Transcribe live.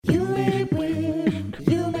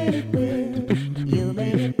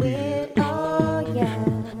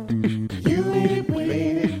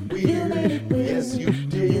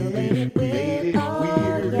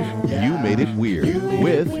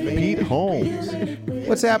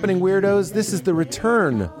What's happening, weirdos? This is the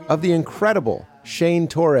return of the incredible Shane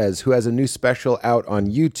Torres, who has a new special out on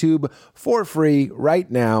YouTube for free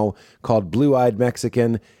right now called Blue-Eyed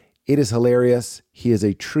Mexican. It is hilarious. He is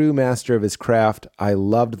a true master of his craft. I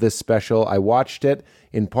loved this special. I watched it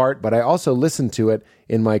in part, but I also listened to it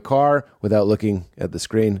in my car without looking at the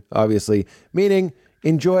screen, obviously, meaning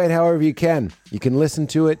enjoy it however you can. You can listen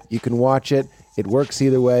to it. You can watch it. It works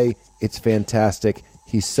either way. It's fantastic.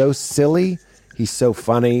 He's so silly. He's so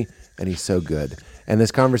funny, and he's so good. And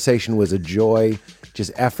this conversation was a joy,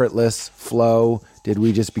 just effortless flow. Did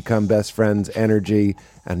we just become best friends? Energy.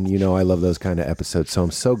 And you know I love those kind of episodes, so I'm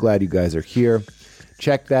so glad you guys are here.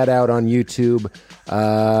 Check that out on YouTube.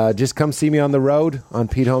 Just come see me on the road on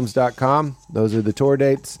PeteHolmes.com. Those are the tour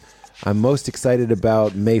dates. I'm most excited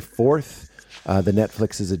about May 4th. The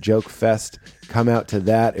Netflix is a Joke Fest. Come out to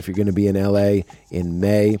that if you're going to be in LA in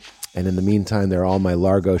May. And in the meantime, there are all my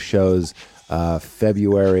Largo shows.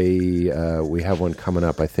 February, we have one coming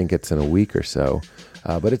up. I think it's in a week or so.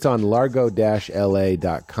 But it's on largo-la.com.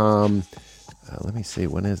 Let me see.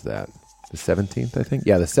 When is that? The 17th, I think?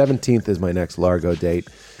 Yeah, the 17th is my next Largo date.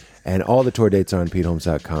 And all the tour dates are on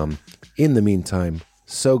PeteHolmes.com. In the meantime,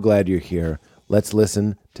 so glad you're here. Let's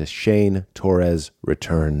listen to Shane Torres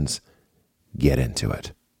Returns. Get into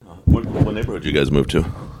it. What neighborhood you guys moved to?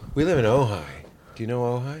 We live in Ojai. Do you know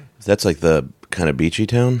Ojai? That's like the kind of beachy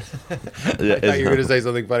town? I thought you were going to say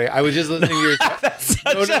something funny. I was just listening to your...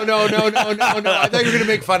 No. I thought you were going to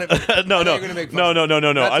make fun of me. No. I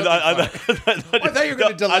thought you were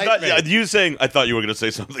going to delight me. You saying, I thought you were going to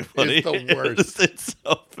say something funny. It's the worst. It's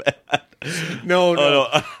so bad. No. Oh, no.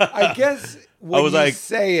 I guess when you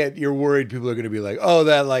say it, you're worried people are going to be like, oh,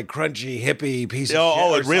 that like crunchy, hippie piece of shit.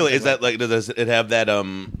 Oh, it really? Is that like, does it have that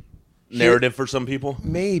narrative for some people?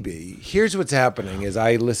 Maybe. Here's what's happening is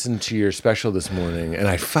I listened to your special this morning, and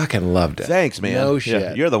I fucking loved it. Thanks, man. No shit.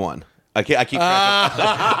 Yeah, you're the one. I keep track of,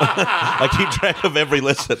 I keep track of every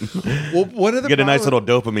listen. Well, what are the Get a nice little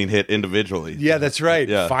dopamine hit individually. Yeah, that's right.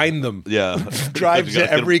 Yeah. Find them. Yeah. Drive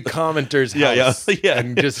to every commenter's house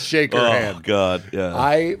and just shake her hand. Oh, God.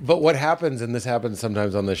 Yeah. But what happens, and this happens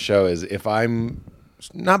sometimes on this show, is if I'm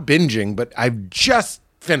not binging, but I've just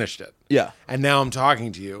finished it. Yeah. And now I'm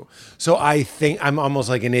talking to you. So I think I'm almost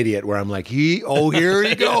like an idiot where I'm like, here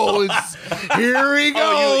he goes. Here he goes.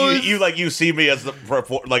 Oh, you see me as the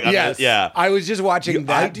like yes. Yeah. I was just watching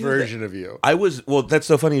that version of you. Well, that's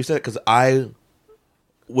so funny you said it because I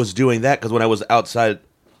was doing that because when I was outside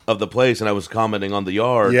of the place and I was commenting on the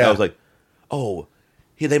yard, I was like, oh,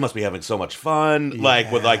 they must be having so much fun,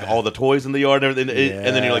 like with like all the toys in the yard and everything.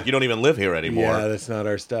 And then you're like, you don't even live here anymore. Yeah, that's not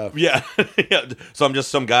our stuff. Yeah. So I'm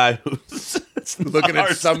just some guy who's looking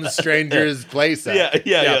at some stranger's place.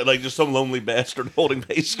 Yeah. Like just some lonely bastard holding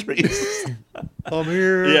pastries. I'm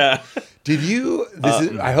here. Yeah. Did you?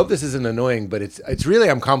 I hope this isn't annoying, but it's really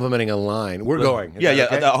I'm complimenting a line. We're going. Is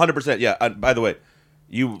that okay? 100%. Yeah. By the way,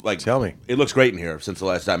 you like tell me it looks great in here since the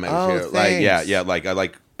last time I was here. Thanks. Like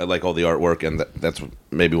I like all the artwork, and that's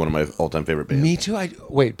maybe one of my all-time favorite bands. Me too.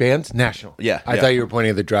 Wait, bands? National. Yeah. I thought you were pointing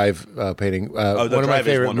at the Drive painting. One of my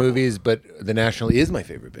favorite movies, but the National is my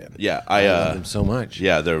favorite band. Yeah, I love them so much.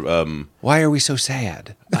 Yeah, they're. Why are we so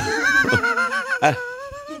sad?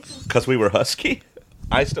 Because we were husky.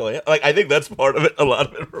 I still am. Like I think that's part of it. A lot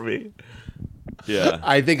of it for me. Yeah.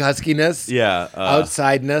 I think huskiness. Yeah.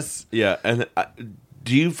 Outsideness. Yeah, and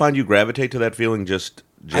do you find you gravitate to that feeling just?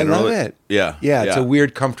 Generally? I love it. Yeah. It's a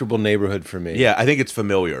weird, comfortable neighborhood for me. Yeah, I think it's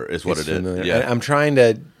familiar is what it is. Yeah. I'm trying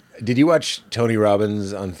to... Did you watch Tony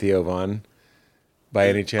Robbins on Theo Von by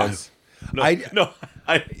any chance? No,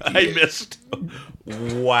 I missed.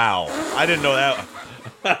 Wow. I didn't know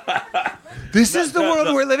that. This is the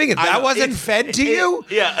world we're living in. That wasn't fed to you?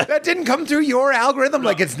 Yeah. That didn't come through your algorithm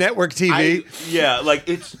like it's network TV? Like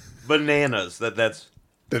it's bananas that's...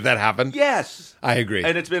 Did that happen? Yes. I agree.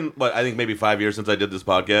 And it's been, I think maybe 5 years since I did this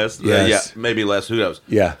podcast. Yes. Yeah, maybe less. Who knows?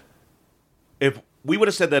 Yeah. If we would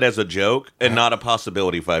have said that as a joke and not a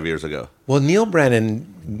possibility 5 years ago. Well, Neil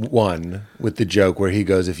Brennan won with the joke where he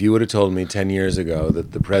goes, if you would have told me 10 years ago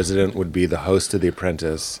that the president would be the host of The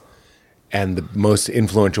Apprentice and the most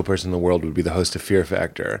influential person in the world would be the host of Fear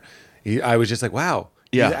Factor, I was just like, wow.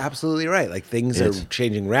 Yeah. He's absolutely right. Like things are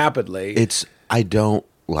changing rapidly. I don't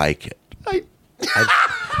like it.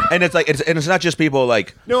 And it's like it's not just people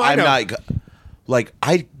like I'm not like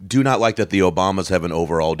I do not like that the Obamas have an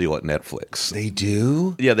overall deal at Netflix. They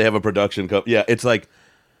do? Yeah, they have a production company. Yeah, it's like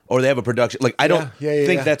or they have a production like I don't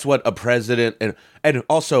think that's what a president and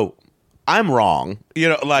also I'm wrong. You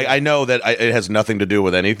know, like I know that it has nothing to do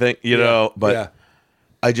with anything, you know, but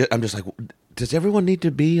I'm just like does everyone need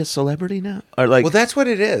to be a celebrity now? Or like, Well, that's what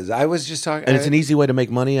it is. I was just talking, and it's an easy way to make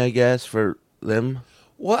money, I guess, for them.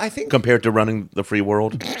 Well, I think compared to running the free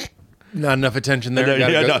world. Not enough attention there.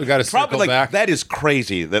 We got to circle like, back. That is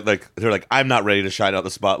crazy. That they're like, I'm not ready to shine out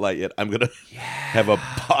the spotlight yet. I'm gonna have a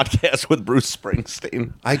podcast with Bruce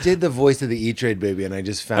Springsteen. I did the voice of the E-Trade baby, and I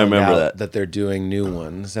just found out that they're doing new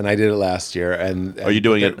ones, and I did it last year. And are you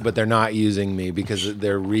doing it? But they're not using me because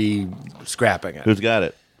they're re-scrapping it. Who's got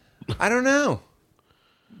it? I don't know.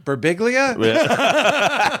 Berbiglia?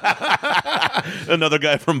 Another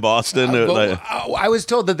guy from Boston. I was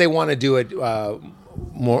told that they want to do it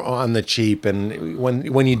more on the cheap, and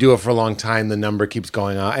when you do it for a long time, the number keeps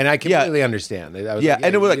going on, and I completely understand. And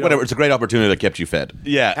it was like, whatever. It's a great opportunity that kept you fed.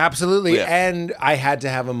 Yeah, absolutely. Yeah. And I had to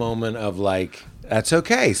have a moment of like, that's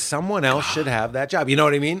okay. Someone else should have that job. You know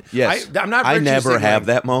what I mean? Yes. I'm not. I never have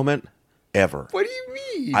that moment ever. What do you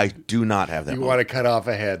mean? I do not have that. You want to cut off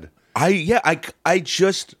a head? I've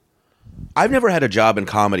never had a job in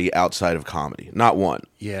comedy outside of comedy. Not one.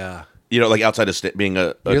 Yeah. Like outside of being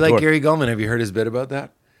a You're like Gary Gulman. Have you heard his bit about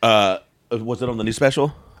that? Was it on the new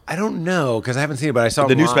special? I don't know because I haven't seen it, but I saw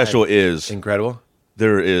the new special is incredible.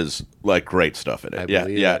 There is like great stuff in it.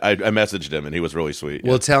 Yeah. I messaged him and he was really sweet.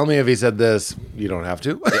 Well, tell me if he said this. You don't have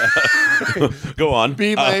to. Go on.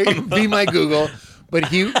 Be my Google. But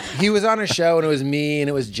he was on a show and it was me and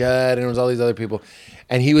it was Judd and it was all these other people.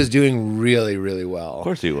 And he was doing really, really well. Of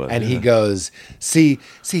course he was. And he goes, see,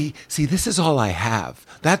 this is all I have.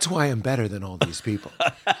 That's why I'm better than all these people.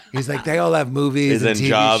 He's like, they all have movies and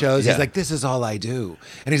TV shows. Yeah. He's like, this is all I do.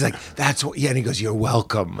 And he's like, that's what, and he goes, you're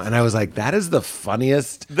welcome. And I was like, that is the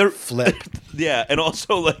funniest flip. Yeah, and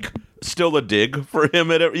also like still a dig for him.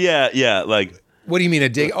 Like. What do you mean a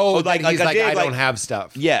dig? Oh, like he's like, I don't have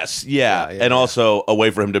stuff. Yes, yeah. And also a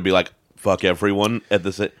way for him to be like, fuck everyone at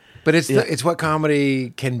the same. But it's what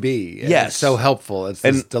comedy can be. Yes. It's so helpful. It's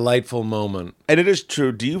this delightful moment. And it is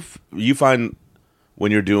true. Do you find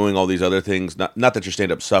when you're doing all these other things, not that your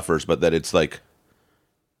stand-up suffers, but that it's like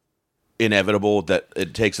inevitable that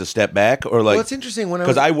it takes a step back? Or like, well, it's interesting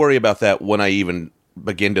because I worry about that when I even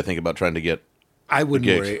begin to think about trying to get I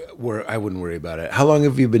wouldn't worry about it. How long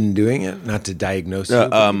have you been doing it? Not to diagnose you,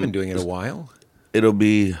 but you've been doing it a while? It'll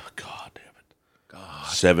be, God damn it,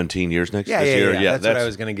 17 years next year. Yeah, that's what I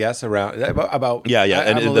was going to guess around. About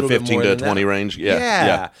and in the 15 to 20 range.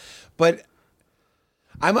 Yeah. But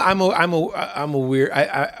I'm a weird.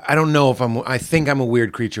 I don't know if I think I'm a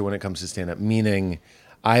weird creature when it comes to stand up. Meaning,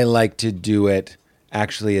 I like to do it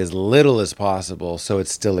actually as little as possible, so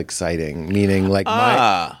it's still exciting. Meaning, like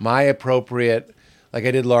my appropriate. Like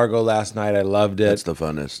I did Largo last night. I loved it. That's the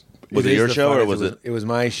funnest. Was it your show or was it? It was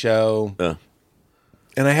my show.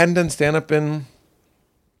 And I hadn't done stand up in.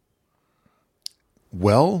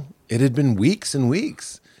 Well, it had been weeks and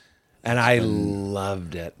weeks, and I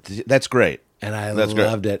loved it. That's great. And I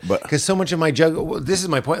loved it because so much of my joke. Well, this is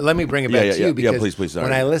my point. Let me bring it back to you because please. Sorry.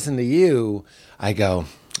 When I listen to you, I go,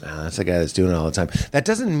 that's the guy that's doing it all the time. That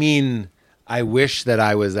doesn't mean I wish that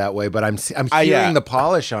I was that way, but I'm hearing the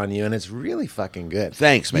polish on you, and it's really fucking good.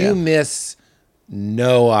 Thanks, man. You miss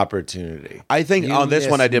no opportunity. I think on this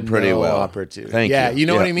one I did pretty well. Opportunity. Thank you. You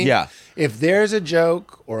know what I mean? Yeah. If there's a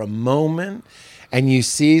joke or a moment and you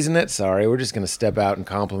season it, sorry, we're just going to step out and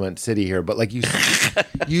compliment City here, but like you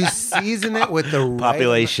season it with the right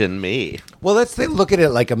population me. Well, let's look at it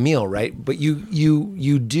like a meal, right? But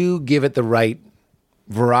you do give it the right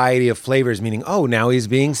variety of flavors, meaning, oh, now he's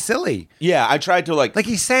being silly. Yeah, I tried to like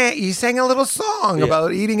he sang a little song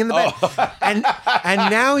about eating in the bed, and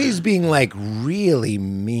now he's being like really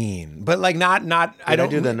mean, but like not. I don't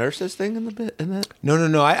do the nurses thing in the bit in that.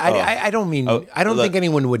 No. I don't mean. I don't think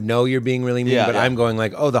anyone would know you're being really mean, but I'm going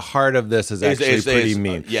like, oh, the heart of this is actually pretty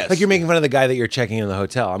mean. Yes, like you're making fun of the guy that you're checking in the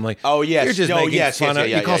hotel. I'm like, oh yes, you're just making fun of.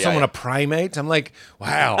 You call someone a primate. I'm like,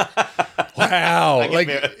 wow, like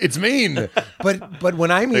it's mean, but when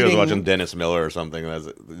I'm eating, I was watching Dennis Miller or something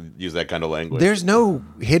that use that kind of language. There's no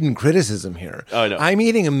hidden criticism here. Oh no, I'm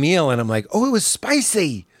eating a meal and I'm like, oh, it was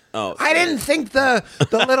spicy. Oh, I didn't think the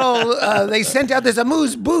little they sent out this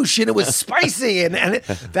amuse bouche and it was spicy and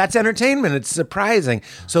that's entertainment. It's surprising.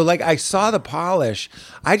 So like I saw the polish.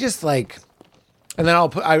 I just like, and then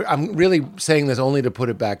I'm really saying this only to put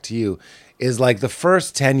it back to you. Is like the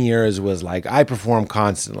first 10 years was like I perform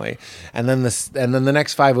constantly, and then the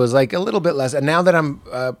next 5 was like a little bit less. And now that I'm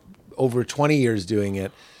over 20 years doing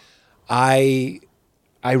it, I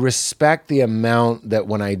respect the amount that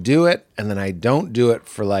when I do it and then I don't do it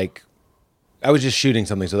for like I was just shooting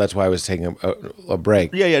something, so that's why I was taking a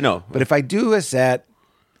break. Yeah, no. But if I do a set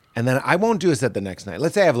and then I won't do a set the next night.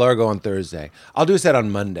 Let's say I have Largo on Thursday, I'll do a set on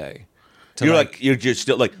Monday you're just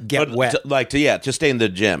still like get wet, to stay in the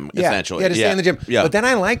gym essentially. Yeah, to stay in the gym. Yeah. But then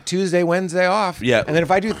I like Tuesday, Wednesday off. Yeah, and then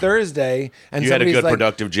if I do Thursday, and you had a good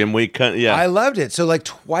productive gym week. Yeah, I loved it. So like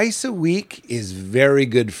twice a week is very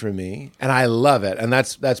good for me, and I love it, and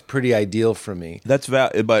that's pretty ideal for me. That's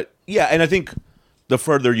but yeah, and I think the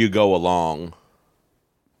further you go along,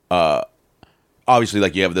 obviously,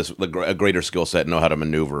 like you have a greater skill set and know how to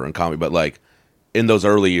maneuver in comedy, but like in those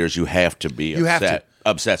early years, you have to be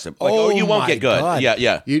obsessive. Like, you won't get good. God.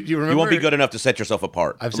 Yeah. You remember, you won't be good enough to set yourself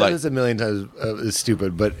apart. I've said this a million times. It's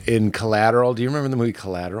stupid, but in Collateral, do you remember the movie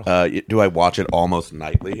Collateral? Do I watch it almost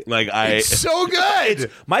nightly? It's so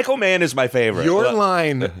good. Michael Mann is my favorite. Your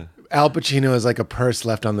line, Al Pacino is like a purse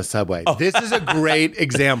left on the subway. Oh. This is a great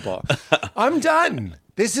example. I'm done.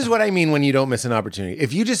 This is what I mean when you don't miss an opportunity.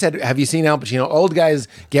 If you just said, have you seen Al Pacino? Old guys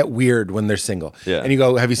get weird when they're single. Yeah. And you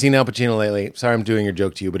go, have you seen Al Pacino lately? Sorry, I'm doing your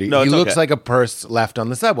joke to you, but he looks like a purse left on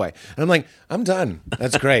the subway. And I'm like, I'm done.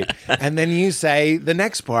 That's great. And then you say the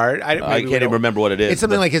next part. I can't even remember what it is. It's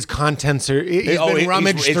something like his contents are, he's been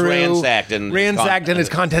rummaged through. Ransacked and his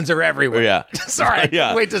contents are everywhere. Yeah. Sorry, I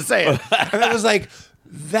can't wait to say it. And I was like,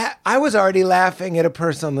 that I was already laughing at a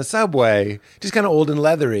purse on the subway, just kind of old and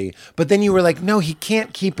leathery. But then you were like, no, he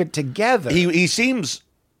can't keep it together. He seems.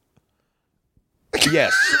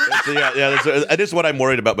 Yes, that is what I'm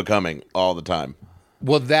worried about becoming all the time.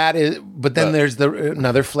 Well, that is, but then there's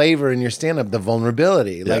another flavor in your stand-up, the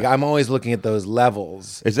vulnerability. Like, I'm always looking at those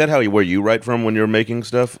levels. Is that where you write from when you're making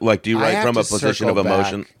stuff? Like, do you write from a position of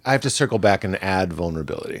emotion? I have to circle back and add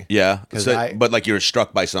vulnerability. Yeah, but like you're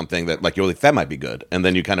struck by something that like you're like, that might be good, and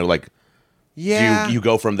then you kind of like, you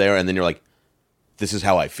go from there, and then you're like, this is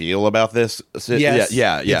how I feel about this. Yes.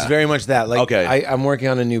 Yeah. It's very much that. Like, okay. I'm working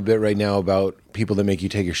on a new bit right now about people that make you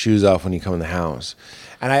take your shoes off when you come in the house.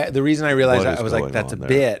 And the reason I realized I was like, that's a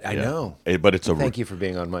bit. I know. But it's Thank you for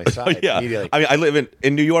being on my side. Yeah. Immediately. I mean, I live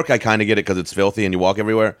in New York. I kind of get it because it's filthy and you walk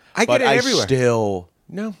everywhere. I get it everywhere. Still.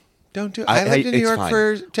 No. Don't do it. I lived in New York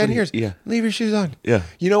for 10 years. Yeah. Leave your shoes on. Yeah.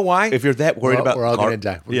 You know why? If you're that worried about we're all going to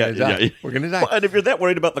die. We're going to die. And if you're that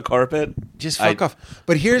worried about the carpet, just fuck off.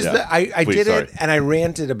 But here's I did it and I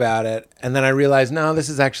ranted about it, and then I realized, no, this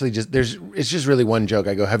is actually it's just really one joke.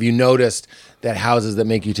 I go, have you noticed that houses that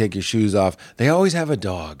make you take your shoes off, they always have a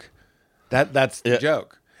dog? That's the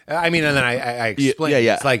joke. I mean, and then I explained.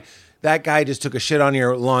 Yeah. It's like, that guy just took a shit on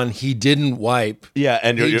your lawn. He didn't wipe. Yeah,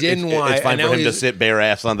 and he didn't wipe. It's fine for him to sit bare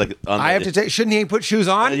ass on the. I have to take. Shouldn't he put shoes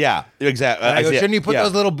on? Yeah, exactly. I go, shouldn't he put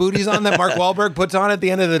those little booties on that Mark Wahlberg puts on at the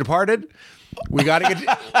end of The Departed? We got to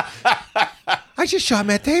get. I just shot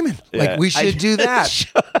Matt Damon. Yeah. Like, we should do that.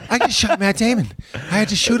 I just shot Matt Damon. I had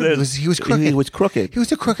to shoot him. He was crooked. He was crooked. He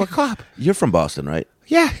was a crooked cop. You're from Boston, right?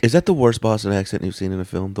 Yeah. Is that the worst Boston accent you've seen in a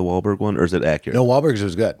film, the Wahlberg one, or is it accurate? No, Wahlberg's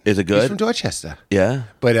was good. Is it good? He's from Dorchester. Yeah.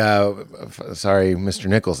 But, sorry, Mr.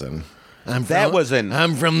 Nicholson. I'm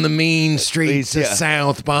from the mean streets of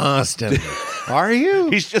South Boston. Are you?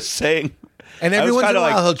 He's just saying. And every once in a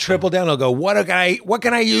while, he'll triple down. He'll go, what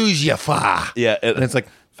can I use you for? Yeah. And it's like,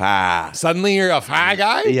 fa. Suddenly you're a fa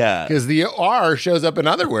guy? Yeah. Because the R shows up in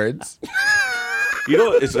other words. You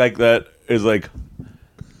know, it's like that. It's like,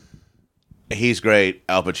 he's great.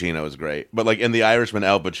 Al Pacino is great. But like in The Irishman,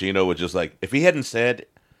 Al Pacino was just like, if he hadn't said,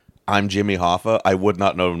 I'm Jimmy Hoffa, I would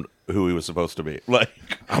not know who he was supposed to be. Like,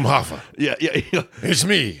 I'm Hoffa. Yeah. It's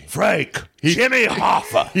me. Frank. Jimmy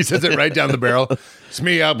Hoffa. He says it right down the barrel. It's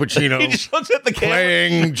me, Al Pacino. He just looks at the camera.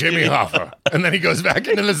 Playing Jimmy Hoffa. And then he goes back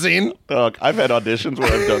into the scene. Look, I've had auditions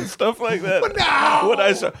where I've done stuff like that. But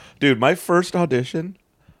no! Dude, my first audition,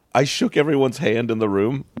 I shook everyone's hand in the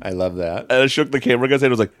room. I love that. And I shook the camera guy's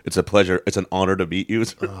hand. I was like, it's a pleasure. It's an honor to meet you.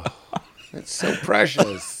 That's so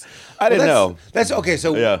precious. I didn't know. That's okay.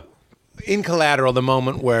 So in Collateral, the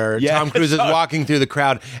moment where Tom Cruise is walking through the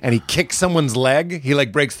crowd and he kicks someone's leg, he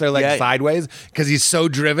like breaks their leg sideways because he's so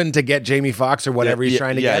driven to get Jamie Foxx or whatever he's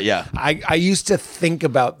trying to get. Yeah. I used to think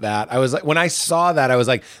about that. I was like, when I saw that, I was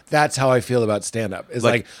like, that's how I feel about stand-up. It's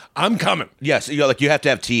like I'm coming. Yes, you have to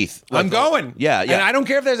have teeth. I'm going. Yeah. And I don't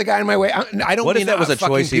care if there's a guy in my way. I don't. What mean if that was a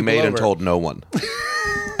choice he made and told no one?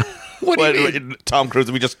 What do you mean? Tom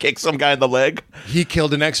Cruise, we just kicked some guy in the leg. He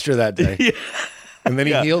killed an extra that day. And then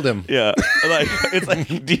he healed him. Yeah. Like, it's like,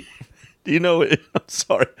 do you know, I'm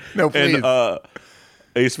sorry. No, please. And,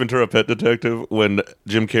 Ace Ventura: Pet Detective, when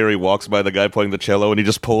Jim Carrey walks by the guy playing the cello and he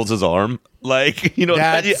just pulls his arm. Like, you know.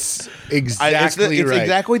 That's exactly it's right.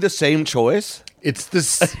 exactly the same choice. It's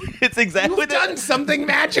this. It's exactly You've done something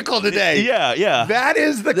magical today. Yeah. That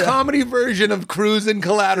is the comedy version of Cruise and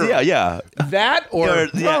Collateral. Yeah. That or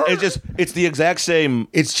it's the exact same.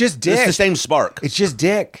 It's just dick. It's the same spark. It's just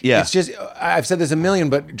dick. Yeah. It's just. I've said this a million,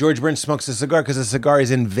 but George Burns smokes a cigar because a cigar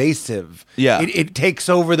is invasive. Yeah. It takes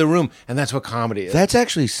over the room, and that's what comedy is. That's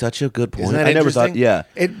actually such a good point. Isn't that I never thought. interesting? Yeah.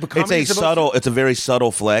 It's a very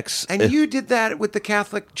subtle flex. And you did that with the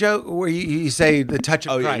Catholic joke where you say the touch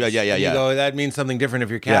of Christ. Yeah. You go, that means something different if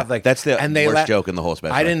you're Catholic. That's the worst joke in the whole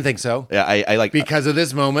special. I didn't think so. Yeah, I like because of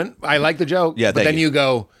this moment. I like the joke. Yeah, but then you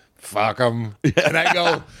go, fuck them, and I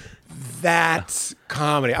go, that's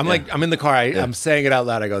comedy. I'm like, I'm in the car. I'm saying it out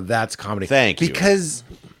loud. I go, that's comedy. Thank you. Because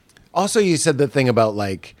also you said the thing about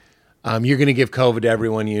like. You're going to give COVID to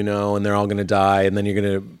everyone you know, and they're all going to die, and then you're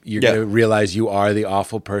going to realize you are the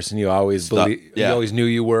awful person you always believe, you always knew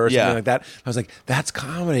you were, or something like that. I was like, that's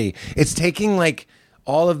comedy. It's taking like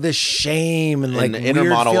all of this shame and like inner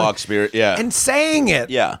monologue spirit, and saying it,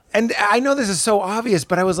 And I know this is so obvious,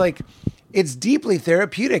 but I was like, it's deeply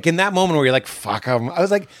therapeutic in that moment where you're like, fuck them. I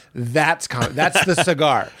was like, that's that's the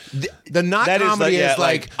cigar. The not that comedy is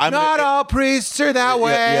like not all priests are that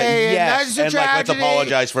way. Yes. And that's a tragedy. Let's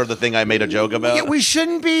apologize for the thing I made a joke about. We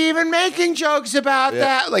shouldn't be even making jokes about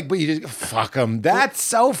that. Like, but you just fuck them. That's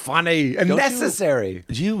so funny and necessary.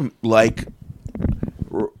 Do you like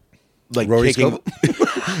Rory kicking?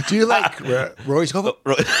 Do you like Rory Scovel?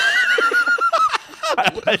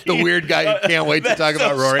 The weird guy who can't wait to talk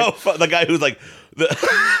about Rory. The guy who's like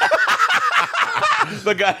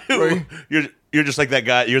the guy who you're just like that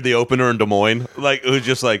guy. You're the opener in Des Moines, like who's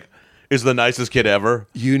just like is the nicest kid ever.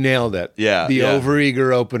 You nailed it. Yeah, the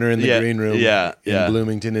overeager opener in the green room. Yeah, in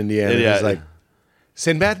Bloomington, Indiana. Yeah. He's like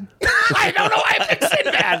Sinbad. I don't know why I picked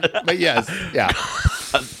Sinbad, but yes, yeah.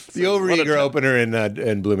 The overeager opener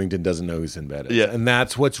in Bloomington doesn't know who Sinbad is. Yeah, and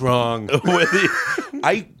that's what's wrong.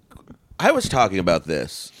 I was talking about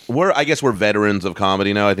this. I guess we're veterans of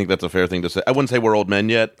comedy now. I think that's a fair thing to say. I wouldn't say we're old men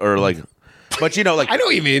yet, or like, but you know, like I know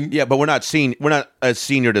what you mean. Yeah, but we're not as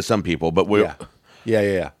senior to some people. But we're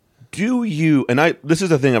yeah. Do you? And this is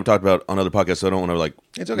the thing I've talked about on other podcasts. So I don't want to like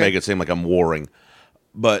make it seem like I'm warring.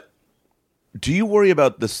 But do you worry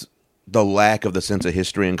about the lack of the sense of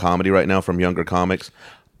history in comedy right now from younger comics?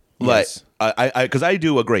 Yes. Like, because I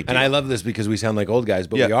do a great deal. And I love this because we sound like old guys,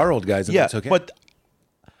 but we are old guys, and that's okay. But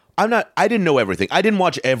I didn't know everything. I didn't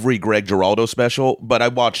watch every Greg Giraldo special, but I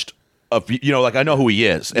watched a few, like I know who he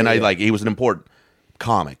is, and he was an important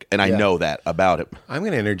comic, and I know that about him. I'm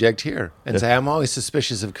going to interject here and say I'm always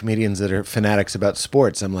suspicious of comedians that are fanatics about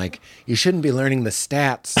sports. I'm like, you shouldn't be learning the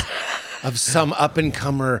stats of some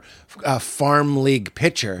up-and-comer farm league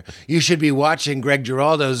pitcher. You should be watching Greg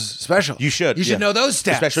Giraldo's special. You should. You should know those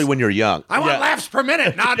stats. Especially when you're young. I want laughs per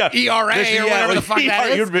minute, not ERA or whatever the fuck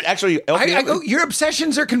that is. Actually, I go, your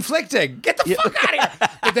obsessions are conflicting. Get the fuck out of here.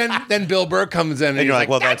 But then Bill Burr comes in and you're like,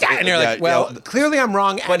 well, that's it. And you're like, well, clearly I'm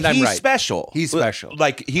wrong and I'm right. He's special. He's special.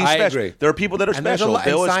 Like, he's special. Agree. There are people that are special.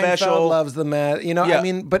 Bill is special. Loves the man. I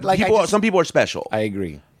mean, but like some people are special. I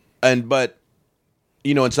agree. But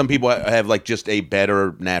and some people have like just a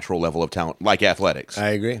better natural level of talent, like athletics. I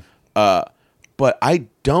agree. But I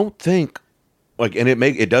don't think and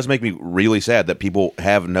it does make me really sad that people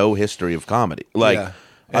have no history of comedy. Like,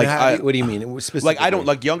 what do you mean? Like I don't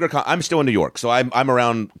like younger. I'm still in New York, so I'm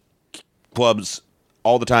around clubs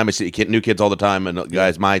all the time. I see new kids all the time, and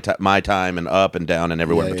guys my time and up and down and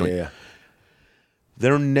everywhere in between. Yeah.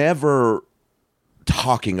 They're never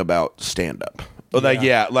talking about stand up.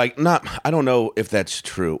 I don't know if that's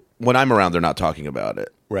true. When I'm around, they're not talking about it,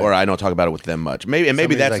 or I don't talk about it with them much.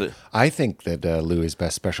 Maybe that's. Like, I think that Louis'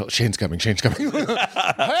 best special. Shane's coming. Hey,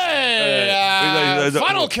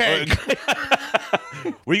 funnel cake.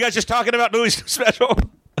 Were you guys just talking about Louis' special?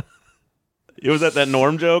 It was that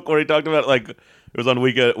Norm joke where he talked about it was on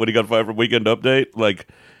Weekend when he got fired from Weekend Update. Like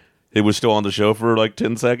it was still on the show for like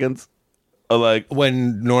 10 seconds. Like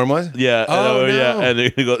when Norm was? Yeah. Oh, no. Yeah.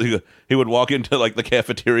 And he would walk into like the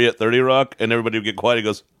cafeteria at 30 Rock and everybody would get quiet. He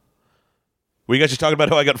goes, were you guys just talking about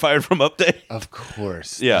how I got fired from Update? Of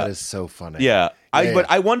course. Yeah. That is so funny. Yeah.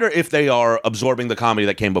 But I wonder if they are absorbing the comedy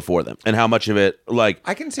that came before them and how much of it, like,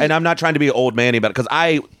 I can see. And I'm not trying to be old manny about it because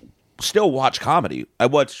I still watch comedy. I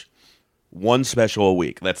watch one special a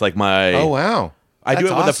week. That's like my. Oh, wow. I do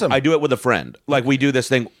it with a friend. Like we do this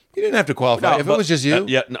thing. You didn't have to qualify. If it was just you,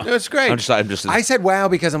 no, it's great. I'm just. I said wow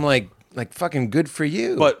because I'm like fucking good for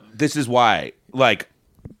you. But this is why, like,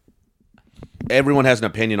 everyone has an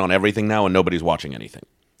opinion on everything now, and nobody's watching anything.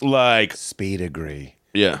 Like speed agree.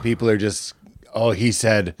 Yeah, people are just Oh, he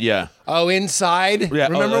said. Yeah. Oh, Inside. Yeah.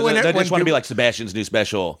 Remember when they just want to be like Sebastian's new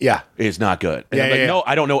special? Yeah. Is not good. And Yeah, I'm like, yeah. no,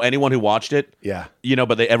 I don't know anyone who watched it. Yeah.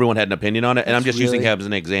 But everyone had an opinion on it, and I'm just using really- him as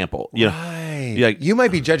an example. Right. Yeah. You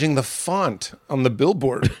might be judging the font on the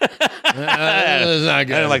billboard. It's not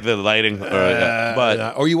good. I don't like the lighting,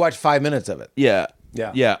 or you watch 5 minutes of it. Yeah.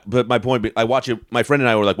 Yeah. Yeah. But my point, I watch it. My friend and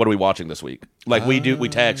I were like, what are we watching this week? Like, we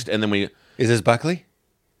text, and then Is this Buckley?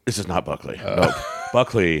 this is not Buckley. No.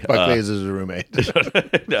 Buckley. Buckley is his roommate.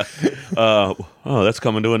 Oh, that's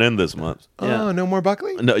coming to an end this month. Oh, no more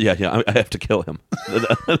Buckley? No, yeah. I have to kill him.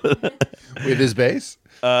 With his bass?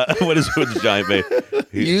 What is with the giant bass?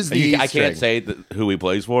 Use the I string. can't say who he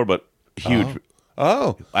plays for, but huge.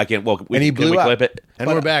 Oh. I can't. Well, And he can blew we up. clip it? And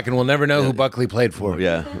we're back, and we'll never know who Buckley played for.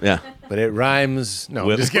 Yeah, yeah. But it rhymes. No, I'm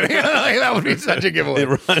With- just kidding. That would be such a giveaway.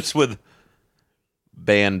 It rhymes with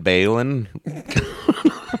Van Balen.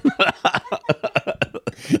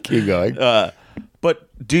 Keep going. But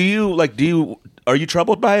are you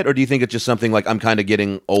troubled by it, or do you think it's just something like I'm kind of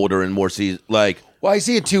getting older and more like? Well, I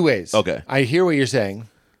see it two ways. Okay. I hear what you're saying.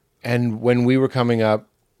 And when we were coming up,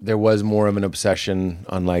 there was more of an obsession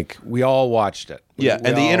on we all watched it. Yeah, We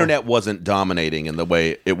and the all- internet wasn't dominating in the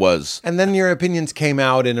way it was. And then your opinions came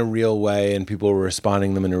out in a real way and people were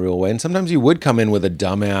responding them in a real way. And sometimes you would come in with a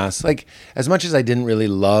dumbass. Like, as much as I didn't really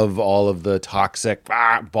love all of the toxic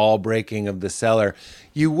ball breaking of the cellar,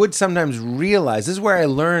 you would sometimes realize, this is where I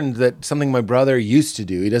learned that something my brother used to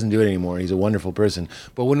do. He doesn't do it anymore. He's a wonderful person.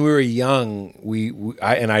 But when we were young,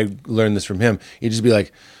 I learned this from him. He'd just be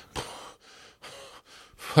like,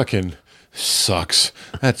 fucking sucks.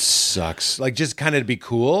 That sucks. Like, just kind of to be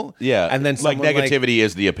cool. Yeah, And then like someone negativity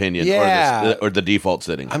is the opinion, Yeah. or the default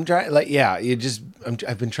setting. I'm trying,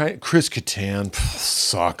 I've been trying. Chris Kattan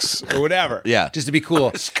sucks or whatever. Yeah. just to be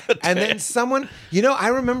cool. Kattan. And then someone, I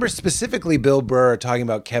remember specifically Bill Burr talking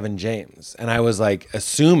about Kevin James, and I was like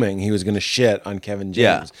assuming he was going to shit on Kevin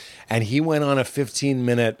James, and he went on a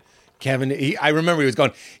 15-minute. I remember he was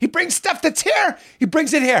going, he brings stuff that's here. He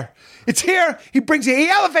brings it here. It's here. He brings it. He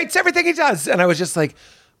elevates everything he does. And I was just like,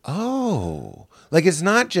 oh, like it's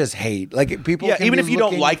not just hate. Like people. Yeah, can even be if you don't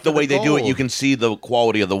looking like the for way they do it, gold. you can see the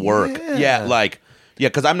quality of the work. Yeah.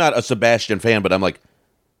 Because I'm not a Sebastian fan, but I'm like,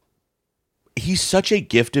 he's such a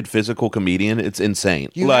gifted physical comedian. It's insane.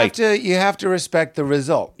 You have to respect the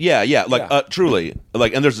result. Yeah. Truly.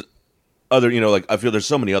 And there's other, I feel there's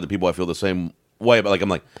so many other people I feel the same way, but I'm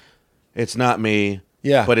like, it's not me.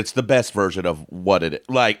 Yeah. But it's the best version of what it is.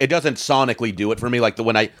 Like, it doesn't sonically do it for me. Like,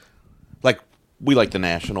 we like the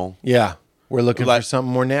National. Yeah, we're looking for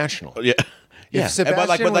something more national. Yeah. Yeah.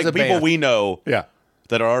 Sebastian But was a people band. we know Yeah.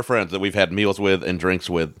 that are our friends that we've had meals with and drinks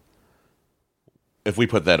with, if we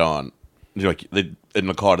put that on, in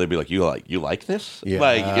the car, they'd be like, you like this? Yeah.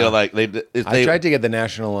 They I tried to get the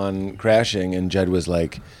National on Crashing, and Judd was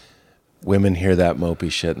like, women hear that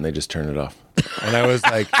mopey shit and they just turn it off. And I was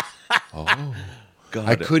like, oh. God.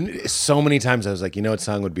 I couldn't. So many times I was like, what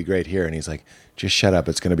song would be great here? And he's like, just shut up.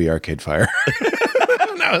 It's going to be Arcade Fire.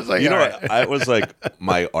 And I was like, all right. I was like,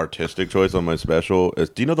 my artistic choice on my special is,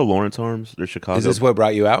 do you know the Lawrence Arms? They're Chicago. Is this what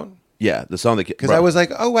brought you out? Yeah, the song that... Because I was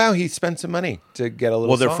like, oh, wow, he spent some money to get a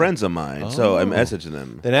little they're song. friends of mine, so I messaged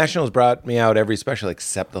them. The Nationals brought me out every special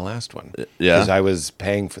except the last one. Yeah. Because I was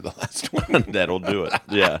paying for the last one. That'll do it.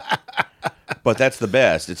 Yeah. But that's the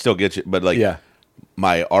best. It still gets you... But Yeah.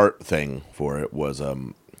 my art thing for it was...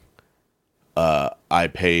 I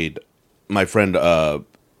paid... My friend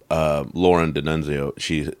Lauren D'Annunzio,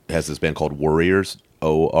 she has this band called Warriors,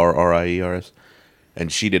 Orriers, and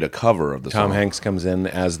she did a cover of the song. Tom Hanks comes in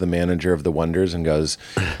as the manager of the Wonders and goes,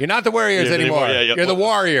 "You're not the Warriors Yeah, anymore. yeah. You're the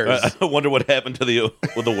Warriors. I wonder what happened to the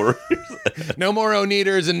Warriors. No more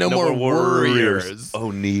Oneaters and no more Warriors."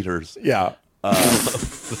 Oneaters. Yeah, I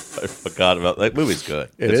forgot about that. Movie's good.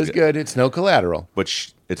 it is good. It's no collateral. But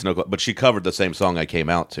she covered the same song I came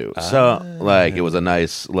out to. So it was a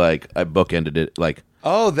nice I bookended it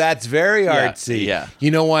Oh, that's very artsy. yeah. You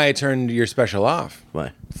know why I turned your special off?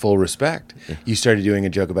 Why? Full respect. You started doing a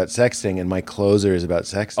joke about sexting, and my closer is about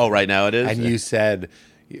sexting. Oh, right now it is. And you said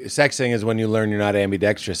sexting is when you learn you're not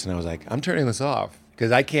ambidextrous, and I was like, I'm turning this off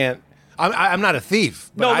because I can't. I'm not a thief.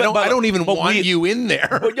 But I don't even want you in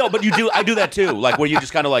there. But you do. I do that too. Where you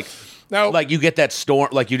just kind of No. you get that storm.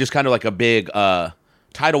 You just kind of a big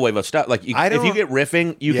tidal wave of stuff. If you get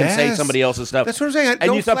riffing, you can say somebody else's stuff. That's what I'm saying.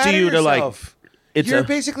 And it's up to you to You're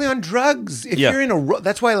basically on drugs. If you're in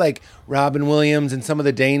that's why Robin Williams and some of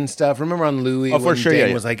the Dane stuff. Remember on Louis? Oh, for sure. Dane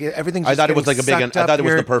yeah. was like everything's. I thought it was getting a big. I sucked up thought it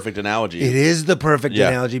was here. the perfect analogy. It is the perfect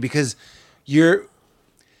analogy because you're.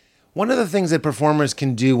 One of the things that performers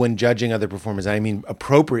can do when judging other performers, I mean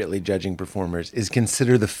appropriately judging performers, is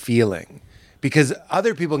consider the feeling. because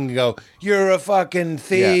other people can go, "You're a fucking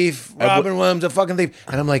thief, Robin Williams, a fucking thief,"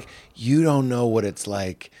 and I'm like, you don't know what it's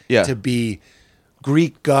like to be.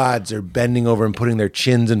 Greek gods are bending over and putting their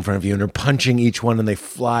chins in front of you, and they're punching each one, and they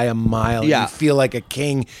fly a mile. Yeah. And you feel like a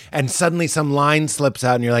king, and suddenly some line slips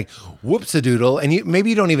out, and you're like, "Whoops-a-doodle," and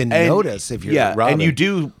maybe you don't even notice if you're Robin. And you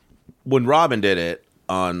do when Robin did it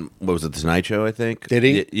on what was it, the Tonight Show? I think did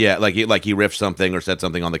he? Yeah, like he riffed something or said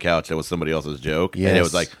something on the couch that was somebody else's joke, yes. and it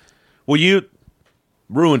was like, well, you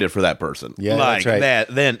ruined it for that person. Yeah, like that's right.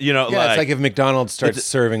 that. Then it's like if McDonald's starts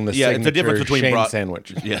serving the signature it's the difference between Shane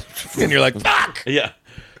sandwich. Yeah, and you're like, "Fuck." Yeah.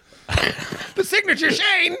 The signature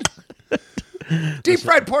Shane. Deep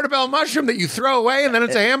fried portobello mushroom that you throw away and then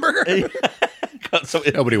it's a hamburger. So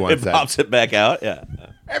Nobody wants that. It pops it back out. Yeah.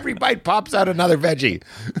 Every bite pops out another veggie.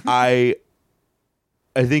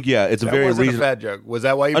 I think it's a very reasonable. A fat joke. Was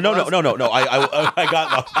that why you? No. I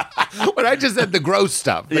got when I just said the gross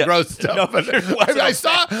stuff. The gross stuff. No, I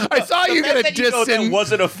saw you get a diss in. That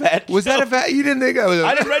wasn't a fat. Was that a fat? You didn't think I was.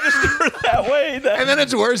 I didn't register it that way. And then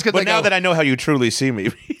it's worse because. But now that I know how you truly see me.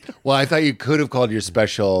 Well, I thought you could have called your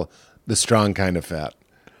special the strong kind of fat.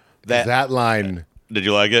 That line. Did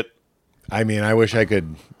you like it? I mean, I wish I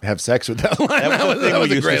could have sex with that line. That was the thing we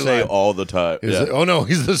used to say all the time. Oh no,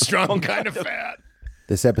 he's the strong kind of fat.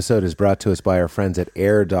 This episode is brought to us by our friends at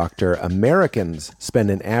Air Doctor. Americans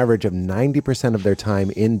spend an average of 90% of their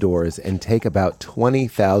time indoors and take about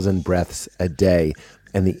 20,000 breaths a day.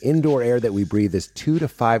 And the indoor air that we breathe is 2 to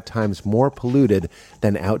 5 times more polluted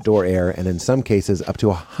than outdoor air, and in some cases up to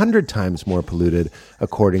 100 times more polluted,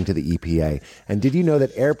 according to the EPA. And did you know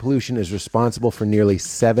that air pollution is responsible for nearly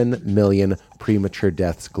 7 million premature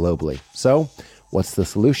deaths globally? So, what's the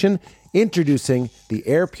solution? Introducing the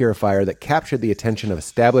air purifier that captured the attention of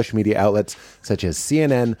established media outlets such as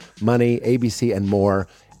CNN, Money, ABC, and more.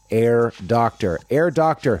 Air Doctor. Air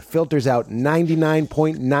Doctor filters out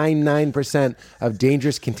 99.99% of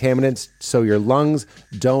dangerous contaminants so your lungs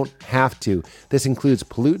don't have to. This includes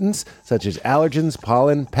pollutants such as allergens,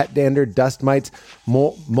 pollen, pet dander, dust mites,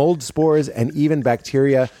 mold spores, and even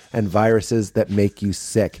bacteria and viruses that make you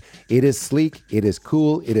sick. It is sleek, it is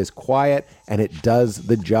cool, it is quiet, and it does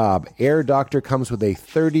the job. Air Doctor comes with a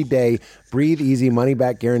 30-day breathe easy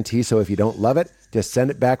money-back guarantee, so if you don't love it, just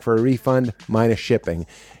send it back for a refund minus shipping.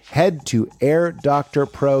 Head to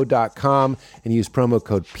airdoctorpro.com and use promo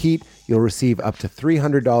code Pete. You'll receive up to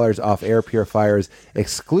 $300 off air purifiers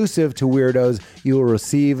exclusive to Weirdos.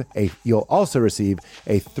 You'll also receive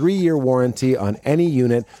a 3-year warranty on any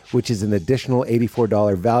unit, which is an additional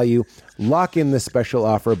 $84 value. Lock in this special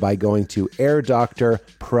offer by going to Air Doctor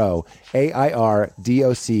Pro,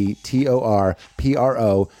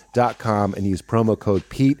 AIRDOCTORPRO.com, and use promo code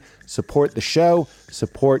Pete. Support the show,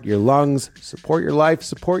 support your lungs, support your life,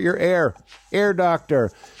 support your air. Air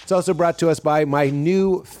Doctor. It's also brought to us by my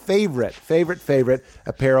new favorite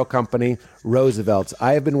apparel company, Roosevelt's.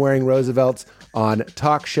 I have been wearing Roosevelt's on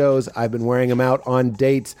talk shows. I've been wearing them out on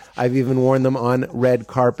dates. I've even worn them on red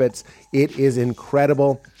carpets. It is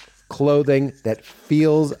incredible clothing that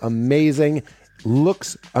feels amazing,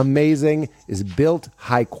 looks amazing, is built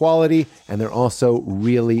high quality, and they're also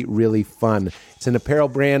really, really fun. It's an apparel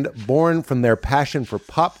brand born from their passion for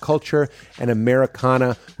pop culture and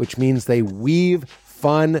Americana, which means they weave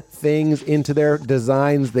fun things into their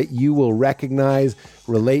designs that you will recognize,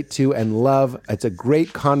 relate to, and love. It's a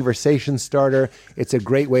great conversation starter. It's a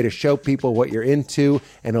great way to show people what you're into,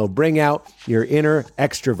 and it'll bring out your inner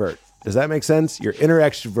extrovert. Does that make sense? Your inner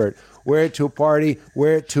extrovert. Wear it to a party,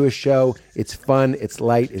 wear it to a show. It's fun, it's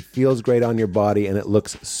light, it feels great on your body, and it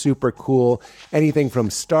looks super cool. Anything from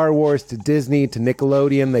Star Wars to Disney to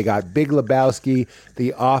Nickelodeon. They got Big Lebowski,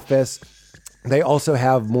 The Office. They also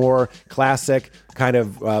have more classic, kind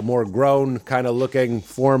of more grown, kind of looking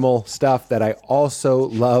formal stuff that I also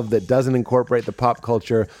love that doesn't incorporate the pop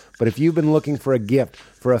culture. But if you've been looking for a gift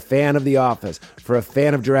for a fan of The Office, for a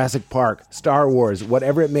fan of Jurassic Park, Star Wars,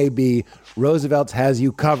 whatever it may be, Roosevelt's has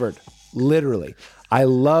you covered. Literally. I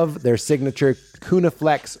love their signature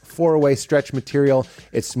Cunaflex 4-way stretch material.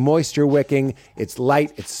 It's moisture wicking, it's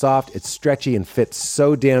light, it's soft, it's stretchy, and fits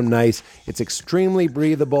so damn nice. It's extremely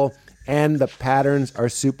breathable, and the patterns are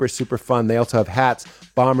super, super fun. They also have hats,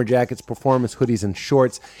 bomber jackets, performance hoodies, and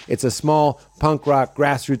shorts. It's a small punk rock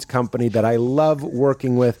grassroots company that I love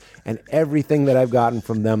working with, and everything that I've gotten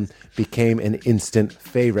from them became an instant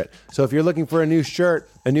favorite. So if you're looking for a new shirt,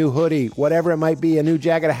 a new hoodie, whatever it might be, a new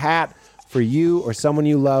jacket, a hat, for you or someone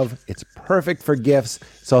you love, it's perfect for gifts.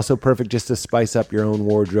 It's also perfect just to spice up your own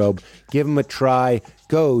wardrobe. Give them a try.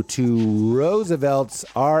 Go to Roosevelt's,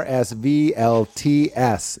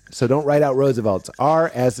 RSVLTS. So don't write out Roosevelt's,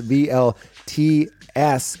 RSVLTS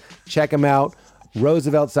Check him out.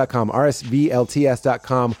 Roosevelts.com,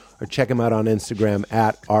 rsvlts.com, or check him out on Instagram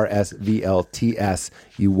at rsvlts.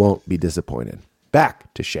 You won't be disappointed.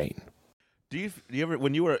 Back to Shane. Do you ever,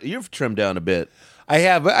 when you've trimmed down a bit? I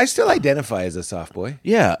have, but I still identify as a soft boy.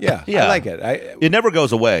 Yeah. I like it. It never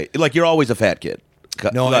goes away. Like, you're always a fat kid.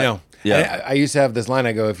 No, like, I know. Yeah. I used to have this line.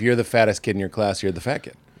 I go, if you're the fattest kid in your class, you're the fat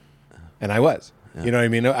kid. And I was. Yeah. You know what I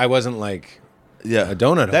mean? I wasn't like a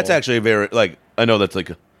donut That's hole. actually a very, like, I know that's like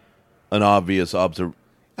an obvious observation.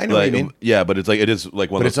 I know what you mean. Yeah, but it's like, it is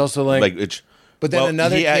like one but of it's also like it's, but then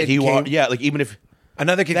another kid came, like, even if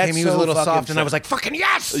another kid came, he was a little soft, and I was like, fucking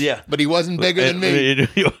yes! Yeah. But he wasn't bigger than me.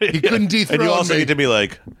 He couldn't dethrone me. And you also get to be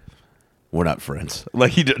like, we're not friends.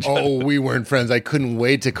 Like, he did. Oh, we weren't friends. I couldn't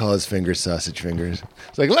wait to call his fingers sausage fingers.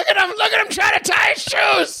 It's like, look at him trying to tie his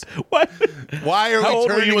shoes. What? Why are we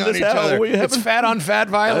turning on each other? It's fat on fat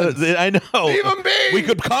violence. I know. Leave him be. We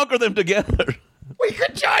could conquer them together. We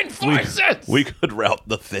could join forces. We could rout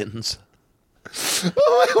the Finns.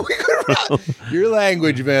 Your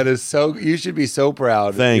language, man, is so. You should be so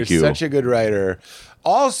proud. Thank you. You're such a good writer.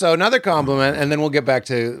 Also, another compliment, and then we'll get back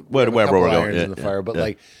to where we're going in the fire. But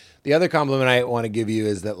like, the other compliment I want to give you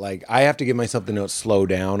is that like I have to give myself the note slow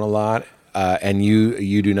down a lot, and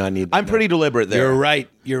you do not need. I'm pretty deliberate there. You're right.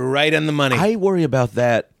 You're right on the money. I worry about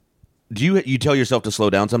that. Do you tell yourself to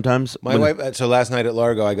slow down sometimes? My wife. So last night at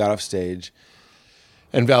Largo, I got off stage,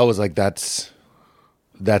 and Val was like, "That's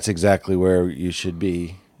exactly where you should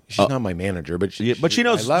be." She's not my manager, but she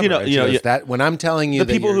knows. I love her. That when I'm telling you,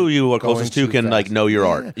 the people who you are closest to can like know your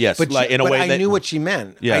art. Yes, but like in a way. I knew what she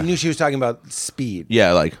meant. Yeah. I knew she was talking about speed.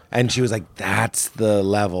 Yeah, like, and she was like, "That's the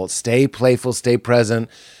level. Stay playful, stay present."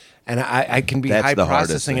 And I can be high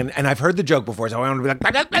processing, and I've heard the joke before, so I want to be like,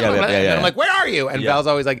 and I'm like, "Where are you?" And Val's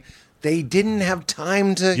always like, "They didn't have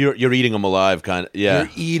time to." You're eating them alive, kind of. Yeah, you're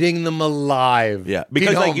eating them alive. Yeah,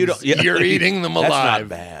 because like you don't. Yeah, you're eating them alive. That's not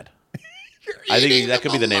bad. I think that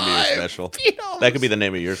could be the name of your special. That could be the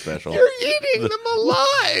name of your special. You're eating them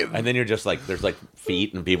alive. And then you're just like, there's like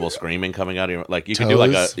feet and people screaming coming out of your, like, you can do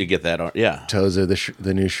like you get that. Yeah. Toes are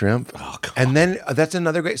the new shrimp. Oh, come on. And then that's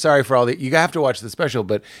another great, sorry for all the, you have to watch the special,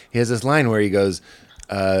 but he has this line where he goes,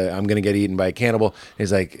 I'm going to get eaten by a cannibal.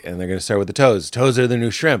 He's like, and they're going to start with the toes. Toes are the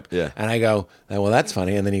new shrimp. Yeah. And I go, well, that's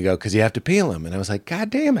funny. And then you go, because you have to peel them. And I was like, God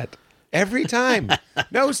damn it. Every time.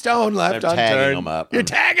 No stone left unturned. Tagging them up. You're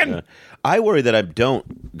tagging. Yeah. I worry that I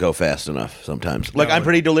don't go fast enough sometimes. Like, I'm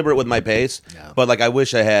pretty deliberate with my pace, but like I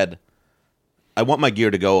wish I want my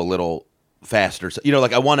gear to go a little faster. You know,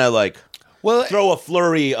 like I want to like throw a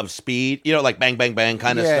flurry of speed, you know, like bang, bang, bang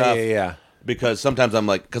kind of stuff. Yeah. Because sometimes I'm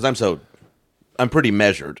like, because I'm pretty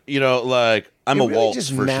measured, you know, like I'm a waltz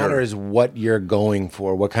for sure. It just matters what you're going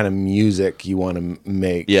for, what kind of music you want to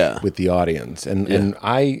make with the audience. And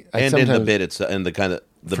I and in the bit, it's and the kind of,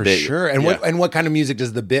 the for bit, sure. And what kind of music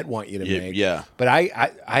does the bit want you to make? Yeah. But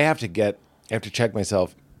I have to check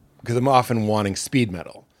myself because I'm often wanting speed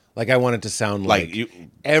metal. Like I want it to sound like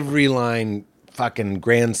every line fucking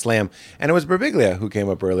grand slam. And it was Birbiglia who came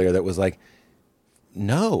up earlier that was like,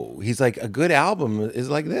 no, he's like, a good album is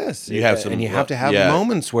like this. You have some, and you have to have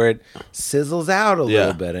moments where it sizzles out a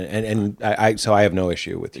little bit. And so I have no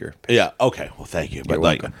issue with your pitch. Yeah. Okay. Well, thank you. But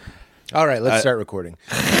like, welcome. All right, let's start recording.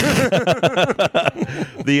 I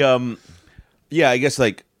guess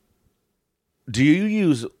like,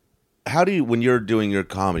 how do you, when you're doing your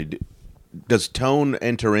comedy, does tone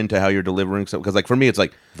enter into how you're delivering stuff? Because like for me, it's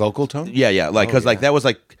like vocal tone. Yeah. Like, because like that was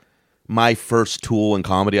like my first tool in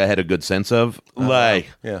comedy I had a good sense of.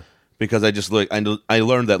 Because I just I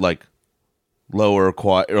learned that like lower,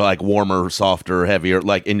 quiet, or like warmer, softer, heavier,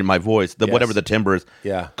 like in my voice, whatever the timbre is,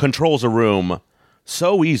 controls a room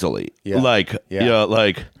so easily. If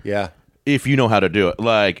you know how to do it,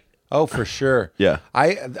 like. Oh, for sure. Yeah.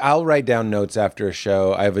 I'll write down notes after a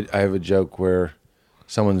show. I have a joke where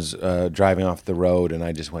someone's driving off the road and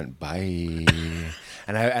I just went bye.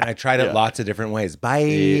 And I tried it lots of different ways. Bye.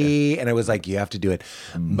 And I was like, you have to do it.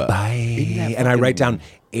 Bye. And I write down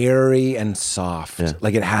airy and soft.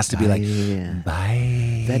 Like it has to be like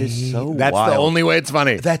bye. That is so That's wild. The only way it's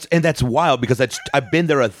funny. That's wild because I've been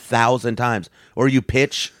there 1,000 times. Or you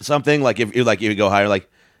pitch something like if you go higher, like,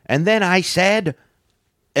 and then I said,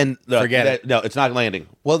 and forget it. No, it's not landing.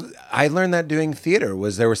 Well, I learned that doing theater.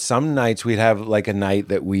 There were some nights we'd have like a night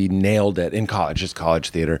that we nailed it in college, just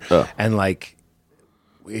college theater, and like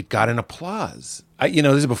it got an applause. This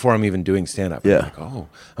is before I'm even doing stand up. Yeah. I'm like, oh,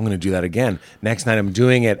 I'm going to do that again. Next night I'm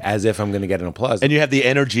doing it as if I'm going to get an applause, and you have the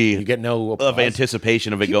energy. You get no applause. Of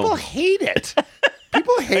anticipation of it People going. People hate it.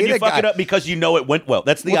 People hate it. And you fuck it up because you know it went well.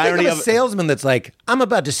 That's the irony of a salesman that's like, I'm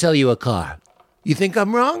about to sell you a car. You think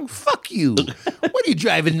I'm wrong? Fuck you. What are you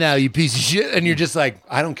driving now, you piece of shit? And you're just like,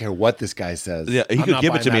 I don't care what this guy says. Yeah, he could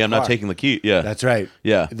give it to me. I'm not taking the key. Yeah. That's right.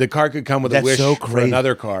 Yeah. The car could come with a wish for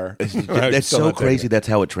another car. That's so crazy. That's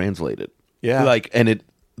how it translated. Yeah. Like, and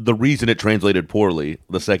the reason it translated poorly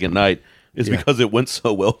the second night is because it went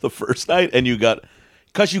so well the first night, and you got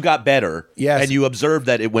better. Yes. And you observed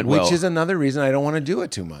that it went well. Which is another reason I don't want to do it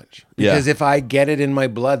too much. Because if I get it in my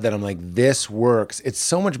blood that I'm like, this works, it's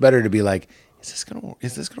so much better to be like, is this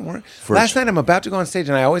gonna work? Last night I'm about to go on stage,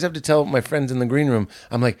 and I always have to tell my friends in the green room,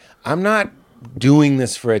 I'm like, I'm not doing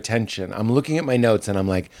this for attention. I'm looking at my notes, and I'm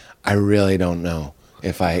like, I really don't know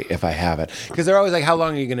if I have it, because they're always like, how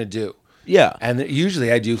long are you gonna do? Yeah, and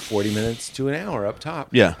usually I do 40 minutes to an hour up top.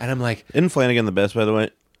 Yeah, and I'm like, isn't Flanagan the best, by the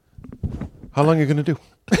way? How long are you gonna do?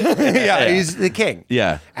 Yeah, he's the king.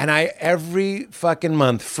 Yeah, and every fucking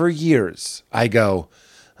month for years I go,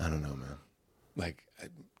 I don't know, man, like.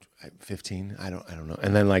 15, I don't know,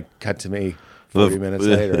 and then like cut to me 40 minutes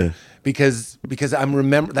later because I'm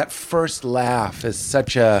remember that first laugh is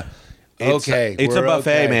such a it's a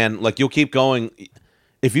buffet, man. Like, you'll keep going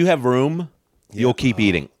if you have room. You'll keep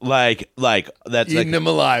eating like that's eating like, them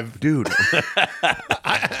alive, dude.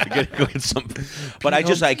 Go get some, but I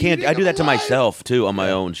can't. I do that to myself too on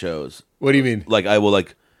my own shows. What do you mean? Like, I will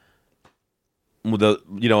like.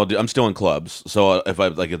 I'm still in clubs, so if I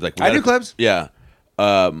like, it's like I do clubs. Yeah.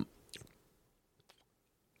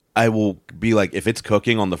 I will be like, if it's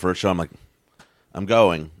cooking on the first show, I'm like, I'm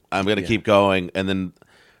going. I'm going to keep going. And then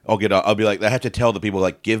I'll be like, I have to tell the people,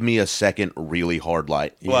 like, give me a second really hard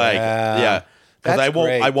light. Like, yeah. Because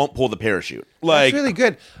I won't pull the parachute. Like, that's really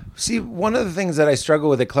good. See, one of the things that I struggle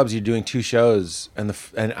with at clubs, you're doing 2 shows, and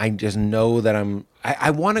I just know that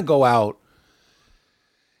I want to go out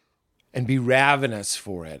and be ravenous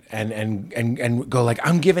for it, and go like,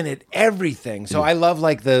 I'm giving it everything. So I love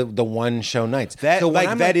like the one show nights. I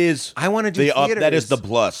want to do theaters. That is the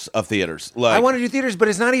plus of theaters. Like, I want to do theaters, but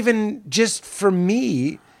it's not even just for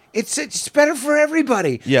me. It's better for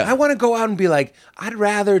everybody. Yeah. I want to go out and be like, I'd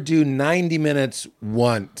rather do 90 minutes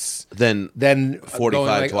once than 45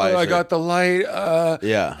 like, twice. Oh, I got the light.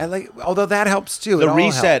 Yeah. And like, although that helps too. The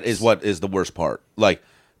reset is what is the worst part. Like,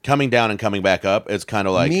 coming down and coming back up, it's kind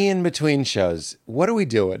of like me in between shows. What are we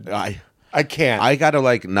doing? I can't. I gotta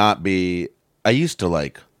like not be. I used to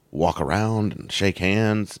like walk around and shake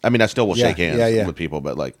hands. I mean, I still will shake hands with people,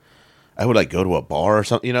 but like, I would like go to a bar or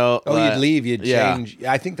something. You know? Oh, you'd leave. You'd change.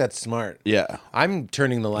 Yeah, I think that's smart. Yeah, I'm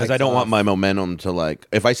turning the lights because I don't off. want my momentum to like.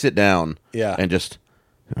 If I sit down, and just,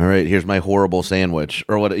 all right, here's my horrible sandwich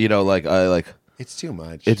or what, like I like. It's too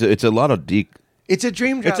much. It's a lot of It's a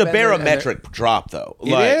dream job. It's a barometric drop, though.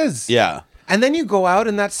 It is. Yeah. And then you go out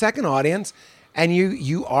in that second audience, and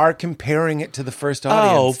you are comparing it to the first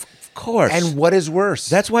audience. Oh, of course. And what is worse?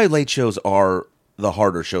 That's why late shows are the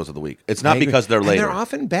harder shows of the week. It's not because they're later. And they're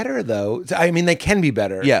often better, though. I mean, they can be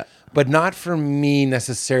better. Yeah. But not for me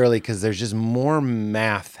necessarily, because there's just more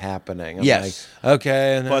math happening. I'm yes. Like,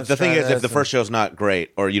 okay. And but the thing is, if the first show's not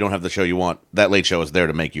great or you don't have the show you want, that late show is there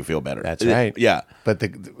to make you feel better. That's right. Yeah. But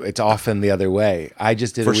it's often the other way. I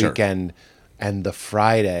just did a weekend, and the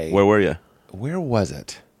Friday. Where were you? Where was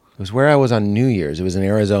it? It was where I was on New Year's. It was in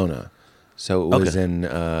Arizona. So it was in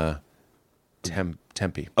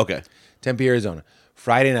Tempe. Okay. Tempe, Arizona.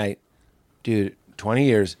 Friday night, dude, 20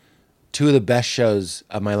 years, 2 of the best shows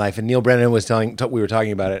of my life. And Neil Brennan was we were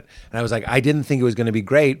talking about it. And I was like, I didn't think it was going to be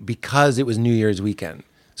great because it was New Year's weekend.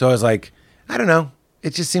 So I was like, I don't know.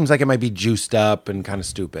 It just seems like it might be juiced up and kind of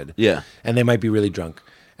stupid. Yeah. And they might be really drunk.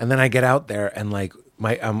 And then I get out there and like,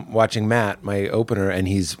 I'm watching Matt, my opener, and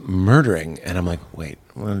he's murdering. And I'm like, wait,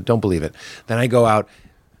 don't believe it. Then I go out.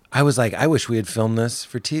 I was like, I wish we had filmed this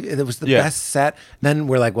for TV. It was the best set. Then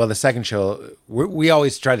we're like, well, the second show, we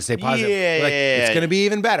always try to stay positive. It's going to be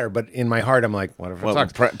even better. But in my heart, I'm like, whatever. Well,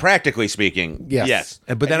 practically speaking, yes.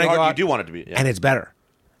 But then I go out, you do want it to be. Yeah. And it's better.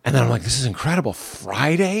 And then I'm like, this is incredible.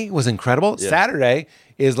 Friday was incredible. Yeah. Saturday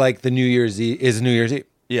is like New Year's Eve.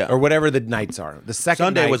 Yeah. Or whatever the nights are. The second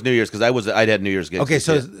Sunday night was New Year's because I'd had New Year's gigs. Okay,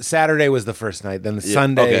 so Saturday was the first night. Then the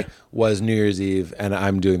Sunday was New Year's Eve, and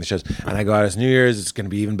I'm doing the shows. And I go out as New Year's. It's going to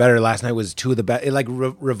be even better. Last night was 2 of the best. It like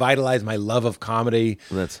revitalized my love of comedy.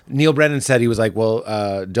 Neil Brennan said, he was like, well,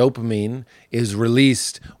 dopamine is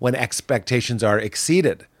released when expectations are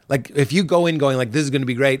exceeded. Like if you go in going like this is going to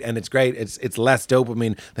be great and it's great, it's less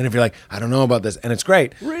dopamine than if you're like, I don't know about this and it's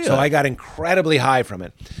great. Really? So I got incredibly high from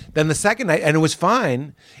it. Then the second night, and it was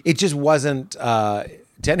fine. It just wasn't. To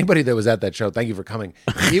anybody that was at that show, thank you for coming.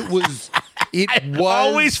 It was. I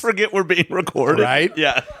always forget we're being recorded, right?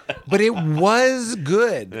 Yeah, but it was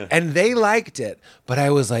good, and they liked it. But I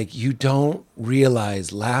was like, you don't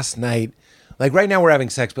realize last night. Like right now we're having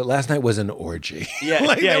sex, but last night was an orgy. Yeah,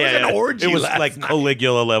 like, yeah, there was yeah. an orgy. It was last like night.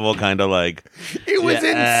 Caligula level, kind of like. It was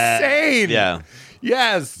insane. Yeah.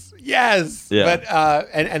 Yes. Yeah. But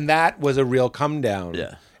and that was a real come down.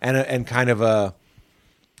 Yeah. And kind of a.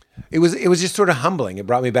 It was just sort of humbling. It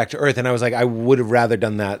brought me back to earth, and I was like, I would have rather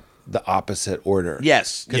done that the opposite order.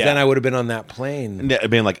 Yes, because then I would have been on that plane. Yeah,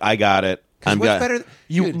 being like, I got it. What's better?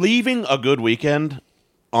 You Dude. leaving a good weekend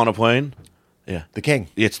on a plane. Yeah, The king.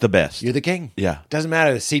 it's the best. You're the king. Yeah. Doesn't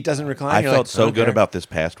matter. The seat doesn't recline. I You're felt like, so don't good care. about this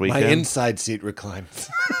past weekend. My inside seat reclines.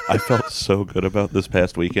 I felt so good about this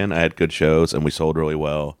past weekend. I had good shows, and we sold really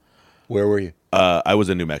well. Where were you? I was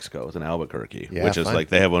in New Mexico. I was in Albuquerque, Yeah, which is fun. like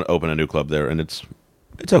they have open a new club there, and it's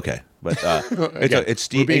okay. But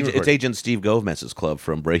it's Agent Steve Gomez's club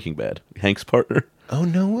from Breaking Bad, Hank's partner. Oh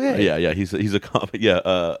no way. Yeah. He's a comic.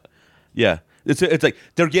 Yeah. It's like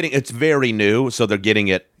it's very new, so they're getting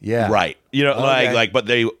it right. You know, Okay. but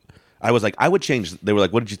I was like, I would change. They were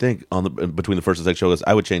like, what did you think on between the first and second show?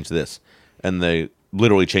 I would change this, and they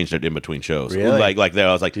literally changed it in between shows. Really? Like there,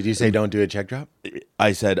 I was like, Did you say don't do a check drop?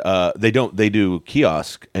 I said they don't. They do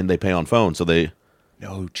kiosk and they pay on phone, so they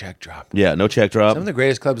No check drop. no check drop. Some of the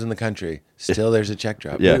greatest clubs in the country, still there's a check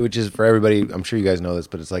drop. Yeah. Which is for everybody, I'm sure you guys know this,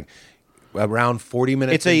 but it's like around 40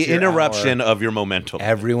 minutes It's a into your interruption hour, of your momentum.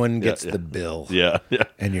 everyone gets the bill. Yeah.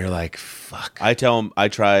 And you're like, fuck. I tell them I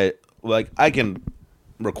try I can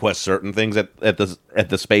request certain things at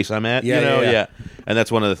the space I'm at. Yeah. And that's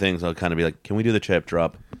one of the things I'll kind of be like, can we do the check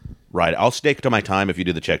drop? Right. I'll stick to my time if you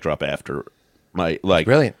do the check drop after my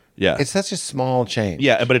Brilliant. Yeah. It's such a small change.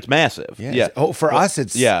 Yeah, but it's massive. Yeah. Oh, for us,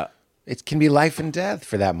 it's Yeah. It can be life and death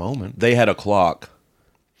for that moment. They had a clock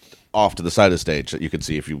off to the side of the stage that you could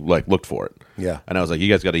see if you looked for it. Yeah. And I was like, you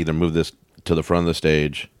guys got to either move this to the front of the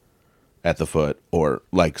stage at the foot or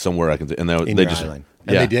somewhere I can see. And In they your just eye line.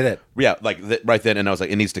 And they did it. Yeah, right then. And I was like,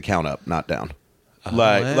 it needs to count up, not down.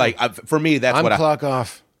 wow. For me, that's I'm what clock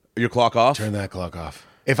off. your clock off. Turn that clock off.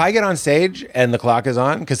 If I get on stage and the clock is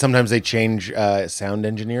on, because sometimes they change sound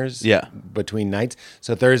engineers between nights.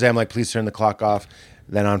 So Thursday, I'm like, please turn the clock off.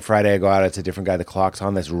 Then on Friday, I go out. It's a different guy. The clock's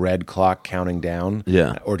on, this red clock counting down.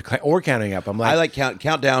 Yeah. Or counting up. I'm like, I like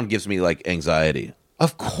countdown gives me anxiety.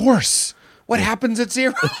 of course. What happens at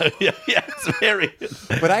 0? yeah, it's very.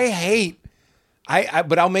 But I hate.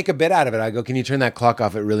 But I'll make a bit out of it. I go, can you turn that clock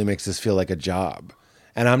off? It really makes this feel like a job.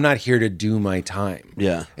 And I'm not here to do my time.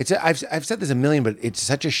 Yeah. I've said this a million, but it's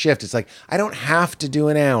such a shift. It's like, I don't have to do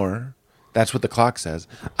an hour. That's what the clock says.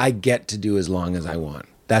 I get to do as long as I want.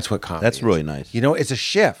 That's what comedy That's is. really nice. You know, it's a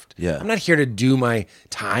shift. Yeah. I'm not here to do my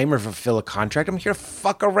time or fulfill a contract. I'm here to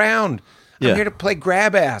fuck around. I'm Yeah. here to play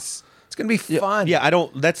grab ass. It's going to be fun. Yeah, I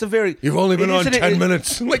don't. That's a very. You've only been on isn't 10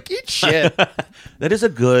 minutes. Like, eat shit. That is a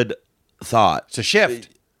good thought. It's a shift.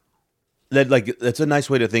 That's a nice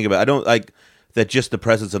way to think about it. I don't like that just the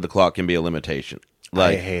presence of the clock can be a limitation.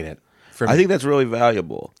 I hate it. I think that's really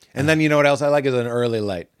valuable. And then you know what else I like is an early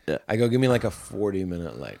light. Yeah. I go, give me like a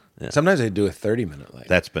 40-minute light. Sometimes I do a 30-minute light.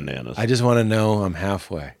 That's bananas. I just want to know I'm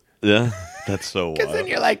halfway. Yeah, that's so wild. Because then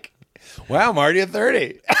you're like, wow, I'm already at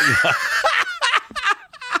 30.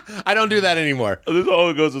 I don't do that anymore. This all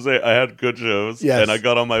it goes to say I had good shows, Yes. and I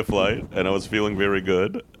got on my flight, and I was feeling very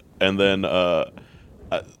good. And then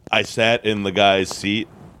I sat in the guy's seat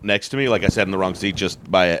next to me, like I sat in the wrong seat just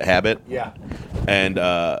by habit. Yeah. And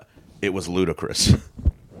it was ludicrous.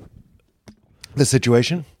 The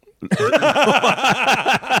situation?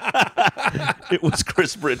 It was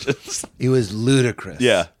Chris Bridges. It was ludicrous.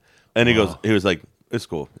 Yeah. And he was like, it's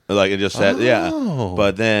cool. Like, it just sat, yeah.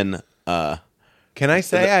 But then, Can I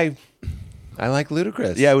say I like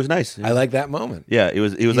ludicrous? yeah, it was nice. I like that moment. Yeah, it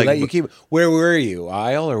was He like, let you keep. Where were you?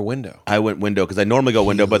 Aisle or window? I went window because I normally go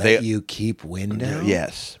window, but Let you keep window.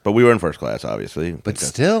 yes. But we were in first class, obviously. But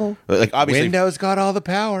still, Like, obviously, window's got all the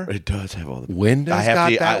power. it does have all the Window's I have got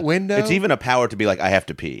to, that window. It's even a power to be like, I have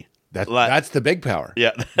to pee. That's the big power.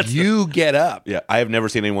 Yeah. You get up. Yeah. I have never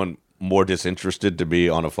seen anyone more disinterested to be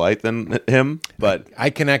on a flight than him. But I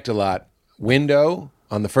connect a lot. Window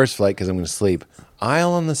on the first flight because I'm going to sleep.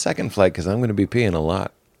 Aisle on the second flight because I'm going to be peeing a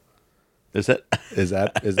lot. is that Is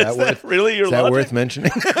that is worth that really your Is that logic? worth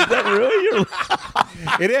mentioning? Is that really your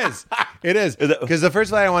It is. It is. that- Because the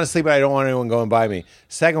first flight I want to sleep, but I don't want anyone going by me.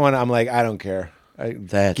 Second one, I'm like, I don't care.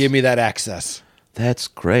 Give me that access. That's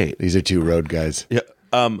great. These are two road guys. Yeah.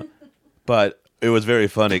 But it was very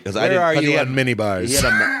funny because I Where didn't. are 'cause you he on had, mini bars? he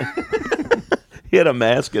had he had a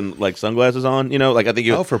mask and like sunglasses on. You know, like I think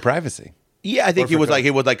he. Oh, for privacy. Yeah, I think he was like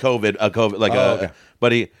COVID, like okay.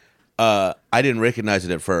 But he, I didn't recognize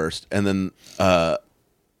it at first, and then the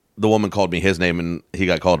woman called me his name, and he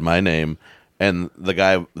got called my name, And the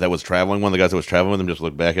guy that was traveling, one of the guys that was traveling with him, just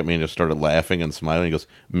looked back at me and just started laughing and smiling. He goes,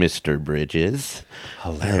 "Mr. Bridges."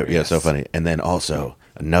 Hilarious. Yeah, so funny. And then also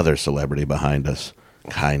another celebrity behind us,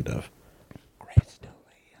 kind of.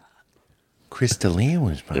 Crystalia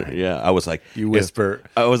was fine. Yeah, I was like, You whisper.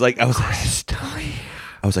 I was like,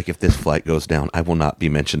 if this flight goes down, I will not be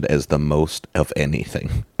mentioned as the most of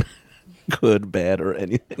anything, good, bad, or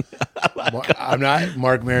anything. I'm not.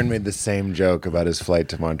 Mark Maron made the same joke about his flight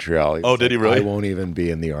to Montreal. Oh, did he really? I won't even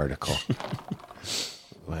be in the article.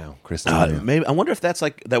 Wow, Crystalia. Maybe I wonder if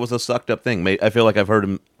that was a sucked up thing. I feel like I've heard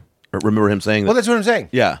him, or remember him saying that. Well, that's what I'm saying.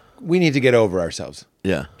 Yeah. We need to get over ourselves.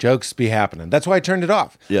 Yeah. Jokes be happening. That's why I turned it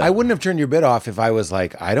off. Yeah. I wouldn't have turned your bit off if I was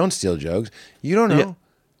like, I don't steal jokes. You don't know. Yeah.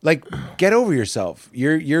 Like, get over yourself.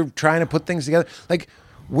 You're trying to put things together. Like,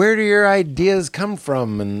 where do your ideas come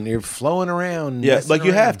from? And you're flowing around. Yeah, like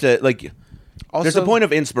you have to, like, Also, there's a point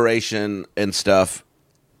of inspiration and stuff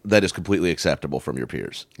that is completely acceptable from your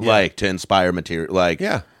peers. Like, to inspire material. Like,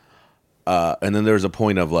 Yeah. And then there's a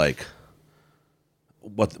point of, like,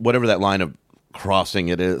 whatever that line of crossing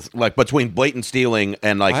it is, like between blatant stealing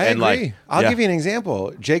and like I agree. like I'll give you an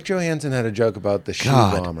example. Jake Johansson had a joke about the shoe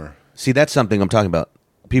bomber. See, that's something I'm talking about.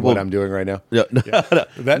 People, What I'm doing right now. yeah,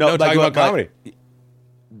 No, talking about comedy.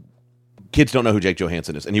 Kids don't know who Jake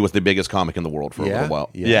Johansson is, and he was the biggest comic in the world for a little while.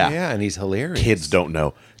 Yeah, and he's hilarious. Kids don't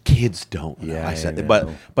know. Kids don't know. Yeah, I said I that.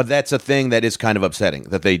 know. But that's a thing that is kind of upsetting.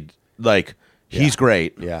 That they like. He's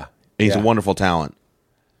great. Yeah. And he's Yeah. a wonderful talent.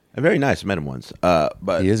 Very nice. I met him once.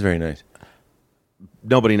 But He is very nice.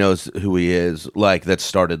 nobody knows who he is. Like that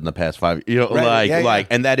started in the past 5 years. Right, Like yeah, yeah.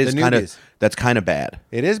 and that is The kind of newbies. that's kind of bad.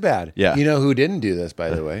 It is bad. Yeah. You know who didn't do this, by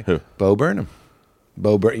the way? Who? Bo Burnham.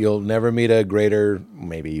 You'll never meet a greater,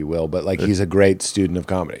 maybe you will, but like he's a great student of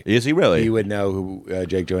comedy. Is he really? He would know who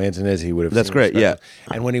Jake Johansson is. He would have. That's seen great, his yeah.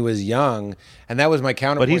 specials. And when he was young, and that was my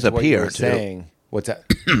counterpoint. But he's to a what you peer, were too. saying. What's that?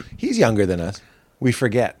 He's younger than us. We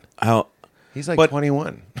forget. How? He's like But-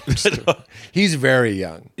 21. He's very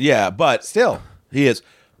young. Yeah, but Still. he is.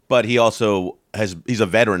 But he also he's a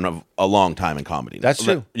veteran of a long time in comedy. That's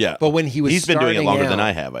true. Yeah, But when he was he's been doing it starting longer than out-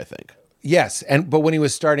 I have. I think. Yes, but when he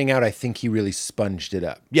was starting out, I think he really sponged it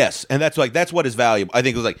up. Yes, and that's what is valuable. I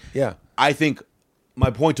think it was like. Yeah. I think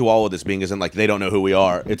my point to all of this being isn't like they don't know who we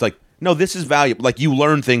are. It's like no, this is valuable. Like you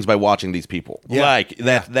learn things by watching these people. Yeah. Like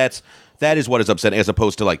that is what is upsetting, as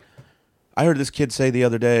opposed to like I heard this kid say the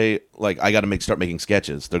other day, like I got to start making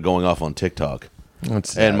sketches. They're going off on TikTok,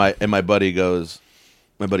 That's and my buddy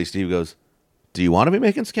Steve goes, "Do you want to be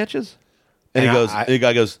making sketches?" And And he goes, the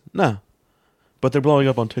guy goes, "No." But they're blowing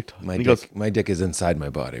up on TikTok. My And he dick, goes, my dick is inside my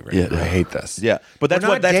body right Yeah. now. I hate this. yeah. But that's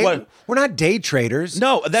We're not that's what. we're not day traders.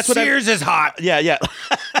 No, that's what Sears is hot. Yeah, yeah.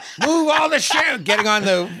 Move all the shit. Getting on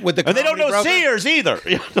with the. And they don't comedy know broker. Sears either.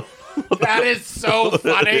 That is so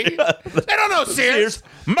funny. They don't know Sears.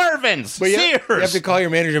 Mervin's. But Sears. you have to call your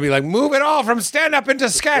manager and be like, move it all from stand up into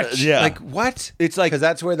sketch. Yeah. Like what? It's like- because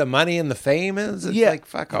that's where the money and the fame is. It's like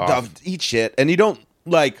fuck off. Eat shit. And you don't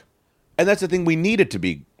like, and that's the thing, we need it to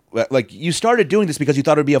be. Like, you started doing this because you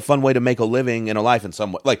thought it would be a fun way to make a living and a life in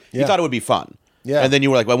some way. Like, you Yeah. thought it would be fun. Yeah. And then you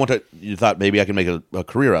were like, well, you thought maybe I can make a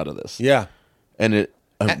career out of this. Yeah. And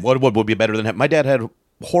what would be better than my dad had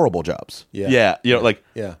horrible jobs. Yeah. Yeah. You know,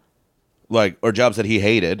 Yeah. or jobs that he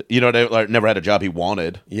hated. You know, like, never had a job he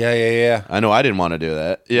wanted. Yeah. I know I didn't want to do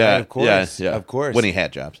that. Yeah. Right, of course. Yeah. Of course. When he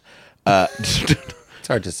had jobs. It's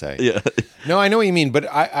hard to say. Yeah. No, I know what you mean, but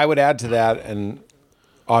I would add to that, and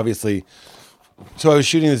obviously, so I was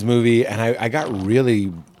shooting this movie, and I got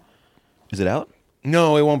really. Is it out?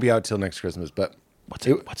 No, it won't be out till next Christmas, but What's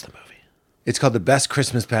the movie? it's called The Best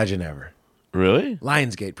Christmas Pageant Ever. Really?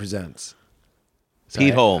 Lionsgate presents. So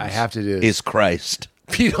Pete Holmes. I have to do this. Is Christ.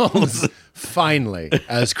 Pete Holmes finally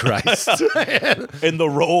as Christ. In the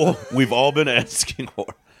role we've all been asking for.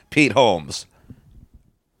 Pete Holmes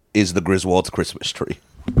is the Griswold's Christmas tree.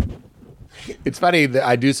 It's funny that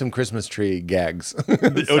I do some Christmas tree gags.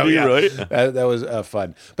 Do you really? That was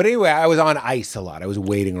fun. But anyway, I was on ice a lot. I was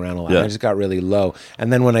waiting around a lot. Yeah. I just got really low.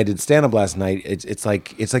 And then when I did stand up last night, it's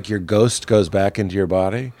like your ghost goes back into your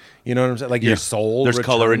body. You know what I'm saying? Like your soul. There's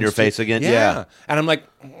color in returns your to- face again. Yeah. And I'm like,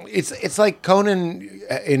 it's like Conan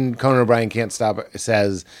in Conan O'Brien Can't Stop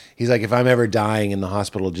says, he's like, if I'm ever dying in the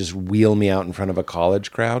hospital, just wheel me out in front of a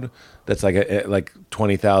college crowd. That's like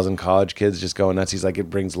 20,000 college kids just going nuts. He's like, it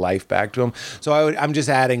brings life back to him. So I'm just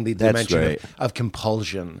adding the That's dimension great. of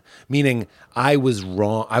compulsion, meaning I was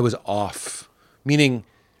wrong. I was off, meaning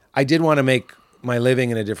I did want to make my living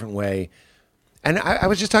in a different way. And I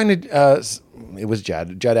was just talking to it was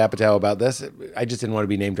Judd Apatow about this. I just didn't want to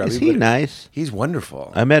be named dropped. Is he nice? He's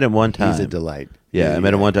wonderful. I met him one time. He's a delight. Yeah, I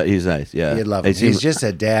met him one time. He's nice. Yeah, you'd love him. He's just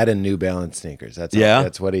a dad in New Balance sneakers.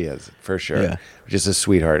 That's what he is for sure. Yeah. Just a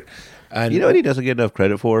sweetheart. And you know what he doesn't get enough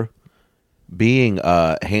credit for? Being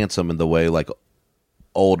handsome in the way like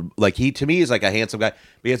old, like he to me is like a handsome guy.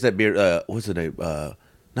 He has that beard. What's the name?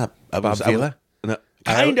 Not Bob Vila. No,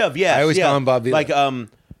 kind of. Yeah, I always call him Bob Vila. Like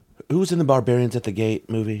who was in the Barbarians at the Gate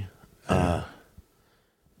movie?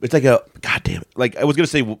 It's like a goddamn it. Like I was gonna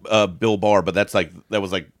say Bill Barr, but that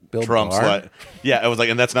was like Bill Trump's. Barr? Yeah, I was like,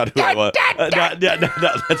 and that's not who I was.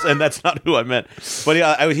 That's not who I meant. But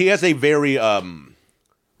he has a very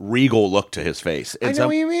regal look to his face. I know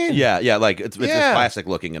what you mean. Yeah, like it's just classic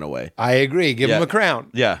looking in a way. I agree. Give him a crown.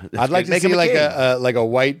 Yeah, I'd like to see like a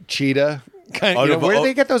white cheetah. Where did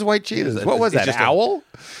they get those white cheetahs? What was that? Owl?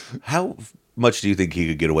 How much do you think he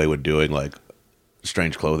could get away with doing like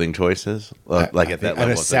strange clothing choices? Like at that level,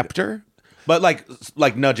 and a scepter? But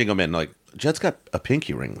like nudging him in, like Judd's got a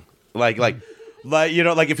pinky ring. Like you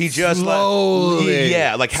know, like if he just slowly,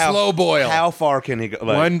 like how slow boil. How far can he go?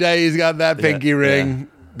 Like, one day he's got that pinky ring. Yeah.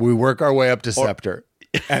 We work our way up to scepter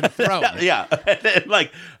and throne. Yeah,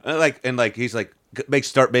 and he's like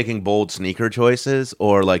start making bold sneaker choices,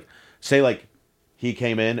 or like say like he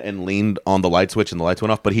came in and leaned on the light switch and the lights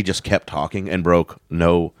went off, but he just kept talking and broke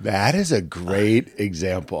no. That is a great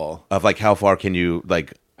example of like how far can you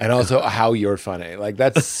like. And also how you're funny. Like,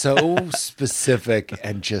 that's so specific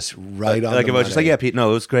and just right on like the money. Just like, yeah, Pete, no,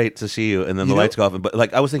 it was great to see you. And then the lights go off. But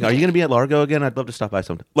like, I was thinking, are you going to be at Largo again? I'd love to stop by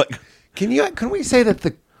sometime. Like, can we say that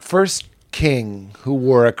the first king who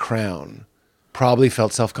wore a crown probably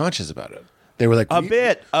felt self-conscious about it? They were like, a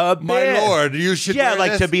bit. My lord, you should wear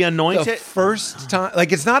like this to be anointed. The first time.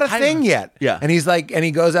 Like, it's not a thing yet. Yeah. And he's like, and he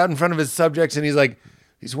goes out in front of his subjects and he's like,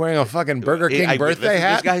 he's wearing a fucking Burger King birthday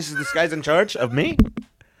hat. This guy's in charge of me?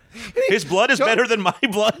 His blood is better than my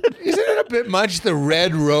blood. Isn't it a bit much? The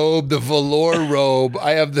red robe, the velour robe.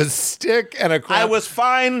 I have the stick and a crown. I was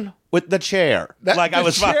fine with the chair. The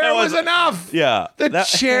chair was enough. Yeah. The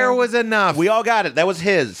chair was enough. We all got it. That was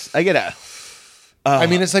his. I get it. I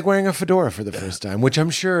mean, it's like wearing a fedora for the first time, which I'm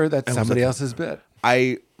sure that's somebody else's bit.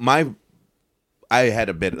 I had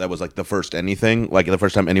a bit that was like the first anything, like the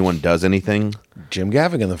first time anyone does anything. Jim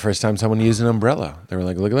Gaffigan, the first time someone used an umbrella. They were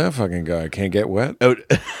like, look at that fucking guy. Can't get wet. Oh.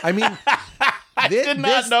 I mean, I did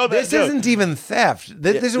not know that. This isn't even theft.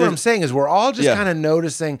 This is what I'm saying is we're all just kind of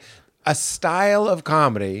noticing a style of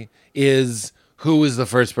comedy is who was the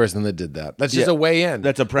first person that did that. That's just a way in.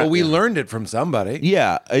 That's a But we learned it from somebody.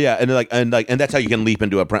 Yeah. And that's how you can leap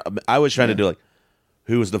into a I was trying to do like,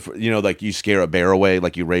 who was the, like you scare a bear away,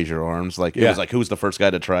 like you raise your arms. Like, it was like, who's the first guy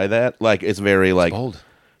to try that? Like, it's very like. Bold.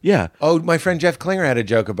 Yeah. Oh, my friend Jeff Klinger had a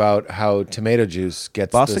joke about how tomato juice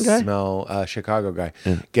gets Boston the guy? smell, Chicago guy.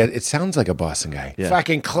 Yeah. It sounds like a Boston guy. Yeah.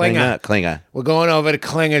 Fucking Klinger. Klinger. We're going over to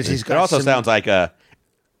Klinger's. It also sounds like a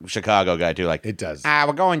Chicago guy, too. Like, it does.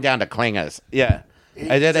 We're going down to Klinger's. Yeah.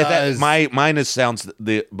 Mine sounds,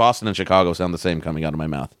 the Boston and Chicago sound the same coming out of my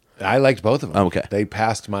mouth. I liked both of them. Okay. They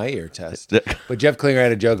passed my ear test. But Jeff Klinger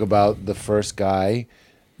had a joke about the first guy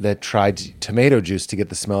that tried tomato juice to get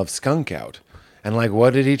the smell of skunk out. And like,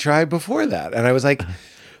 what did he try before that? And I was like,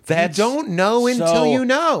 you don't know until you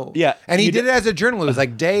know. Yeah. And he did it as a journalist. It was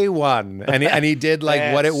like day one. And he did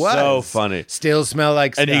like what it was. So funny. Still smell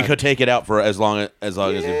like skunk. And he could take it out for as long as you.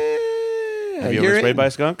 Have you ever sprayed by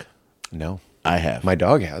a skunk? No. I have. My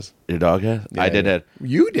dog has. Your dog has? Yeah, I did it.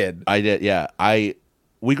 You did? I did, yeah.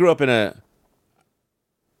 We grew up in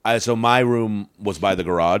so my room was by the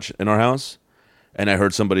garage in our house, and I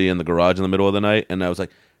heard somebody in the garage in the middle of the night, and I was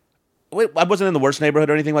like, wait, I wasn't in the worst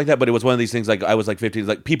neighborhood or anything like that, but it was one of these things, like, I was like 15,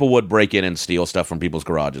 like, people would break in and steal stuff from people's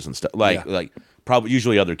garages and stuff, like probably,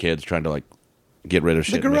 usually other kids trying to, like, get rid of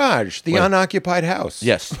shit. The garage, the unoccupied house.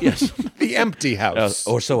 Yes. The empty house.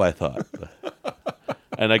 Or so I thought.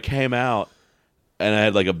 And I came out, and I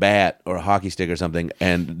had, like, a bat or a hockey stick or something,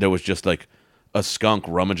 and there was just, like, a skunk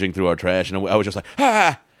rummaging through our trash, and I was just like,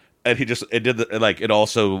 ah! And it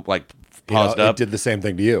also, like, paused up. It did the same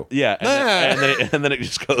thing to you. Yeah. And then it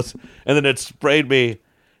just goes, and then it sprayed me,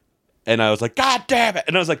 and I was like, God damn it!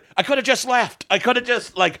 And I was like, I could have just left. I could have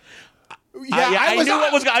just, like, I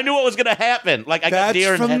knew what was going to happen. Like, I got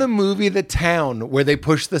deer. That's from the movie The Town, where they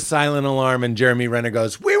push the silent alarm, and Jeremy Renner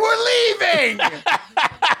goes, "We were leaving."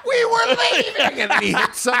 We were leaving, and then he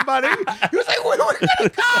hit somebody. He was like, "We were gonna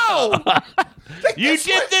go." Like, you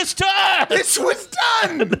did this time. This was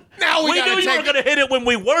done. Now we knew you were gonna hit it when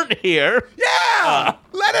we weren't here. Yeah,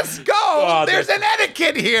 let us go. There's an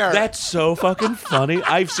etiquette here. That's so fucking funny.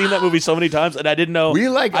 I've seen that movie so many times, and I didn't know. We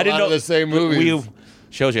like a lot of the same movies.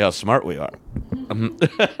 Shows you how smart we are.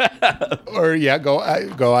 Or go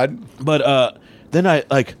on. But then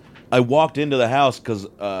I walked into the house because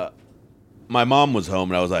my mom was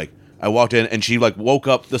home, and I walked in, and she woke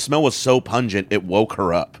up. The smell was so pungent, it woke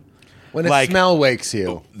her up. When a smell wakes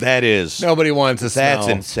you. That is. Nobody wants a smell.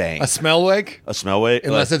 That's insane. A smell wake? A smell wake?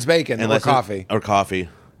 Unless it's bacon or coffee. Or coffee.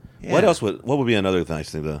 Yeah. What would be another nice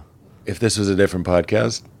thing though? If this was a different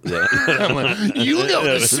podcast. Yeah. You know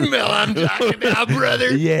the smell I'm talking about,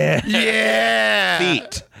 brother. Yeah. Yeah.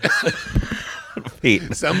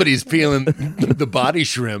 Feet. Somebody's peeling the body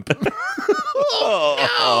shrimp.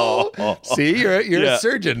 Oh, no. See, you're a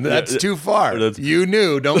surgeon. That's too far. You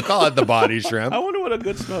knew. Don't call it the body shrimp. I wonder what a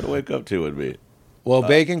good smell to wake up to would be. Well,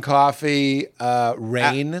 bacon, coffee,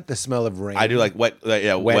 rain, the smell of rain. I do like wet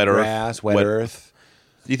wet earth. Grass, wet earth.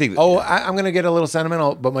 Do you think? I'm going to get a little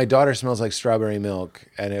sentimental, but my daughter smells like strawberry milk,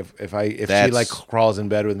 and if she crawls in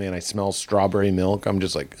bed with me and I smell strawberry milk, I'm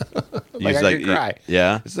just like, I could cry.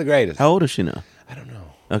 Yeah, it's the greatest. How old is she now? I don't know.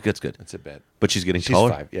 Okay, that's good. It's a bit. But she's getting taller?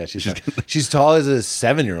 She's 5. Yeah, she's 5. She's tall as a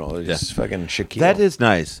 7-year-old. Just fucking Shaquille. That is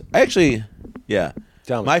nice. Actually, yeah.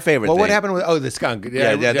 Tell me. My favorite thing. Well, what happened with the skunk?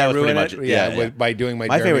 Yeah, that was pretty much it. Yeah. By doing my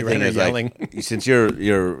favorite thing Renner is yelling. Since you're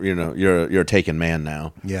a taken man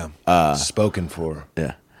now. Yeah. Spoken for.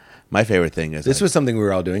 Yeah. My favorite thing is this was something we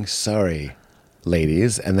were all doing. Sorry,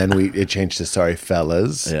 ladies, and then it changed to sorry,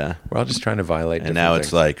 fellas. Yeah. We're all just trying to violate. And now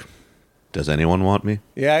it's like, does anyone want me?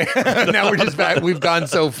 Yeah. Now we're just back. We've gone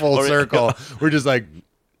so full circle. We're just like,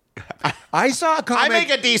 I saw a comic. I make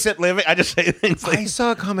a decent living. I just say things like, I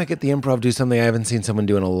saw a comic at the Improv do something I haven't seen someone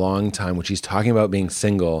do in a long time, which he's talking about being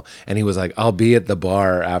single. And he was like, I'll be at the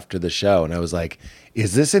bar after the show. And I was like,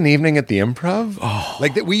 is this an evening at the Improv? Oh.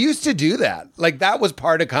 Like that, we used to do that. Like that was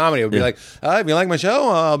part of comedy. It would be like, if you like my show,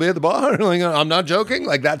 I'll be at the bar. Like, I'm not joking.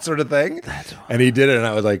 Like that sort of thing. And he did it. And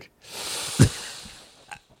I was like,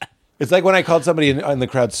 it's like when I called somebody in the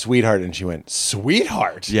crowd sweetheart, and she went,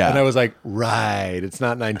 sweetheart? Yeah. And I was like, right, it's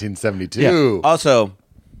not 1972. Yeah. Also,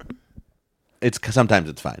 sometimes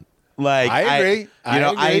it's fine. Like I agree.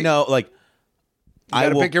 I know. Like you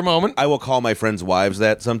gotta pick your moment. I will call my friends' wives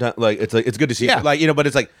that sometimes. Like it's good to see. Yeah. Like but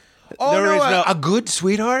it's like. A good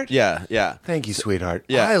sweetheart. Yeah, yeah. Thank you, sweetheart.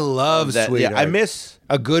 Yeah, I love that, sweetheart. Yeah, I miss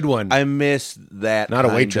a good one. I miss that. Not a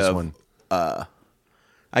waitress one. I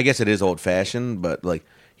guess it is old fashioned, but like.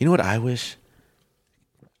 You know what I wish?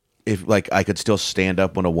 If I could still stand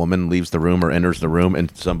up when a woman leaves the room or enters the room, and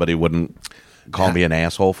somebody wouldn't call me an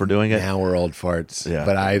asshole for doing it. Now we're old farts. Yeah,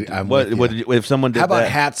 but I'm. If someone did How about that?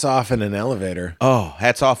 hats off in an elevator? Oh,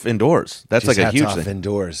 hats off indoors. That's Just like a huge hats off thing.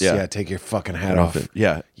 Indoors. Yeah. Take your fucking hat off.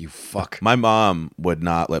 Yeah, you fuck. My mom would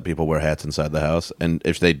not let people wear hats inside the house, and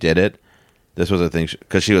if they did it, this was a thing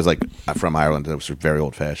because she was like from Ireland. It was very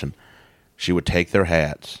old fashioned. She would take their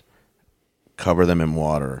hats, cover them in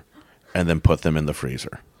water, and then put them in the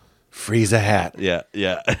freezer. Freeze a hat. Yeah,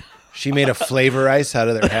 yeah. She made a flavor ice out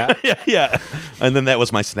of their hat. yeah. And then that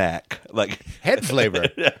was my snack. Like head flavor.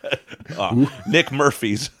 Nick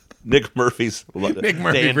Murphy's. Nick Murphy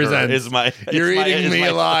presents. Is my. You're eating me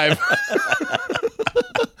alive.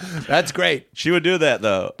 That's great. She would do that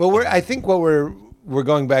though. But I think what we're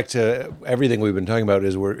going back to everything we've been talking about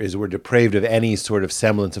is we're depraved of any sort of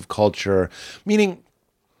semblance of culture, meaning.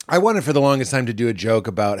 I wanted for the longest time to do a joke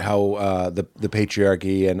about how the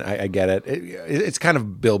patriarchy, and I get it. It's kind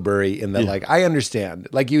of Bill Burry in that, like, I understand.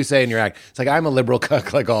 Like you say in your act, it's like, I'm a liberal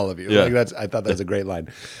cuck like all of you. Yeah. Like I thought that was a great line.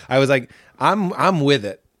 I was like, I'm with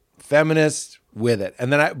it. Feminist with it.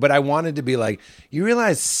 And then but I wanted to be like, you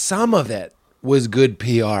realize some of it was good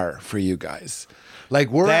PR for you guys. Like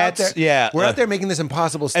we're out there making this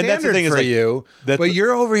impossible standard for you, but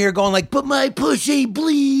you're over here going like, but my pussy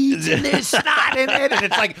bleeds and there's snot in it, and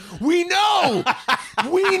it's like we know,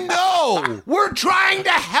 we're trying to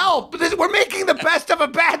help. We're making the best of a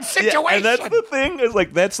bad situation. Yeah, and that's the thing is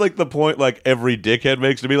like that's like the point like every dickhead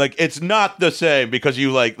makes to be like it's not the same because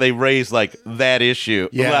you like they raise like that issue,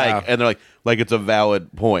 and they're like it's a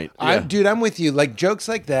valid point. I'm with you. Like jokes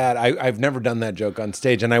like that, I've never done that joke on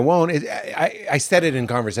stage, and I won't. I said it in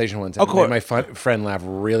conversation once. And made my friend laugh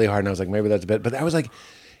really hard, and I was like, maybe that's a bit. But I was like,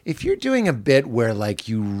 if you're doing a bit where like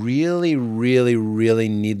you really, really, really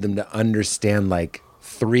need them to understand like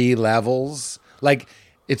 3 levels, like.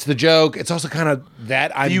 It's the joke. It's also kind of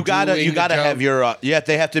that you gotta have your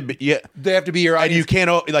they have to be your audience. And you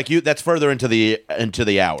can't that's further into the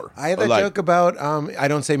hour. I have a joke about I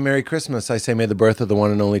don't say Merry Christmas. I say May the birth of the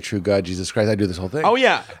one and only true God Jesus Christ. I do this whole thing. Oh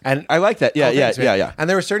yeah, and I like that. Yeah. And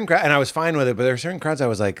there were certain crowds, and I was fine with it. But there were certain crowds I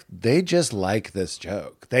was like, they just like this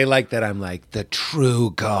joke. They like that I'm like the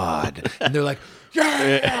true God, and they're like,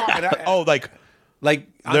 yeah. Like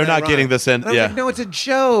they're not getting the sense. Yeah, like, no, it's a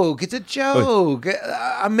joke. It's a joke.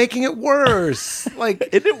 I'm making it worse. Like,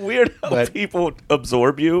 isn't it weird how people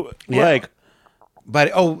absorb you? Yeah. Like,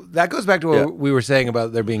 but that goes back to what we were saying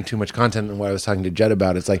about there being too much content and what I was talking to Jed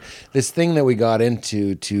about. It's like this thing that we got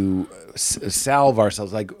into to salve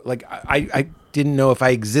ourselves. Like I didn't know if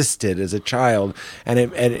I existed as a child and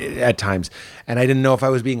at times, and I didn't know if I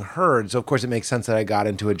was being heard. So of course it makes sense that I got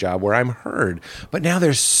into a job where I'm heard. But now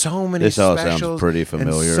there's so many all specials sounds pretty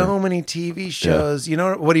familiar. and so many TV shows. You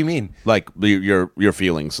know what do you mean? Like your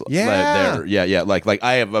feelings. Yeah. Like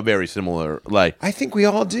I have a very similar like. I think we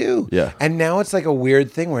all do. Yeah. And now it's like a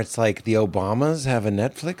weird thing where it's like the Obamas have a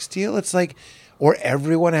Netflix deal. It's like, or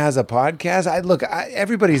everyone has a podcast.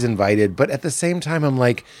 Everybody's invited, but at the same time, I'm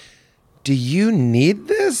like, do you need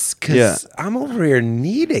this? Because I'm over here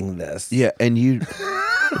needing this. Yeah, and you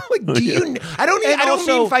like, do you? I don't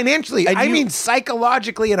mean financially. I mean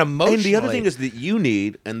psychologically and emotionally. And the other thing is that you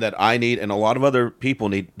need, and that I need, and a lot of other people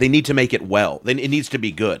need. They need to make it well. Then it needs to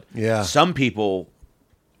be good. Yeah. Some people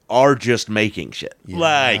are just making shit. Yeah.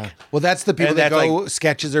 Like, well, that's the people that go.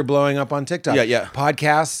 Sketches are blowing up on TikTok. Yeah.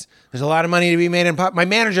 Podcasts. There's a lot of money to be made in. My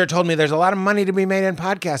manager told me there's a lot of money to be made in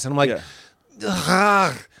podcasts, and I'm like,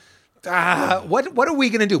 what are we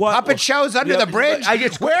going to do? Puppet shows under the bridge?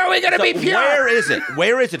 Where are we going to be pure? Where is it?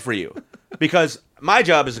 Where is it for you? Because my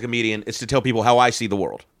job as a comedian is to tell people how I see the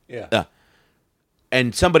world. Yeah.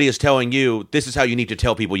 And somebody is telling you, this is how you need to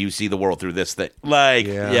tell people you see the world through this thing. Like,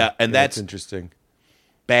 and that's interesting.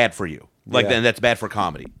 Bad for you. Like, then that's bad for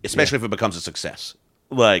comedy, especially if it becomes a success.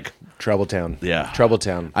 Like Troubletown. Yeah.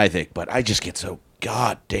 Troubletown. I think, but I just get so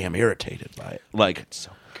goddamn irritated by it. Like, it's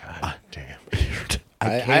so goddamn irritated.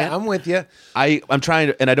 I'm with you. I'm trying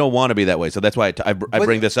to, and I don't want to be that way. So that's why I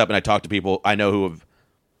bring this up and I talk to people I know who have.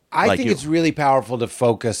 I think it's really powerful to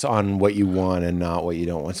focus on what you want and not what you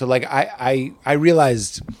don't want. So like I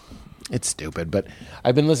realized it's stupid, but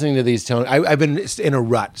I've been listening to these Tony. I've been in a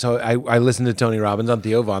rut. So I listened to Tony Robbins on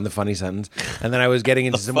Theo Von, The Funny Sentence, and then I was getting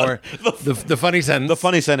into the Funny Sentence. The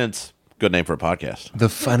Funny Sentence. Good name for a podcast. The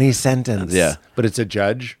Funny Sentence. Yeah, but it's a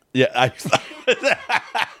judge. Yeah,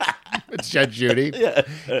 it's Judge Judy. Yeah.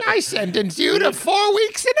 I sentence you to 4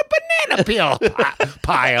 weeks in a banana peel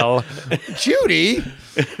pile. Judy.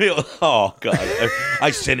 Oh, God.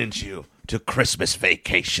 I sentence you to Christmas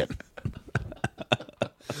vacation.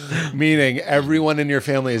 Meaning everyone in your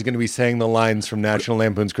family is going to be saying the lines from National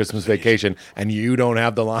Lampoon's Christmas Vacation, and you don't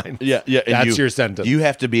have the line. Yeah. That's your sentence. You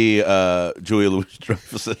have to be Julia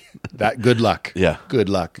Louis-Dreyfus. Good luck. Yeah. Good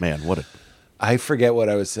luck. Man, what a... I forget what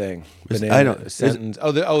I was saying. I don't. Sentence.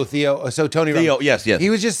 Theo. So Tony. Theo. Yes.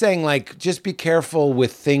 He was just saying, like, just be careful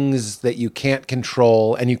with things that you can't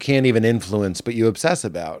control and you can't even influence, but you obsess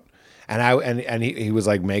about. And he was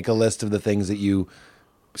like, make a list of the things that you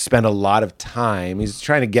spend a lot of time. He's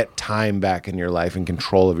trying to get time back in your life and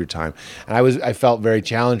control of your time. And I felt very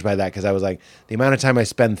challenged by that because I was like, the amount of time I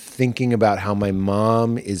spend thinking about how my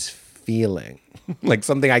mom is feeling, like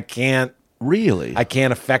something I can't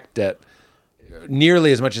affect it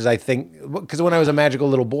nearly as much as I think, because when I was a magical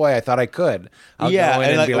little boy, I thought I could. I'll go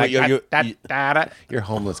in and be like, your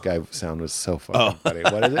homeless guy sound was so fucking funny.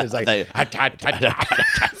 What is it? It's like,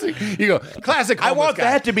 you go, classic homeless guy. I want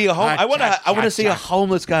that to be a home. I want to see a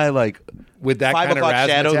homeless guy like with that 5 kind of o'clock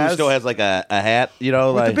shadow who still has like a hat, you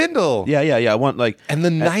know, with like the bindle. Yeah. I want like and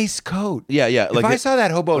the nice coat. Yeah. If I saw that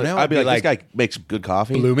hobo now, I'd be like, this guy makes good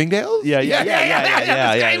coffee. Bloomingdale's. Yeah.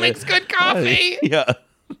 This guy makes good coffee. Yeah.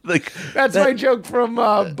 Like that's my joke from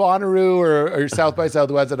Bonnaroo or South by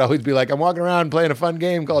Southwest. I'd always be like, I'm walking around playing a fun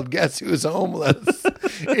game called Guess Who's Homeless.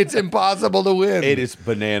 It's impossible to win. It is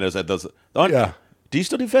bananas at those. Yeah. Do you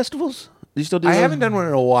still do festivals? Do you still do? I haven't done one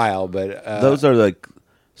in a while, but those are like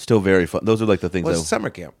still very fun. Those are like the things. Well, it's summer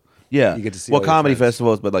camp. Yeah, you get to see. Comedy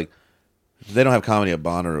festivals, but like they don't have comedy at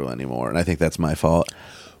Bonnaroo anymore, and I think that's my fault.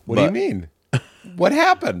 What do you mean? What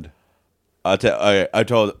happened? I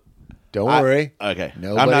told. Don't worry. Okay.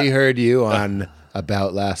 Nobody heard you on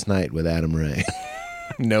About Last Night with Adam Ray.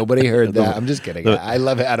 Nobody heard that. I'm just kidding. I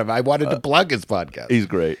love Adam. I wanted to plug his podcast. He's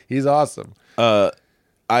great. He's awesome. I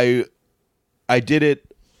did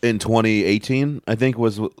it in 2018, I think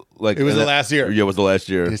was like... It was the last year. Yeah, it was the last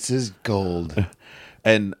year. This is gold.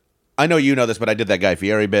 And I know you know this, but I did that Guy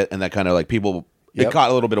Fieri bit, and that kind of like people... It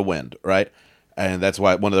caught a little bit of wind, right? And that's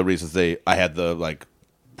why one of the reasons I had the like...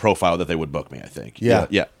 profile that they would book me, I think. Yeah.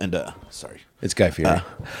 And sorry, it's Guy Fieri.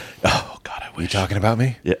 Oh God, I wish. You talking about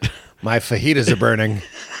me? Yeah. My fajitas are burning.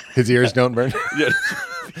 His ears don't burn. Yeah.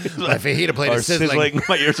 My fajita plate is sizzling.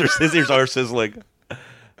 My ears are sizzling.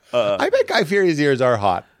 I bet Guy Fieri's ears are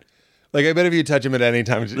hot. Like I bet if you touch him at any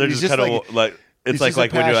time, they're just kind of like It's He's like just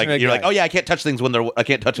a when you're passionate like, guy. oh yeah, I can't touch things when I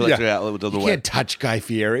can't touch electric outlet with the You way. can't touch Guy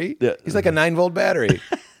Fieri. Yeah. He's like a 9-volt battery.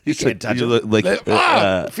 You can't touch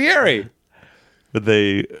him. Fieri. But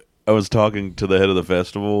I was talking to the head of the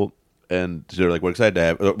festival, and they're like, we're excited to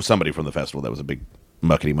have somebody from the festival that was a big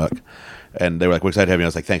muckety muck, and they were like, we're excited to have you. I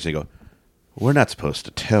was like, thanks. And they go, we're not supposed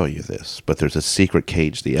to tell you this, but there's a secret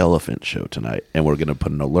Cage the Elephant show tonight, and we're going to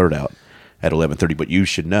put an alert out at 11:30. But you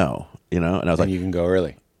should know, And I was like, you can go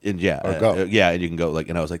early. And yeah, Or go. and you can go.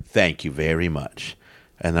 And I was like, thank you very much.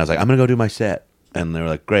 And I was like, I'm going to go do my set. And they were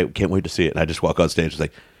like, great, can't wait to see it. And I just walk on stage. I was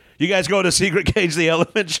like, you guys going to Secret Cage the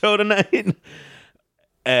Elephant show tonight?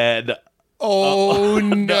 And oh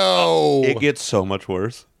no, it gets so much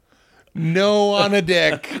worse. No on a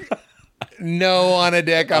dick. No on a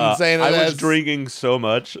dick. I'm saying I this. was drinking so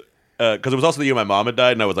much because it was also the year my mom had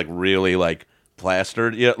died, and I was like really like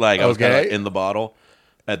plastered. Yeah, I was kind of in the bottle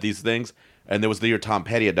at these things. And there was the year Tom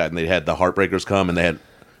Petty had died, and they had the Heartbreakers come, and they had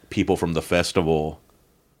people from the festival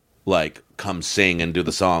come sing and do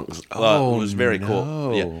the songs. It was very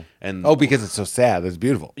cool. Yeah, and because it's so sad. It's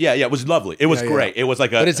beautiful. Yeah, it was lovely. It was great. It was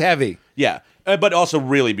but it's heavy. Yeah, but also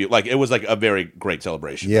really beautiful. It was like a very great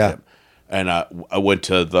celebration. Yeah. For him. And I went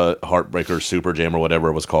to the Heartbreakers Super Jam or whatever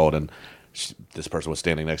it was called, and this person was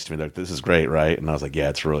standing next to me. Like, this is great, right? And I was like, yeah,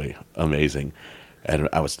 it's really amazing. And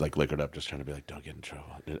I was like liquored up, just trying to be like, don't get in trouble.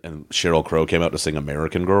 And Sheryl Crow came out to sing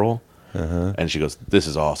American Girl. And she goes, this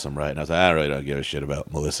is awesome, right? And I was like, I really don't give a shit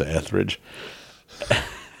about Melissa Etheridge.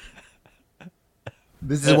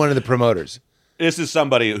 This is one of the promoters. This is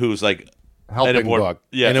somebody who's like helping book.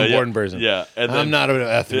 Yeah, an important person. Yeah. And then, I'm not an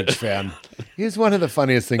Etheridge fan. He's one of the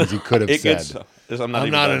funniest things he could have said. I'm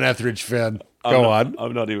not an Etheridge fan. Go on.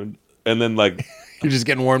 I'm not even. And then you're just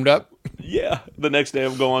getting warmed up? Yeah. The next day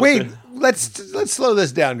I'm going. Wait, let's slow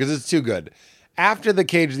this down because it's too good. After the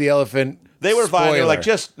Cage the Elephant, they were fine. They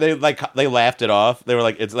were spoiler. they laughed it off. They were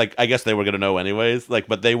like, it's like, I guess they were gonna know anyways.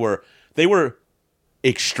 But they were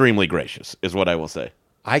extremely gracious, is what I will say.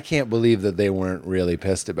 I can't believe that they weren't really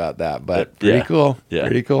pissed about that, but pretty cool. Yeah.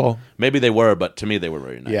 Pretty cool. Maybe they were, but to me they were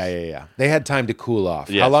very nice. Yeah. They had time to cool off.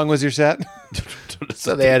 Yes. How long was your set?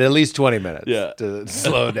 So they had at least 20 minutes to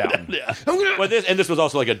slow down. Yeah. But this was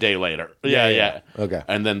also like a day later. Yeah. Okay.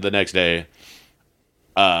 And then the next day,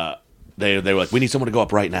 they were like, we need someone to go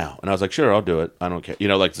up right now. And I was like, sure, I'll do it. I don't care.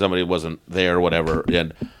 Somebody wasn't there or whatever.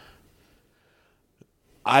 And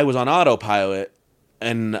I was on autopilot,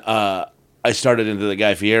 and I started into the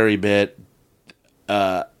Guy Fieri bit,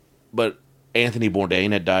 but Anthony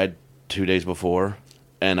Bourdain had died 2 days before,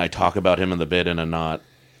 and I talk about him in the bit in a not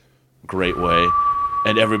great way,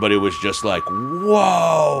 and everybody was just like,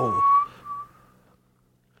 whoa!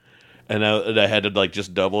 And I had to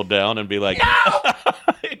just double down and be like, no!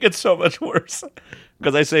 It gets so much worse.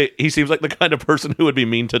 Because I say, he seems like the kind of person who would be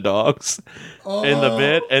mean to dogs in the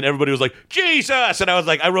bit, and everybody was like, Jesus! And I was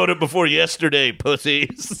like, I wrote it before yesterday,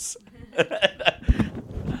 pussies.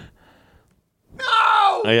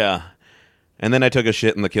 No! Yeah. And then I took a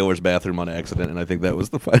shit in the killer's bathroom on accident, and I think that was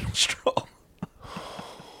the final straw. Oh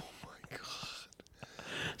my God.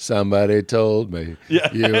 Somebody told me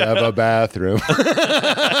you have a bathroom.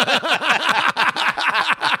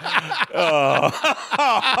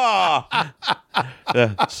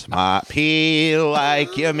 Smart peel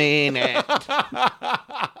like you mean it.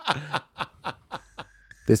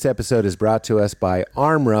 This episode is brought to us by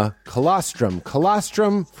Armra Colostrum.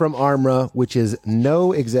 Colostrum from Armra, which is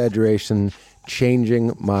no exaggeration,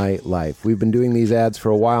 changing my life. We've been doing these ads for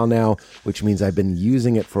a while now, which means I've been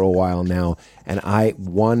using it for a while now, and I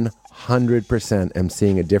 100% am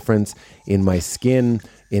seeing a difference in my skin,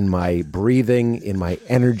 in my breathing, in my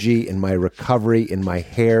energy, in my recovery, in my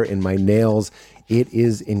hair, in my nails. It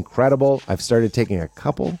is incredible. I've started taking a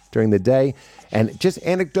couple during the day. And just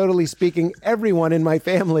anecdotally speaking, everyone in my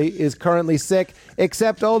family is currently sick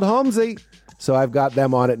except old Holmesy. So I've got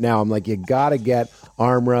them on it now. I'm like, you got to get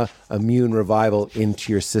Armra Immune Revival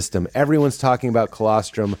into your system. Everyone's talking about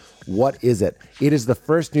colostrum. What is it? It is the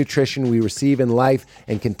first nutrition we receive in life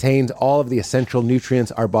and contains all of the essential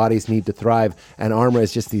nutrients our bodies need to thrive. And Armra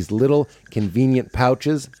is just these little convenient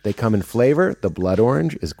pouches. They come in flavor. The blood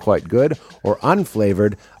orange is quite good. Or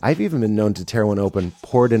unflavored. I've even been known to tear one open,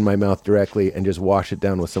 pour it in my mouth directly, and just wash it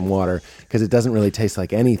down with some water because it doesn't really taste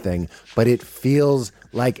like anything, but it feels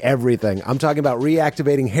like everything. I'm talking about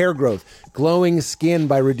reactivating hair growth, glowing skin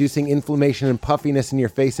by reducing inflammation and puffiness in your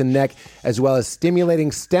face and neck, as well as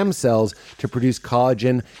stimulating stem cells to produce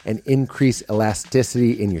collagen and increase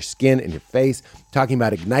elasticity in your skin and your face. Talking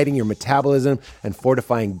about igniting your metabolism and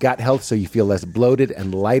fortifying gut health so you feel less bloated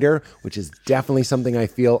and lighter, which is definitely something I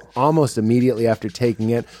feel almost immediately after taking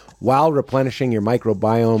it, while replenishing your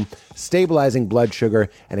microbiome, stabilizing blood sugar,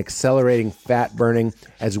 and accelerating fat burning,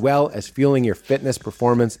 as well as fueling your fitness,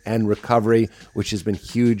 performance, and recovery, which has been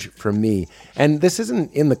huge for me. And this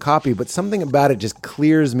isn't in the copy, but something about it just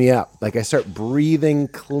clears me up. Like I start breathing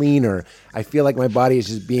cleaner. I feel like my body is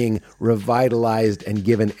just being revitalized and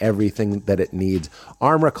given everything that it needs.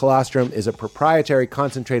 Armra Colostrum is a proprietary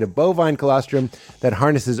concentrated bovine colostrum that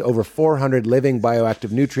harnesses over 400 living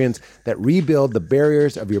bioactive nutrients that rebuild the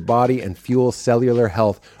barriers of your body and fuel cellular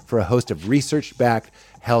health for a host of research-backed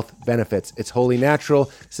health benefits. It's wholly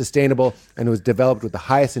natural, sustainable, and was developed with the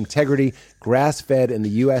highest integrity, grass-fed in the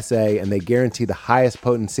USA, and they guarantee the highest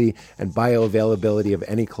potency and bioavailability of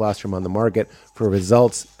any colostrum on the market for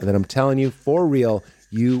results that I'm telling you, for real,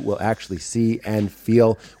 you will actually see and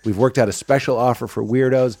feel. We've worked out a special offer for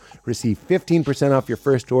weirdos. Receive 15% off your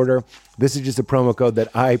first order. This is just a promo code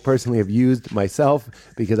that I personally have used myself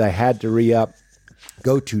because I had to re-up.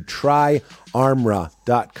 Go to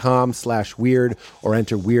tryarmra.com/weird or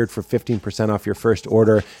enter weird for 15% off your first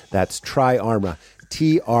order. That's tryarmra,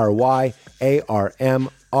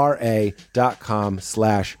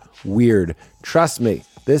 tryarmra.com/weird. Trust me,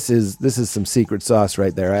 this is some secret sauce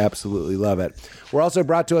right there. I absolutely love it. We're also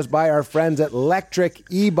brought to us by our friends at Electric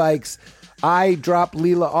E-Bikes. I drop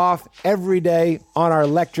Leela off every day on our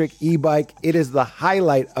electric e-bike. It is the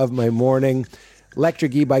highlight of my morning.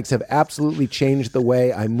 Electric e-bikes have absolutely changed the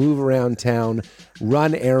way I move around town,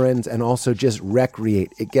 run errands, and also just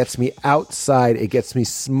recreate. It gets me outside. It gets me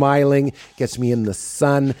smiling, gets me in the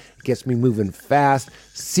sun, gets me moving fast,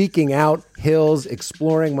 seeking out hills,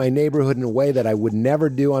 exploring my neighborhood in a way that I would never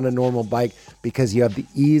do on a normal bike because you have the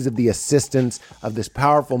ease of the assistance of this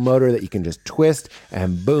powerful motor that you can just twist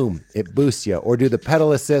and boom, it boosts you. Or do the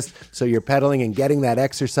pedal assist so you're pedaling and getting that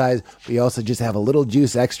exercise, but you also just have a little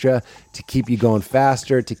juice extra to keep you going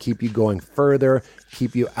faster, to keep you going further,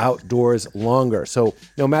 keep you outdoors longer. So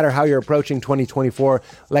no matter how you're approaching 2024,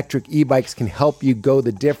 electric e-bikes can help you go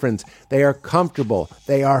the difference. They are comfortable.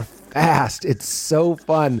 They are fast. It's so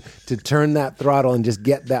fun to turn that throttle and just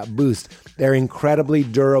get that boost. They're incredibly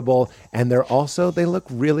durable, and they look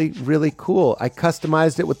really, really cool. I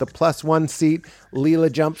customized it with the +1 seat. Leela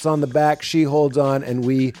jumps on the back, she holds on, and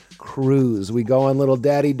we cruise. We go on little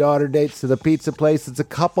daddy-daughter dates to the pizza place. It's a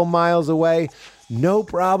couple miles away. No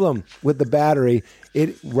problem with the battery.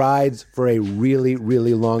 It rides for a really,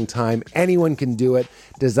 really long time. Anyone can do it.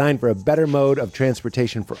 Designed for a better mode of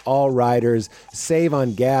transportation for all riders. Save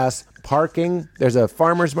on gas. Parking. There's a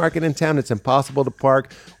farmer's market in town. It's impossible to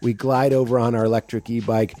park. We glide over on our electric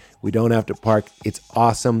e-bike. We don't have to park. It's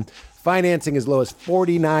awesome. Financing as low as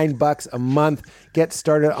 $49 a month. Get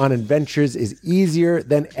started on adventures is easier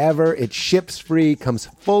than ever. It ships free, comes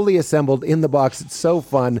fully assembled in the box. It's so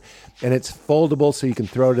fun, and it's foldable so you can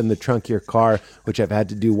throw it in the trunk of your car, which I've had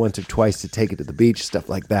to do once or twice to take it to the beach, stuff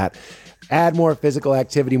like that. Add more physical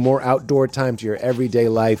activity, more outdoor time to your everyday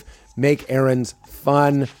life. Make errands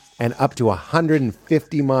fun. And up to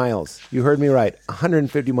 150 miles. You heard me right.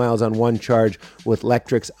 150 miles on one charge with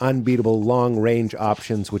Lectric's unbeatable long-range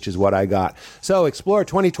options, which is what I got. So explore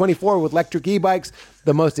 2024 with electric e-bikes,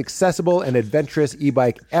 the most accessible and adventurous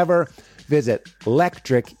e-bike ever. Visit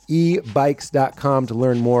electricebikes.com to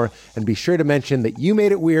learn more. And be sure to mention that You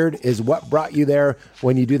Made It Weird is what brought you there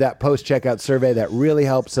when you do that post-checkout survey. That really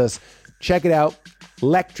helps us. Check it out.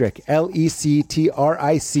 Lectric,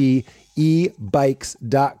 Lectric,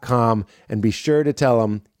 ebikes.com, and be sure to tell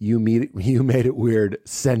them you made it weird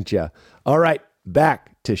sent you. All right,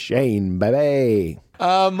 back to Shane, baby.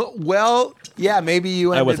 Well, yeah, maybe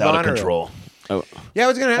you. I was out of control. Yeah, I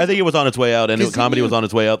was gonna. I think it was on its way out, and comedy was on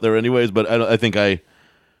its way out there, anyways. But I think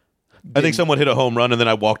someone hit a home run, and then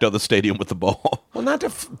I walked out the stadium with the ball. Well, not to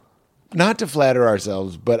flatter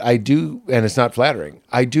ourselves, but I do, and it's not flattering.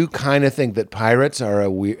 I do kind of think that comedians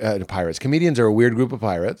are a weird group of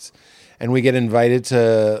pirates. And we get invited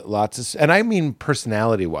to lots of, and I mean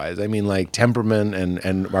personality-wise, I mean like temperament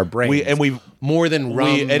and our brains. We more than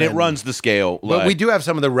rum, and it runs the scale. But we do have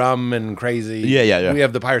some of the rum and crazy. Yeah. We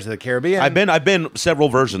have the Pirates of the Caribbean. I've been several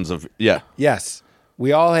versions of Yes,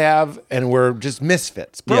 we all have, and we're just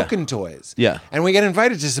misfits, broken toys. Yeah, and we get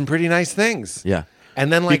invited to some pretty nice things. Yeah,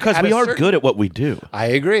 and then because we are good at what we do. I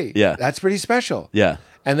agree. Yeah, that's pretty special. Yeah,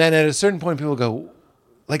 and then at a certain point, people go,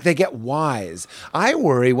 Like they get wise. I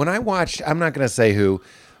worry when I watched, I'm not going to say who,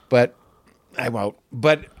 but I won't.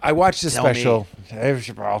 But I watched a special. Dave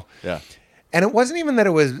Chappelle. Yeah. And it wasn't even that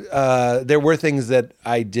it was, there were things that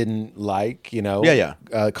I didn't like,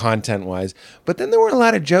 content-wise. But then there were a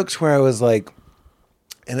lot of jokes where I was like,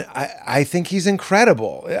 and I think he's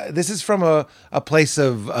incredible. This is from a place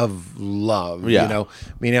of love,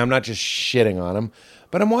 meaning I'm not just shitting on him.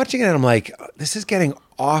 But I'm watching it and I'm like, this is getting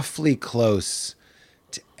awfully close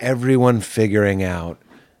to everyone figuring out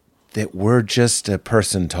that we're just a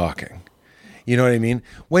person talking. You know what I mean?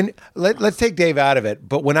 Let's take Dave out of it,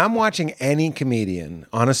 but when I'm watching any comedian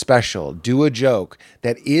on a special do a joke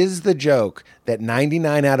that is the joke that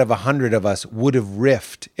 99 out of 100 of us would have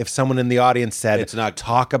riffed if someone in the audience said, "It's not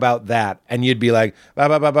talk about that," and you'd be like, "Ba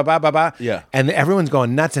ba ba ba ba ba ba," yeah, and everyone's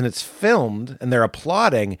going nuts, and it's filmed, and they're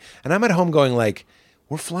applauding, and I'm at home going like,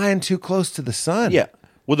 "We're flying too close to the sun." Yeah.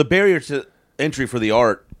 Well, the barrier to entry for the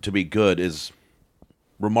art to be good is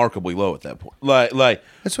remarkably low at that point. Like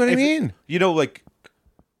that's what I mean.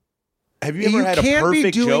 Have you ever had a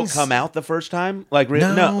perfect joke come out the first time? Like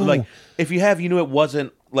no. Like if you have, you knew it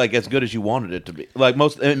wasn't like as good as you wanted it to be. Like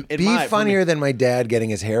most, funnier than my dad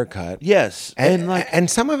getting his hair cut. Yes, and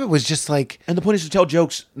some of it was just like. And the point is to tell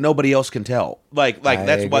jokes nobody else can tell. Like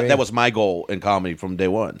that was my goal in comedy from day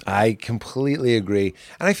one. I completely agree,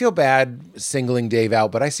 and I feel bad singling Dave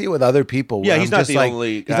out, but I see it with other people. Yeah, he's not the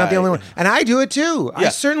only guy. He's not the only one, and I do it too. Yeah. I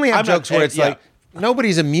certainly have jokes where it's like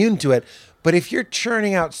nobody's immune to it, but if you're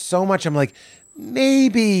churning out so much, I'm like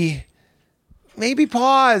maybe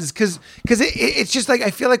pause because it's just like I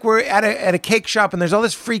feel like we're at a cake shop and there's all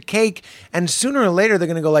this free cake, and sooner or later they're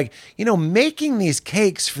gonna go like, making these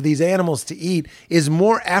cakes for these animals to eat is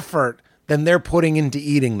more effort than they're putting into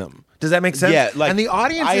eating them. Does that make sense? Yeah, and the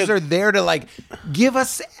audiences are there to like give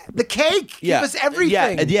us the cake, give us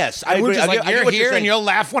everything. Yeah, yes, I agree. We're just like, you're here and you'll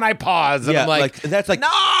laugh when I pause. And I'm like that's like no.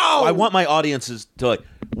 I want my audiences to like.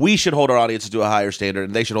 We should hold our audiences to a higher standard,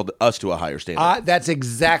 and they should hold us to a higher standard. That's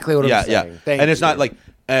exactly what I'm saying. Yeah, Thank and it's you. not like,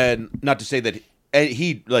 and not to say that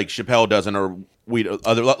he like Chappelle doesn't, or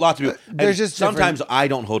lots of people. There's just sometimes I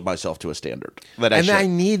don't hold myself to a standard that I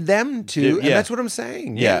need them to, and that's what I'm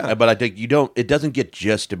saying. Yeah, but I think you don't. It doesn't get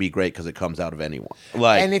just to be great because it comes out of anyone.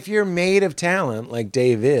 Like, and if you're made of talent, like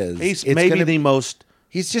Dave is, he's maybe the most.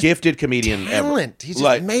 He's just gifted comedian talent. ever. He's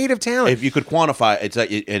just made of talent. If you could quantify, it's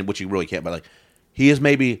like, and which you really can't, but like. He is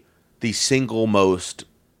maybe the single most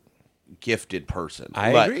gifted person. I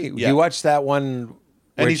agree. You watched that one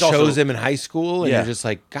where it shows him in high school, and you're just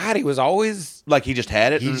like, God, he was always... Like he just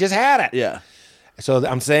had it? He just had it. Yeah. So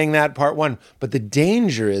I'm saying that part one. But the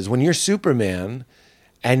danger is when you're Superman,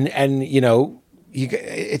 and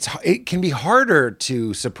it can be harder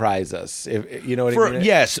to surprise us. If, you know what I mean?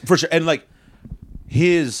 Yes, for sure. And like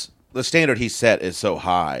the standard he set is so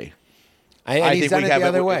high. I think we have the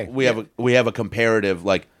other way. We have a comparative,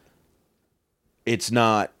 like, it's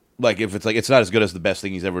not like if it's like it's not as good as the best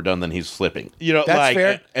thing he's ever done, then he's slipping. That's like,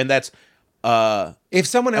 fair. And that's if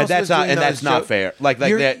someone else that's not fair. Like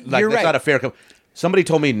that's right. not a fair. Somebody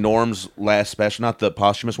told me Norm's last special, not the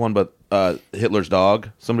posthumous one, but Hitler's Dog.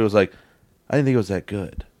 Somebody was like, I didn't think it was that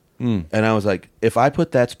good, and I was like, if I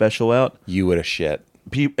put that special out, you would have shit.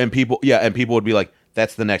 People would be like,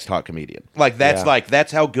 that's the next hot comedian. Like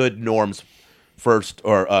that's how good Norm's first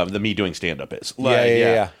or the me doing stand up is.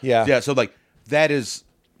 Like, yeah. So like that is,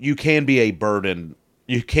 you can be a burden.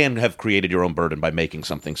 You can have created your own burden by making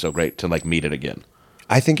something so great to like meet it again.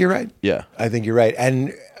 I think you're right. Yeah, I think you're right.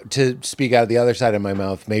 And to speak out of the other side of my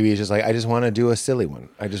mouth, maybe it's just like I just want to do a silly one.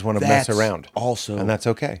 I just want to mess around. Also, and that's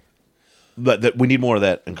okay. But we need more of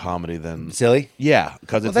that in comedy than silly. Yeah,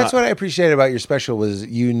 because that's what I appreciated about your special was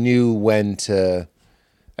you knew when to.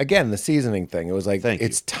 Again, the seasoning thing. It was like,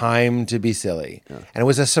 it's time to be silly. Yeah. And it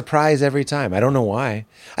was a surprise every time. I don't know why.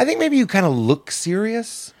 I think maybe you kind of look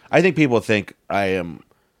serious. I think people think I am...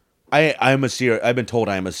 I'm a serious... I've been told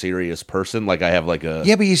I am a serious person. Like, I have like a...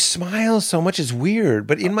 Yeah, but you smile so much. It's weird.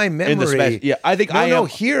 But in my memory... I think I am... No,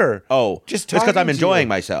 here. Oh. Just because I'm enjoying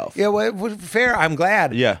myself. Yeah, well, fair. I'm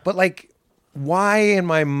glad. Yeah. But like, why in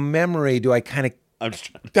my memory do I kind of...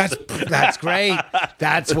 That's great.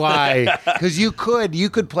 That's why, because you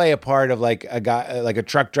could play a part of like a guy, like a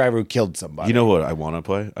truck driver who killed somebody. You know what I want to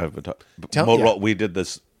play? We did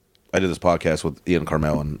this. I did this podcast with Ian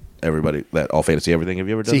Carmel and everybody. That All Fantasy Everything. Have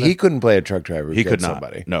you ever done that? He couldn't play a truck driver. He could not.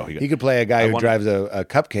 Somebody. No, he could play a guy who drives a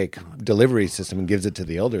cupcake delivery system and gives it to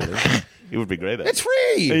the elderly. He would be great at it. It's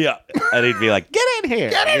free. Yeah, and he'd be like, "Get in here!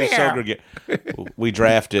 Get in here!" So we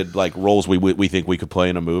drafted like roles we think we could play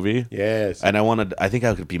in a movie. Yes, and I think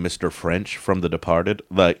I could be Mr. French from The Departed.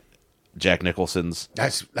 Like, Jack Nicholson's.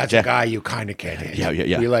 That's a guy you kind of can't hit.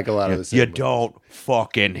 Yeah. We like a lot of the same You movies. don't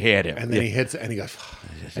fucking hit him. And then he hits it, and he goes,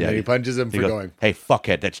 and then he punches him for going. Hey,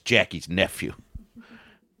 fuckhead, that's Jackie's nephew.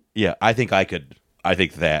 Yeah, I think I could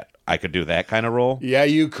do that kind of role. Yeah,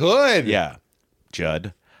 you could. Yeah,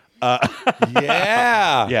 Judd.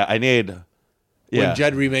 Yeah. Yeah, I need. Yeah. When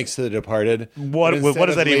Judd remakes To The Departed, What does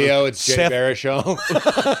that even? Leo, it's Jay Baruchel.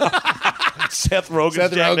 Seth Rogen's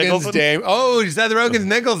Seth Jack Rogen's Nicholson? Dame. Oh, Seth Rogen's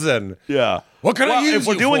Nicholson. Yeah. What can I use if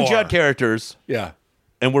we're you doing for? Judd characters Yeah.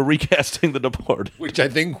 and we're recasting The Departed. Which I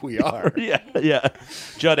think we are. Yeah.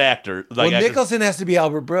 Judd actor. Like, Well, Nicholson has to be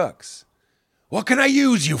Albert Brooks. What can I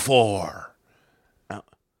use you for?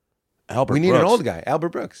 Albert We need Brooks. an old guy, Albert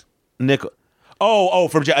Brooks. From In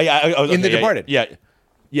The Departed.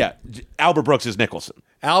 Yeah. Albert Brooks is Nicholson.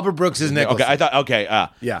 Albert Brooks is Nicholson. Okay, I thought. Okay,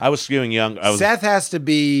 Yeah. I was skewing young. Seth has to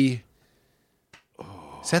be.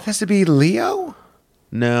 Seth has to be Leo.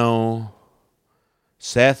 No.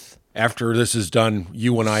 Seth. After this is done,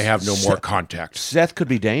 you and I have no more contact. Seth could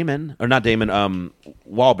be Damon, or not Damon.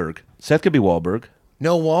 Wahlberg. Seth could be Wahlberg.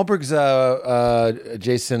 No, Wahlberg's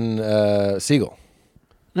Jason Segel.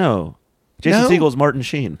 No. Jason No? Segel's Martin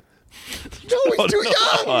Sheen. No, he's too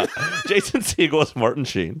young. Jason Segel is Martin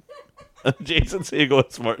Sheen. Jason Segel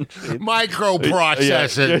is Martin Sheen.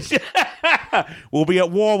 Microprocessors. We'll be at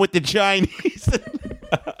war with the Chinese.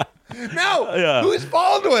 No, Yeah. who's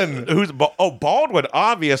Baldwin? Baldwin,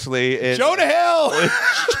 obviously. Is Jonah Hill.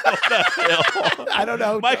 I don't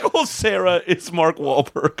know. Michael Cera is Mark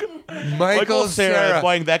Wahlberg. Michael Cera Cera. is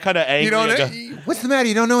playing that kind of angry. You don't know, what's the matter?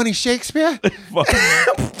 You don't know any Shakespeare?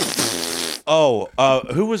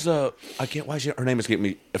 Who was I can't. Why is her name escaping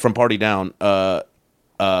me from Party Down?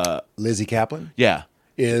 Lizzie Kaplan Yeah,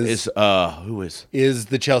 is who is?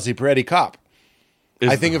 the Chelsea Peretti cop. Is-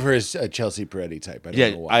 I think of her as a Chelsea Peretti type. I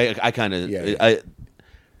don't know why. I kind of. Yeah.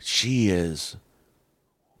 She is.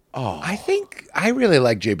 I think I really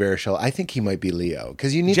like Jay Baruchel. I think he might be Leo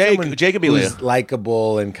because you need Jay someone could be who's Leo.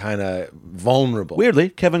 likable and kind of vulnerable. Weirdly,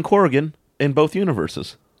 Kevin Corrigan in both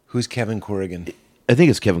universes. Who's Kevin Corrigan? I think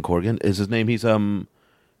it's Kevin Corrigan. Is his name?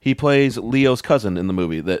 He plays Leo's cousin in the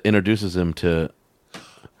movie that introduces him to.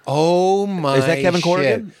 Oh my! Is that Kevin shit.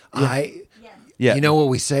 Corrigan? Yeah. You know what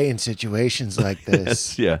we say in situations like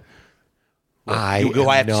this? Yeah. I Do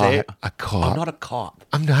I have to say not it? a cop. I'm not a cop.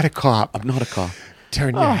 I'm not a cop. I'm not a cop.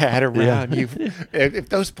 Turn your head around. Yeah. If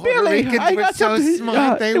those Puerto Ricans were so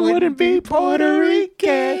smart, they wouldn't be Puerto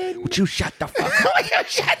Rican. Would you shut the fuck up? You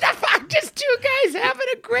shut the fuck. Just two guys having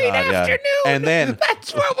a great Yeah. afternoon. And then-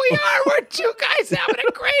 that's what we are. We're two guys having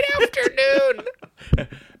a great afternoon.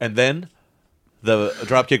 And then the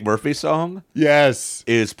Dropkick Murphy song Yes.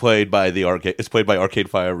 is played by It's played by Arcade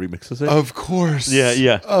Fire remixes it. Of course.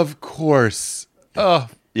 Yeah. Of course. Oh,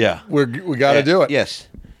 Yeah. we got to do it. Yes.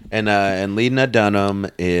 And Lena Dunham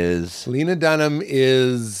is Lena Dunham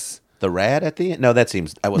is. the rat at the end. No, that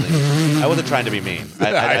seems I wasn't trying to be mean.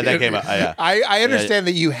 That came out. I understand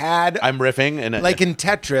that you had. I'm riffing and Like in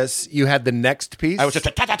Tetris, you had the next piece. I was just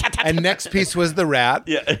and next piece was the rat.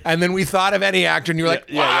 Yeah. And then we thought of any actor, and you were like,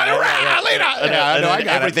 yeah. Lena. and I got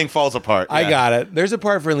everything falls apart. I Yeah. got it. There's a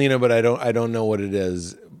part for Lena, but I don't know what it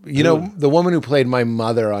is. You know, the woman who played my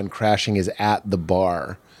mother on Crashing is at the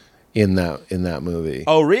bar in that movie.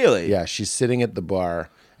 Oh, really? Yeah, she's sitting at the bar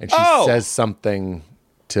and she Oh. says something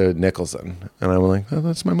to Nicholson, and I'm like, oh,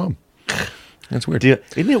 that's my mom. That's weird. Isn't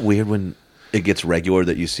it weird when it gets regular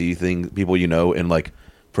that you see people you know in like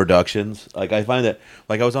productions? Like I find that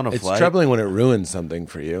like I was on a It's flight. troubling when it ruins something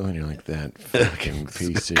for you, and you're like, that fucking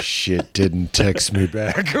piece of shit didn't text me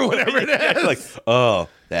back or whatever it is. Like, oh,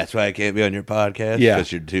 that's why I can't be on your podcast. Yeah.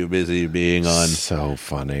 Because you're too busy being on. So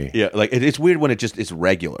funny. Yeah, like it's weird when it's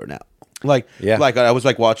regular now. Like, Yeah. like I was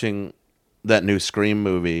like watching that new Scream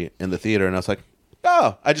movie in the theater, and I was like,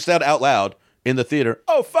 oh, I just said out loud in the theater,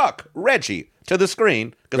 oh fuck, Reggie to the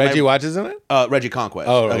screen. Reggie watches in it? Reggie Conquest.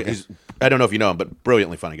 Oh, okay. I don't know if you know him, but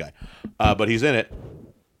brilliantly funny guy. But he's in it,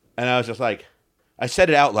 and I was just like, I said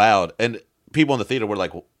it out loud, and people in the theater were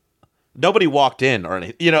like, nobody walked in or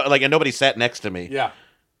anything, and nobody sat next to me. Yeah.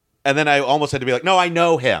 And then I almost had to be like, no, I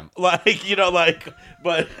know him.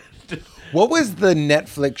 But. What was the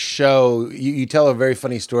Netflix show? You tell a very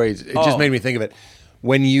funny story. It just made me think of it.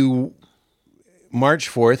 When you March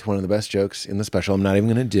 4th, one of the best jokes in the special. I'm not even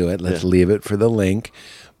going to do it. Let's leave it for the link.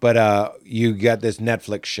 But you got this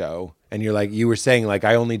Netflix show, and you were saying like,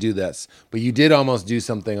 I only do this, but you did almost do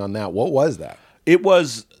something on that. What was that? It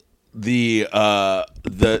was the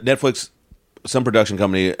Netflix. Some production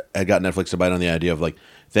company had got Netflix to bite on the idea of like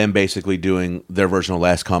them basically doing their version of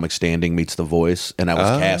Last Comic Standing meets The Voice, and I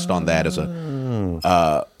was cast on that as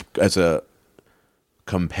a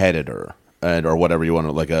competitor or whatever you want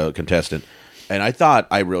to, like a contestant. And I thought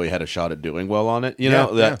I really had a shot at doing well on it,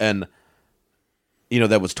 and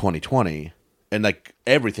that was 2020, and like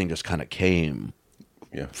everything just kind of came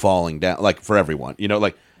falling down, like for everyone,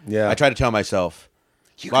 I try to tell myself,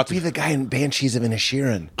 you could be the guy in Banshees of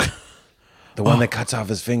Inisherin, the one that cuts off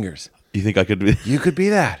his fingers. You think I could be? You could be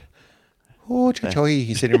that. Oh, cha-choy.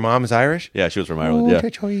 He said your mom's Irish? Yeah, she was from Ireland. Oh, yeah.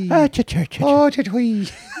 cha-choy. Oh, cha-choy.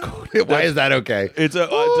 Why is that okay?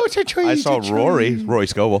 I saw Rory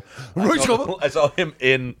Scovel. I saw him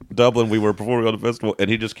in Dublin. We were performing on the festival, and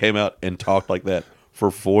he just came out and talked like that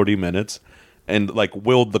for 40 minutes, and like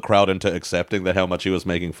willed the crowd into accepting that how much he was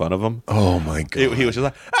making fun of him. Oh my god! He was just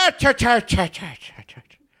like,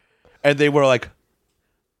 and they were like,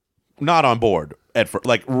 not on board at first,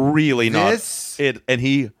 like really not. And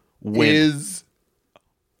he is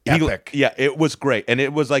epic. It was great, and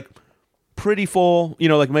it was like pretty full.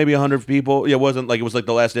 Like maybe 100 people. It wasn't like it was like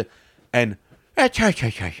the last day, and oh,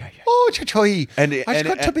 cha-choy. It's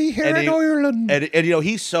good to be here in Ireland. And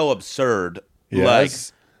he's so absurd.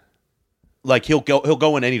 Yes. Like he'll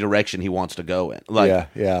go in any direction he wants to go in. Like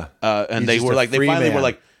and He's they were like they finally were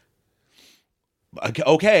like,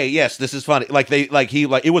 okay, yes, this is funny.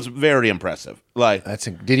 It was very impressive. Like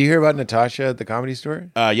did you hear about Natasha at the Comedy Store?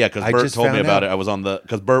 Yeah, because Bert told me about it. I was on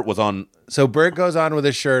because Bert was on. So Bert goes on with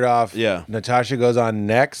his shirt off. Yeah. Natasha goes on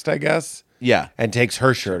next, I guess. Yeah. And takes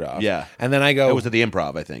her shirt off. Yeah. And then I go. It was at the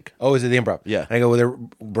Improv, I think. Oh, is it the Improv? Yeah. And I go with her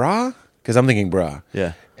bra because I'm thinking bra.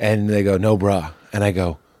 Yeah. And they go no bra, and I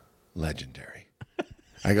go legendary.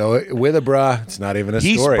 I go with a bra. It's not even a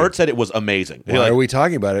story. Bert said it was amazing. Why are we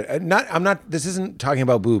talking about it? I'm not. This isn't talking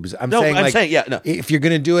about boobs. I'm saying if you're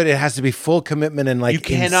going to do it, it has to be full commitment and like you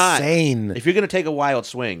cannot, insane. If you're going to take a wild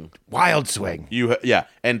swing,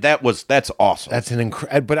 and that's awesome. That's an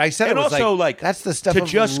incredible. But I said and it was also like that's the stuff to of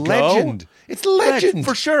just legend. It's legend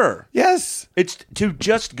for sure. Yes, it's to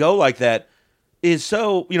just go like that is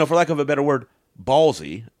so for lack of a better word,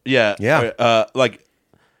 ballsy. Yeah, yeah.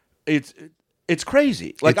 It's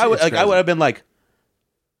crazy. Like I would have been like,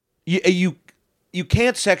 you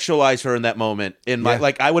can't sexualize her in that moment. In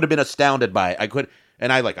my I would have been astounded by it. I could,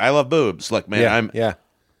 and I love boobs. Like man,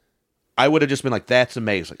 I would have just been like, that's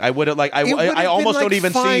amazing. I would have I almost don't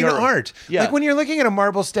even see her art. Yeah. Like when you're looking at a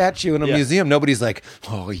marble statue in a museum, nobody's like,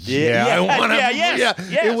 oh yeah, I want to. Yes.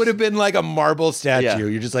 It would have been like a marble statue. Yeah.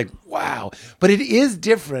 You're just like, wow. But it is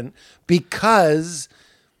different because.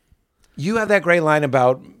 You have that great line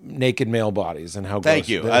about naked male bodies and how. Thank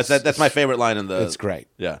you. That's my favorite line in the. It's great.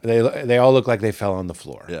 Yeah, they all look like they fell on the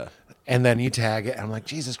floor. Yeah, and then you tag it, and I'm like,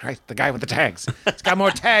 Jesus Christ, the guy with the tags. He's got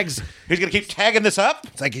more tags. He's gonna keep tagging this up.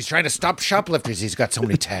 It's like he's trying to stop shoplifters. He's got so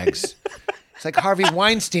many tags. It's like Harvey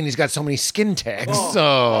Weinstein. He's got so many skin tags.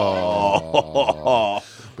 Oh.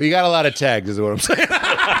 But you got a lot of tags, is what I'm saying.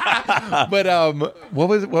 But what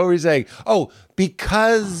were you saying? Oh,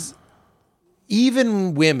 because.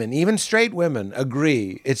 Even women, even straight women,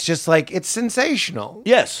 agree. It's just like, it's sensational.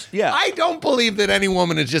 Yes, yeah. I don't believe that any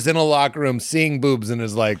woman is just in a locker room seeing boobs and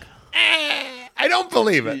is like, I don't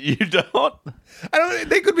believe it. You don't? I don't.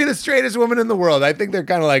 They could be the straightest woman in the world. I think they're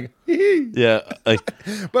kind of like, yeah.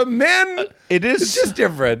 But men, it's just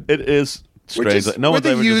different. It is strange. We're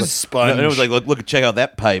the used sponge. No, it was like, look, check out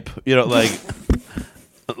that pipe. Like.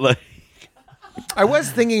 I was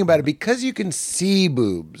thinking about it because you can see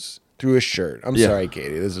boobs. Through a shirt. I'm sorry,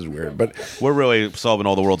 Katie. This is weird, but we're really solving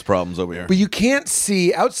all the world's problems over here. But you can't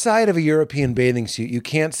see outside of a European bathing suit. You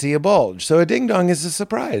can't see a bulge. So a ding dong is a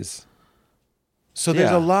surprise. So there's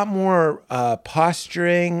a lot more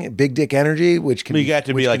posturing, big dick energy, which can be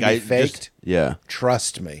faked.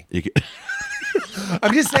 Trust me.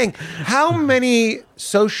 I'm just saying, how many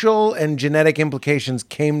social and genetic implications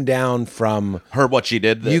came down from her? What she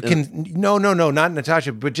did? No, not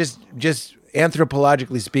Natasha, but just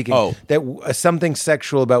anthropologically speaking, that something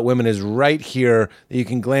sexual about women is right here that you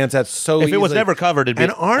can glance at so easily. If it was never covered, it'd be...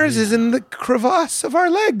 And ours is in the crevasse of our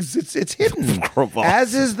legs. It's hidden.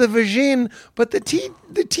 As is the vagine, but the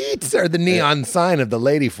teats are the neon sign of the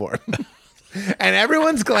lady form. And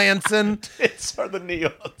everyone's glancing. Tits are the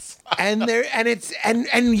neon sign.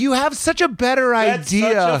 And you have such a better idea.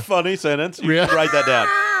 That's such a funny sentence. You should write that down.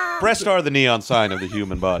 Breasts are the neon sign of the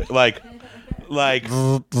human body. Like you're like,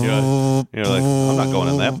 I'm not going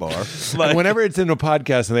in that bar. And whenever it's in a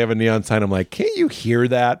podcast and they have a neon sign, I'm like, can't you hear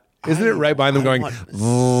that? Isn't it right behind them going? I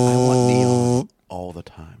want neon all the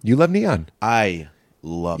time. You love neon. I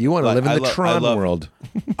love. You want to live in the Tron world.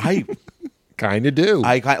 I kind of do.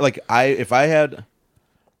 I like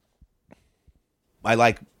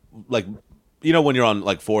you know when you're on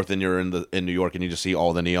like 4th and you're in New York and you just see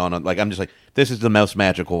all the neon on, like I'm just like, this is the most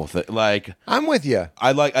magical thing. Like I'm with you.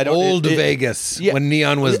 I don't old Vegas when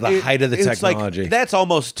neon was the height of the technology. Like, that's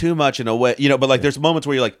almost too much in a way, you know. But like, there's moments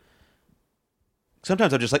where you're like,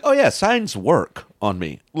 sometimes I'm just like, oh yeah, signs work on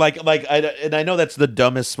me. And I know that's the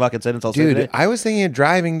dumbest fucking sentence I'll say today. I was thinking of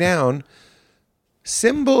driving down.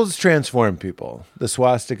 Symbols transform people. The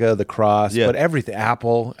swastika, the cross, but everything,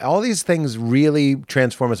 Apple, all these things really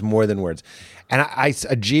transform us more than words. And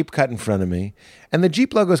a Jeep cut in front of me, and the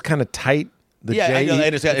Jeep logo is kind of tight. The J, I know,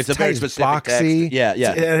 it's tight, a very specific boxy. Text.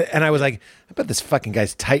 Yeah. And I was like, I bet this fucking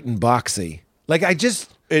guy's tight and boxy. Like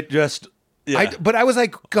but I was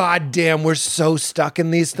like, God damn, we're so stuck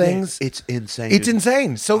in these things. It's insane. It's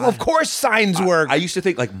insane. So of course signs work. I used to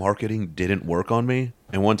think like marketing didn't work on me.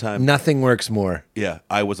 And one time, nothing works more. Yeah,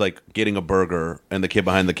 I was like getting a burger, and the kid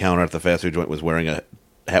behind the counter at the fast food joint was wearing a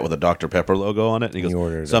hat with a Dr. Pepper logo on it. And he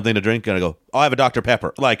goes, something to drink? And I go, oh, I have a Dr.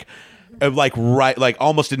 Pepper. Like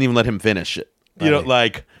almost didn't even let him finish it.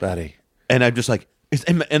 Buddy. And I'm just like,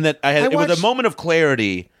 and then it was a moment of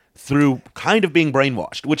clarity through kind of being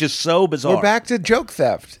brainwashed, which is so bizarre. We're back to joke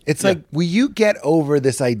theft. It's like, will you get over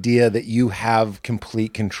this idea that you have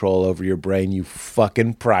complete control over your brain, you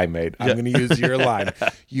fucking primate? I'm going to use your line.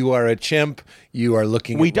 You are a chimp. You are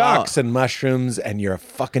looking at rocks and mushrooms, and you're a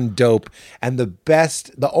fucking dope. And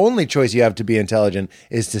the only choice you have to be intelligent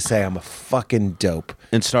is to say, I'm a fucking dope.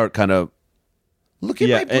 And start kind of... Look at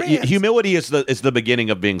my brands. Humility is the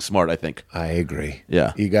beginning of being smart, I think. I agree.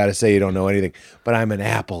 Yeah. You got to say you don't know anything. But I'm an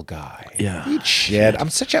Apple guy. Yeah. Eat shit.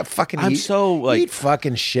 I'm such a fucking... Eat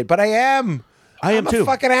fucking shit. But I am. I'm too. a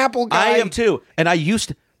fucking Apple guy. I am too. And I used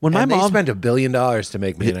to... When my mom spent $1 billion to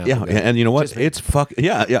make me an Apple guy. And you know what? It's fuck...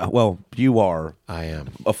 Yeah. Well, you are... I am.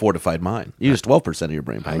 A fortified mind. You use 12% of your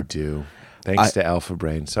brain power. I do. Thanks to Alpha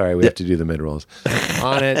Brain. Sorry, we have to do the mid-rolls.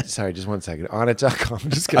 On it. Sorry, just 1 second. On.com.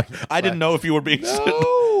 Just kidding. I didn't know if you were being...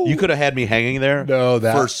 No. You could have had me hanging there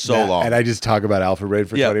for so long. And I just talk about Alpha Brain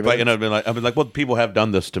for 20 minutes. And I've been like, well, people have done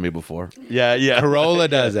this to me before. Yeah. Corolla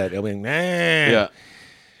does it. It'll be, yeah.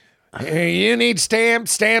 You need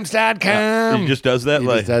stamps.com. He just does that? He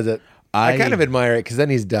just does it. I kind of admire it because then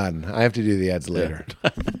he's done. I have to do the ads later.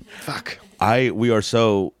 Fuck. We are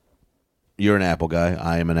so... You're an Apple guy.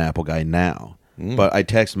 I am an Apple guy now. But I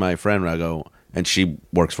text my friend and I go, and she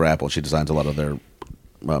works for Apple. She designs a lot of their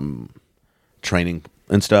training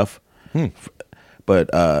and stuff. But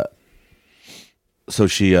so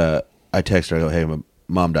I text her. I go, hey, my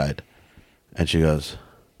mom died, and she goes,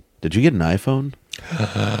 did you get an iPhone?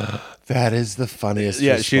 That is the funniest.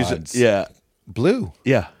 Response. She's blue.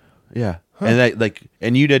 Yeah. Huh. And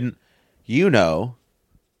and you didn't,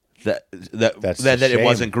 that it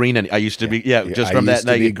wasn't green. I used to be just from that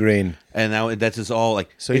night. Be green, and now that's just all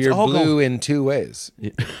like. So you're blue in two ways.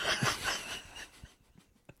 Yeah.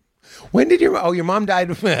 When did your mom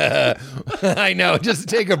died? I know. Just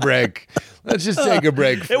take a break. Let's just take a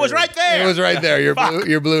break. It was right there. It was right there.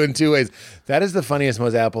 You're blue in two ways. That is the funniest,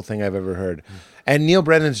 most Apple thing I've ever heard. And Neil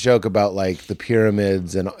Brennan's joke about like the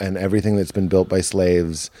pyramids and everything that's been built by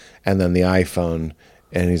slaves, and then the iPhone.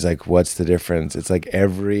 And he's like, what's the difference? It's like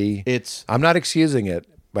I'm not excusing it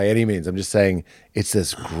by any means. I'm just saying it's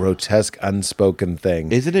this grotesque, unspoken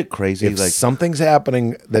thing. Isn't it crazy? If something's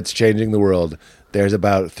happening that's changing the world, there's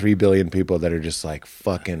about 3 billion people that are just like,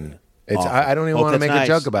 fucking... I don't even want to make a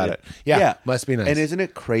joke about it. Yeah, must be nice. And isn't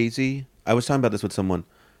it crazy? I was talking about this with someone.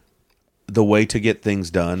 The way to get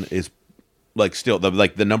things done is like still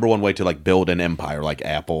the number one way to like build an empire like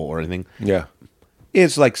Apple or anything. Yeah.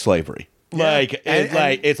 Is like slavery. Yeah.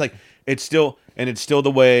 It's still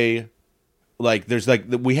the way. Like there's like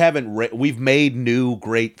we've made new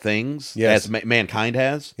great things as mankind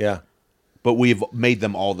has. Yeah. But we've made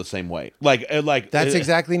them all the same way. Like that's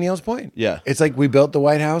exactly Neil's point. Yeah, it's like we built the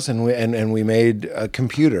White House and we made a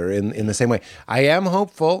computer in the same way. I am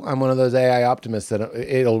hopeful. I'm one of those AI optimists that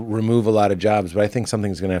it'll remove a lot of jobs, but I think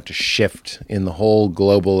something's going to have to shift in the whole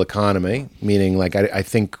global economy. Meaning, like I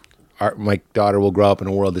think my daughter will grow up in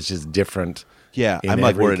a world that's just different. Yeah, in I'm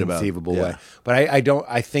like every worried about conceivable way. But I don't.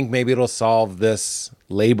 I think maybe it'll solve this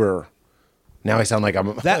labor. Now I sound like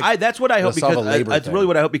I'm. That's what I hope because that's really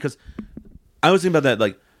what I hope because. I was thinking about that.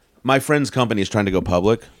 Like, my friend's company is trying to go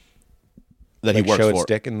public. That he works show for. Its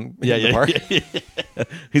dick in the park. Yeah.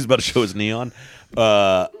 He's about to show his neon.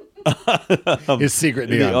 His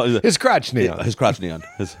secret neon. His crotch neon. His crotch neon.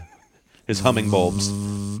 His humming bulbs.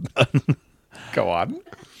 Go on.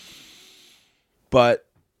 But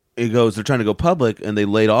it goes. They're trying to go public, and they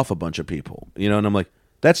laid off a bunch of people. And I'm like,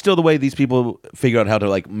 that's still the way these people figure out how to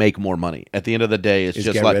like make more money. At the end of the day, it's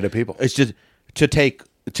just get like rid of people. It's just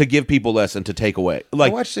to give people less and to take away,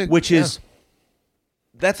 like which is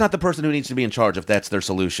that's not the person who needs to be in charge if that's their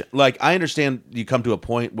solution. Like, I understand you come to a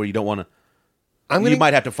point where you don't want to. You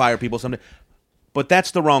might have to fire people someday, but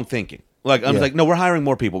that's the wrong thinking. Like, I'm like, no, we're hiring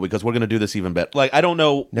more people because we're going to do this even better. Like, I don't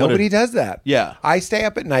know. Nobody does that. Yeah. I stay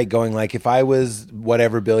up at night going, like, if I was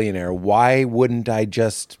whatever billionaire, why wouldn't I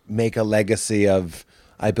just make a legacy of,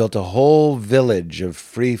 I built a whole village of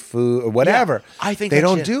free food or whatever. Yeah, I think they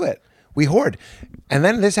don't do it. We hoard. And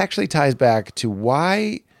then this actually ties back to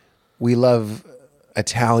why we love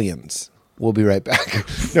Italians. We'll be right back.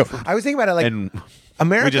 No, I was thinking about it like...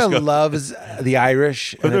 America loves the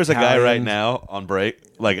Irish. If there's a guy right now on break,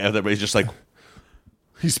 like everybody's just like,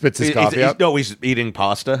 he spits his coffee out. No, he's eating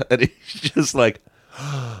pasta, and he's just like,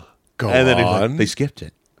 go and then on. They skipped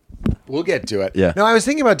it. We'll get to it. Yeah. No, I was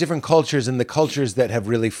thinking about different cultures and the cultures that have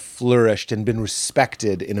really flourished and been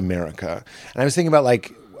respected in America. And I was thinking about,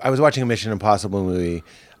 like, I was watching a Mission Impossible movie.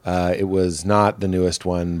 It was not the newest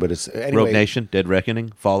one, but it's anyway. Rogue Nation, Dead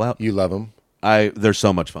Reckoning, Fallout. You love them. They're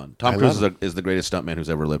so much fun. Tom Cruise is the greatest stuntman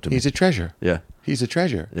who's ever lived to me. He's a treasure. Yeah. He's a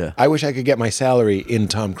treasure. Yeah. I wish I could get my salary in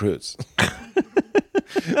Tom Cruise.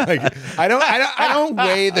 Like, I don't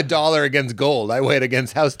weigh the dollar against gold. I weigh it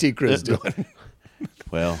against how's T. Cruz doing.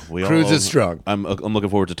 Well, Cruise is strong. I'm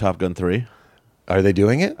looking forward to Top Gun 3. Are they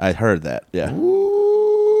doing it? I heard that. Yeah.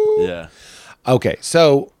 Ooh. Yeah. Okay,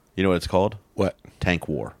 so You know what it's called? what? Tank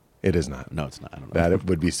War. It is not. No, it's not. I don't know. That it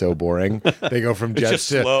would be so boring. They go from jets just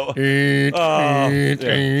to slow.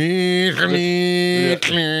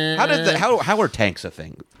 How are tanks a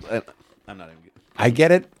thing? I'm not even. I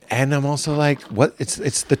get it, and I'm also like, what?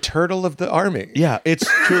 It's the turtle of the army. Yeah, it's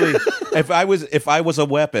truly. if I was a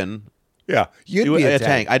weapon, Yeah, you'd be a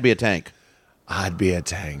tank. I'd be a tank. I'd be a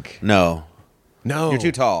tank. No, No, you're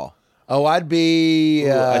too tall. Oh, I'd be.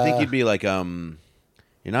 I think you'd be like You're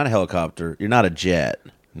not a helicopter. You're not a jet.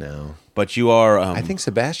 No, But you are. I think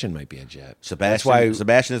Sebastian might be a jet. Sebastian. That's why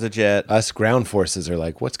Sebastian is a jet. us ground forces are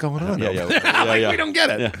like, what's going on? Yeah. Like, we don't get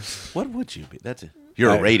it. Yeah. What would you be?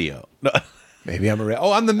 You're a radio. No. Maybe I'm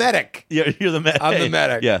I'm the medic. You're the medic. I'm the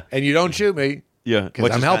medic. Yeah. And you don't shoot me. Yeah.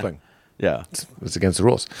 Because I'm helping. Yeah. It's against the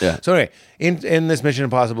rules. Yeah. So anyway, in this Mission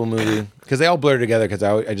Impossible movie, because they all blur together because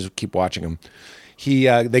I just keep watching them.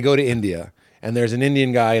 They go to India, and there's an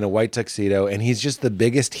Indian guy in a white tuxedo, and he's just the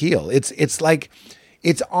biggest heel. It's like,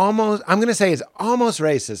 it's almost, I'm going to say it's almost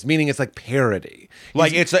racist, meaning it's like parody.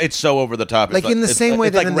 Like it's so over the top. Like in the same way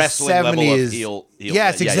that like in the wrestling level of 70s. heel.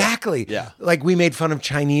 Yes, exactly. Yeah. Like we made fun of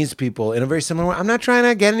Chinese people in a very similar way. I'm not trying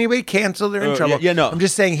to get anybody canceled or in trouble. yeah, no. I'm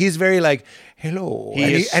just saying he's very like, hello.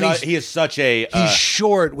 He is such a. He's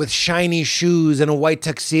short with shiny shoes and a white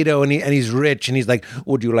tuxedo, and he's rich, and he's like,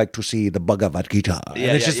 "Would you like to see the Bhagavad Gita?" And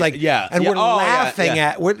it's just like, and we're laughing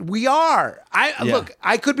at. We are. Look.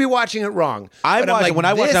 I could be watching it wrong. When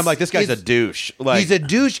I watch it, I'm like, this guy's a douche. Like, he's a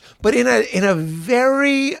douche, but in a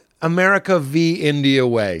very America v. India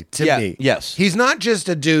way to me. Yes, he's not just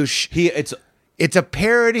a douche. It's a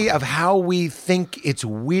parody of how we think it's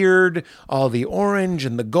weird, all the orange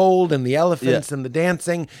and the gold and the elephants and the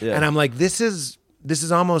dancing. Yeah. And I'm like, this is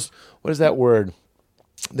almost, what is that word?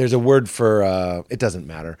 There's a word for, it doesn't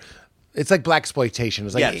matter. It's like blaxploitation.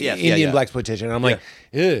 It's like Indian blaxploitation. And I'm like,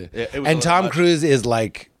 ugh. And Tom Cruise is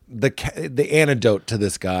like the antidote to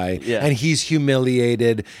this guy. Yeah. And he's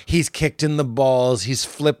humiliated. He's kicked in the balls. He's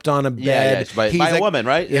flipped on a bed. By a woman,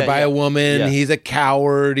 right? Yeah, by a woman. Yeah. He's a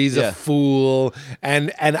coward. He's a fool.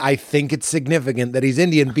 And I think it's significant that he's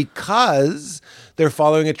Indian because they're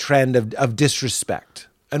following a trend of disrespect.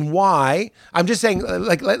 And why? I'm just saying,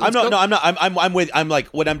 like, I'm not. I'm like,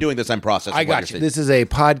 when I'm doing this, I'm processing. I got you. This is a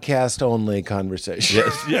podcast only conversation.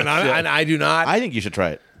 Yes. And I do not. I think you should try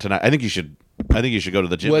it tonight. I think you should go to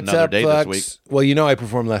the gym What's another up, day Bucks? this week. Well, I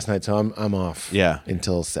performed last night, so I'm off. Yeah.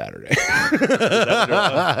 Until Saturday.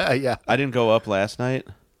 Yeah. I didn't go up last night,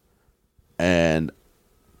 and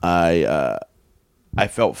I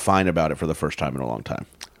felt fine about it for the first time in a long time.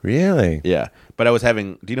 Really? Yeah. But I was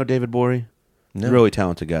having. Do you know David Bory? No. Really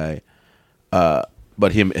talented guy.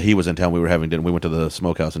 But he was in town. We were having dinner. We went to the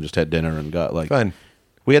smokehouse and just had dinner and got like fun.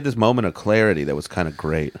 We had this moment of clarity that was kind of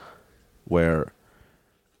great, where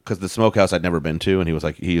because the smokehouse I'd never been to, and he was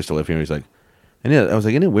like, he used to live here. And he's like, and I was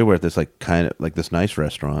like, isn't it weird? We're at this like kind of like this nice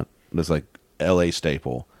restaurant, this like L.A.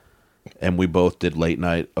 staple, and we both did late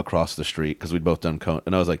night across the street because we'd both done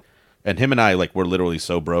and I was like, and him and I like were literally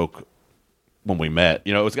so broke when we met.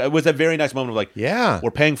 You know, it was a very nice moment of like, yeah,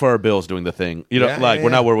 we're paying for our bills doing the thing. You know, we're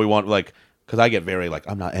not where we want. Like, because I get very like,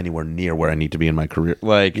 I'm not anywhere near where I need to be in my career.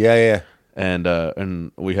 Like,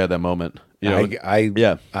 and we had that moment. You know,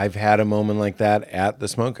 I've had a moment like that at the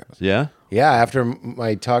smokehouse. Yeah? Yeah, after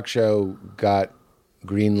my talk show got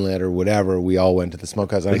greenlit or whatever, we all went to the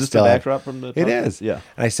smokehouse. And Is this the backdrop from the? It is. Yeah.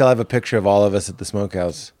 And I still have a picture of all of us at the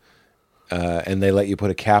smokehouse. And they let you put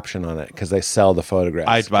a caption on it because they sell the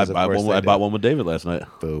photographs. I bought one with David last night.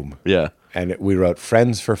 Boom. Yeah. And we wrote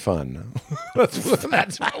 "Friends for Fun." That's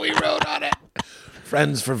what we wrote on it.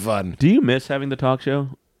 Friends for Fun. Do you miss having the talk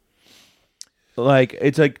show? Like,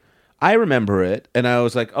 it's like, I remember it, and I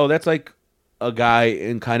was like, oh, that's like a guy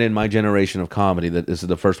in my generation of comedy that this is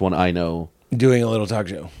the first one I know. Doing a little talk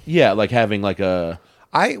show. Yeah, like having like a...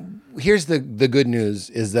 Here's the good news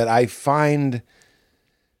is that I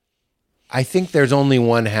think there's only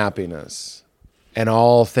one happiness, and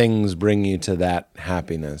all things bring you to that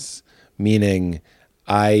happiness, meaning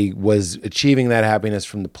I was achieving that happiness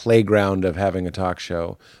from the playground of having a talk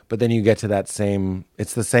show, but then you get to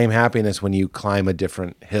it's the same happiness when you climb a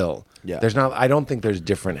different hill. Yeah. I don't think there's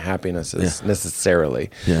different happinesses necessarily.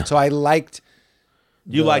 Yeah. So I liked...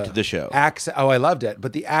 You liked the show. I loved it.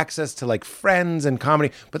 But the access to like friends and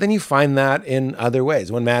comedy. But then you find that in other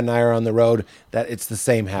ways. When Matt and I are on the road, that it's the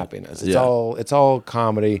same happiness. It's all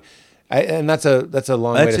comedy. And that's a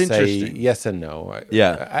long way to say yes and no.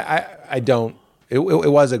 I don't. It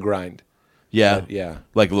was a grind. Yeah. But yeah.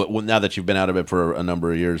 Like, now that you've been out of it for a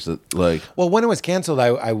number of years, Well, when it was canceled,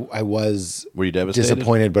 I was... Were you devastated?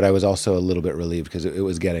 Disappointed, but I was also a little bit relieved because it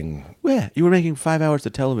was getting... Yeah, you were making 5 hours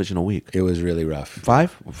of television a week. It was really rough.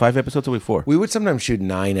 5 episodes a week? 4? We would sometimes shoot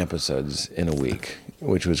 9 episodes in a week,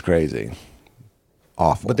 which was crazy.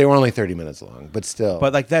 Awful. But they were only 30 minutes long, but still.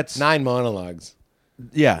 But like that's... 9 monologues.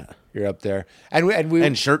 Yeah. You're up there.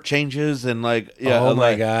 And shirt changes and like... Yeah, oh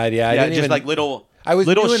my God, yeah. Yeah, just like little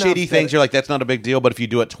shitty things. You're like, that's not a big deal, but if you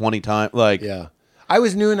do it 20 times, like... Yeah. I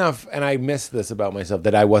was new enough, and I missed this about myself,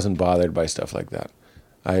 that I wasn't bothered by stuff like that.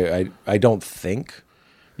 I don't think.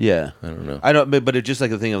 Yeah. I don't know. I don't, but it's just like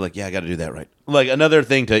the thing of like, yeah, I got to do that right. Like another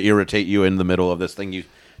thing to irritate you in the middle of this thing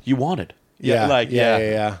you wanted. Yeah.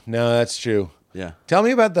 Yeah. No, that's true. Yeah. Tell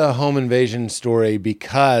me about the home invasion story,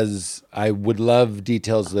 because I would love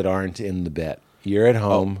details that aren't in the bit. You're at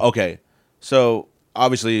home. Oh, okay. So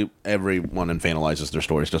obviously everyone infantilizes their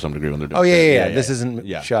stories to some degree when they're doing Oh, yeah. This isn't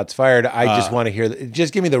shots fired. I just want to hear...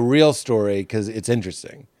 Just give me the real story, because it's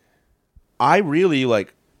interesting. I really,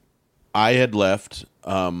 I had left...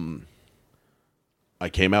 I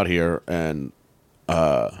came out here and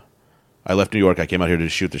I left New York. I came out here to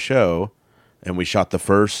shoot the show, and we shot the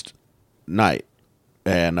first night.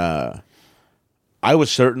 And I was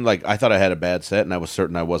certain, I thought I had a bad set, and I was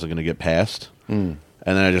certain I wasn't going to get passed. And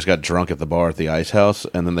then I just got drunk at the bar at the Ice House,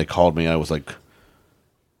 and then they called me. I was like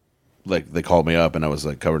they called me up, and I was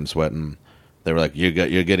covered in sweat, and they were like,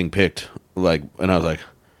 "You're getting picked." And I was like,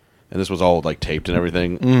 and this was all taped and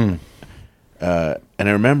everything. And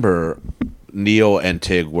I remember Neil and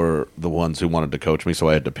Tig were the ones who wanted to coach me, so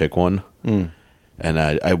I had to pick one. And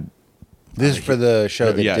this is for the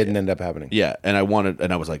show that didn't end up happening. Yeah, and I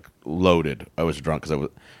was loaded. I was drunk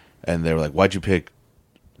and they were like, "Why'd you pick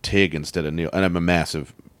Tig instead of Neil?" And I'm a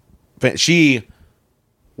massive fan.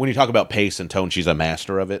 When you talk about pace and tone, she's a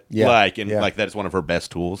master of it. Yeah, that is one of her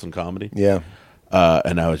best tools in comedy. Yeah.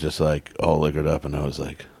 And I was just all liquored up, and I was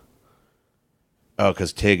like, oh,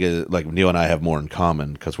 because Tig is Neil and I have more in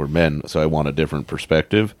common because we're men, so I want a different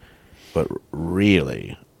perspective. But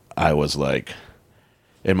really, I was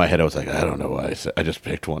in my head, I was I don't know why I just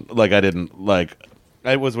picked one. I didn't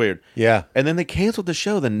it was weird. Yeah. And then they canceled the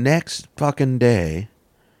show the next fucking day,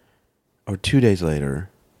 or 2 days later,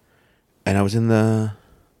 and I was in the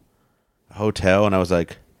hotel, and I was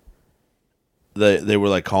they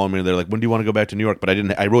were calling me, and they're like, "When do you want to go back to New York?" But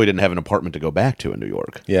I really didn't have an apartment to go back to in New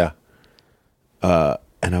York. Yeah.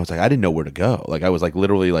 And I was I didn't know where to go. I was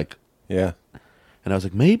literally yeah. And I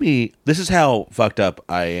was maybe this is how fucked up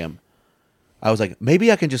I am. I was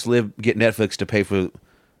maybe I can just get Netflix to pay for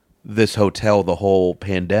this hotel the whole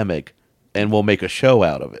pandemic, and we'll make a show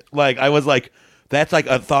out of it. I was that's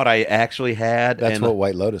a thought I actually had. That's what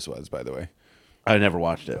White Lotus was, by the way. I never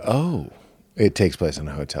watched it. Oh. It takes place in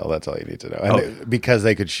a hotel. That's all you need to know. And because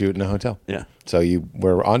they could shoot in a hotel. Yeah. So you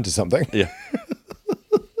were onto something. Yeah.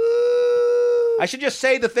 I should just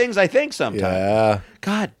say the things I think sometimes. Yeah.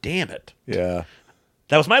 God damn it. Yeah.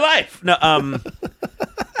 That was my life. No,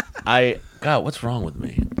 God, what's wrong with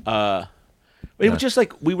me? It was just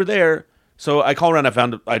we were there. So I called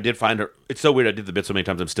around. I did find her. It's so weird. I did the bit so many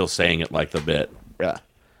times. I'm still saying it like the bit. Yeah.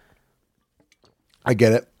 I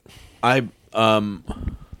get it.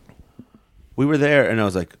 We were there, and I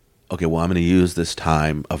was okay, well, I'm going to use this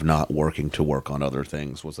time of not working to work on other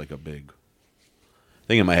things. Was a big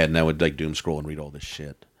thing in my head, and I would doom scroll and read all this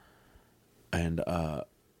shit. And so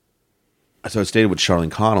I stayed with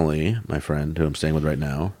Charlene Connolly, my friend, who I'm staying with right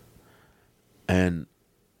now. And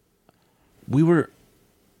we were,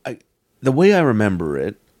 the way I remember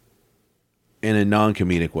it, in a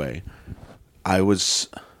non-comedic way, I was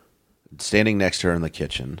standing next to her in the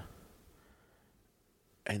kitchen,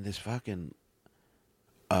 and this fucking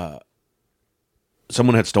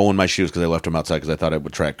someone had stolen my shoes because I left them outside because I thought it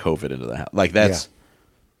would track COVID into the house. Like that's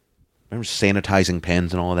remember sanitizing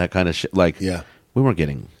pens and all of that kind of shit. Like we weren't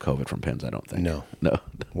getting COVID from pens. I don't think. No.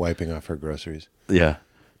 Wiping off her groceries. Yeah,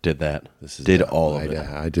 did that. Did all of it.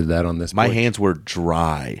 I did that on this. My porch. hands were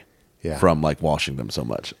dry from like washing them so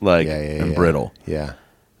much, like and brittle. Yeah,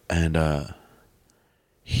 and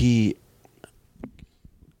she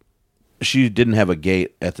didn't have a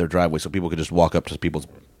gate at their driveway, so people could just walk up to people's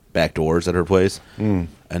back doors at her place. And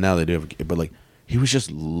now they do have a gate, but like he was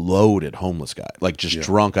just loaded homeless guy, like just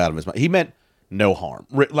drunk out of his mind. He meant no harm.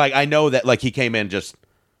 Like I know that like he came in just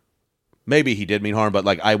maybe he did mean harm, but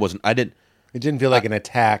like I didn't. It didn't feel like an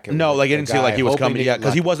attack. No, like it didn't feel like he was coming. Yeah,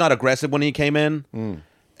 because he was not aggressive when he came in.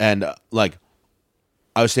 And like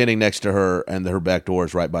I was standing next to her, and her back door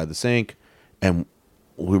is right by the sink, and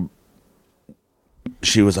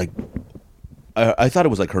she was like, I thought it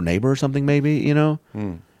was like her neighbor or something, maybe, you know.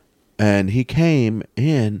 And he came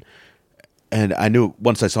in, and I knew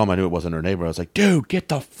once I saw him, I knew it wasn't her neighbor. I was like, dude, get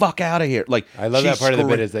the fuck out of here! Like I love that part of the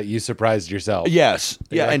bit is that you surprised yourself. Yes,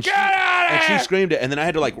 yeah, like, and she screamed it, and then I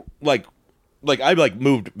had to like I like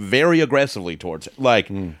moved very aggressively towards it, like,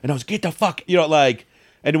 and I was get the fuck, you know, like,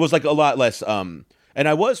 and it was like a lot less, and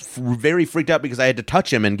I was very freaked out because I had to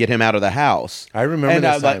touch him and get him out of the house. I remember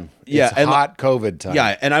this time. It's hot COVID time.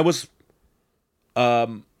 Yeah, and I was,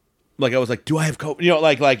 like I was like, do I have COVID? You know,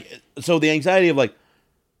 like so the anxiety of like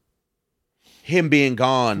him being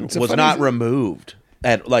gone was not removed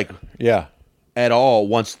at at all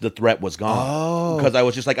once the threat was gone. Because I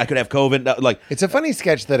was just like, I could have COVID. Like it's a funny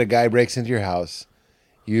sketch that a guy breaks into your house.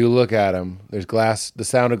 You look at him. There's glass, the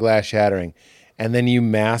sound of glass shattering, and then you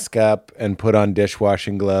mask up and put on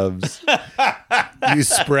dishwashing gloves. You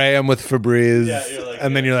spray him with Febreze,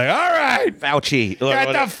 and then you're like, "All right, Fauci,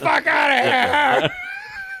 get the fuck out of here."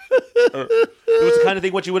 It was the kind of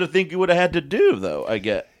thing what you would have think you would have had to do, though. I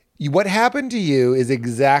get. What happened to you is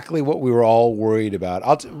exactly what we were all worried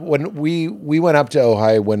about. When we went up to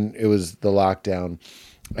Ojai when it was the lockdown,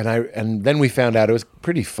 and then we found out it was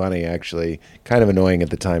pretty funny, actually, kind of annoying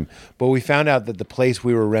at the time. But we found out that the place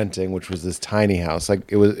we were renting, which was this tiny house, like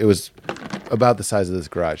it was about the size of this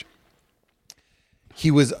garage.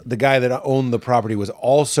 The guy that owned the property was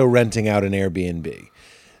also renting out an Airbnb.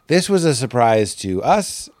 This was a surprise to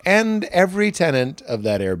us and every tenant of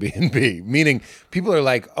that Airbnb, meaning people are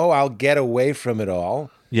like, oh, I'll get away from it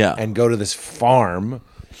all and go to this farm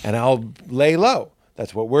and I'll lay low.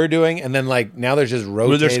 That's what we're doing. And then like now there's just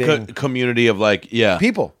rotating. There's community of like,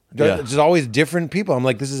 people. There's always different people. I'm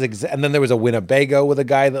like, this is and then there was a Winnebago with a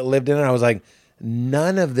guy that lived in it. I was like,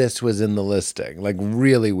 none of this was in the listing. Like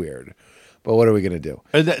really weird. But what are we going to do?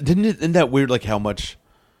 Isn't that weird like how much...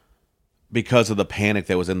 Because of the panic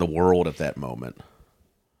that was in the world at that moment.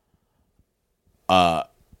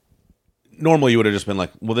 Normally you would have just been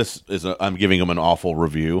like, well, I'm giving him an awful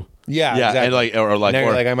review. Yeah, exactly. And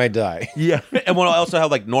like I might die. Yeah. And we'll also have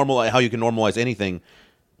like how you can normalize anything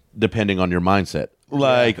depending on your mindset. So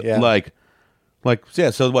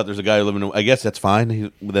what, there's a guy living, I guess that's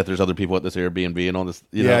fine that there's other people at this Airbnb and all this,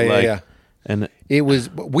 Yeah. And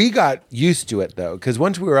we got used to it though, because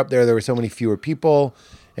once we were up there were so many fewer people.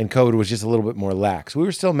 And COVID was just a little bit more lax. We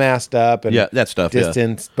were still masked up and that stuff,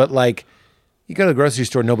 distanced, but like you go to the grocery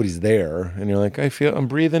store, nobody's there, and you're like, I'm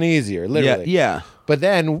breathing easier, literally. Yeah. But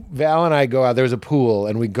then Val and I go out. There's a pool,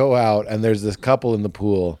 and we go out, and there's this couple in the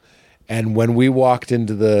pool, and when we walked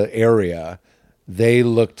into the area, they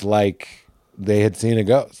looked like they had seen a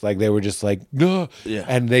ghost. Like they were just like, ugh,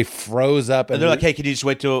 and they froze up. And they're like, hey, can you just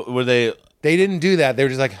wait till were they? They didn't do that. They were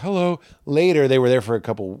just like, hello. Later, they were there for a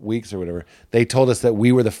couple weeks or whatever. They told us that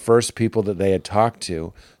we were the first people that they had talked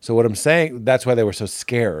to. So what I'm saying, that's why they were so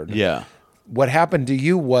scared. Yeah. What happened to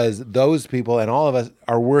you was those people and all of us,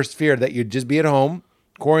 our worst fear that you'd just be at home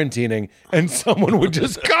quarantining and someone would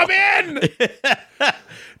just come in.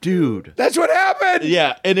 Dude. That's what happened.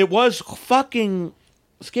 Yeah. And it was fucking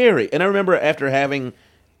scary. And I remember after having...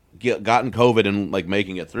 gotten COVID and like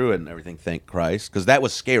making it through it and everything, thank Christ, because that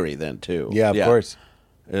was scary then too. Yeah, of course.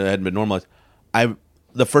 It hadn't been normalized.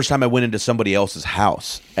 The first time I went into somebody else's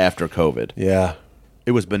house after COVID,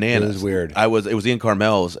 it was bananas. It was weird. It was Ian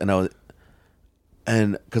Carmel's, and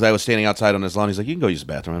because I was standing outside on his lawn, he's like, "You can go use the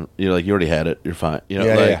bathroom." You're like, "You already had it. You're fine." You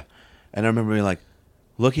know, And I remember being like,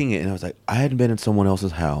 looking at it, and I was like, I hadn't been in someone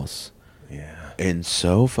else's house, in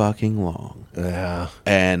so fucking long. Yeah,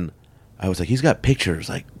 and I was like, he's got pictures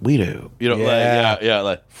like we do. You know,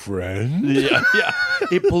 like friend. Yeah.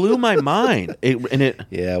 It blew my mind.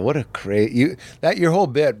 Yeah, what a crazy your whole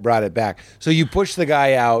bit brought it back. So you pushed the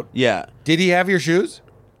guy out. Yeah. Did he have your shoes?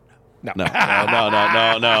 No. That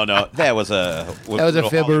was a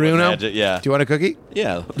fibberuno. Yeah. Do you want a cookie?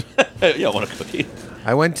 Yeah. Yeah, I want a cookie.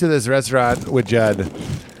 I went to this restaurant with Judd,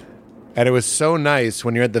 and it was so nice.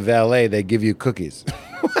 When you're at the valet, they give you cookies.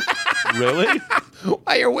 Really?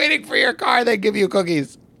 While you're waiting for your car, they give you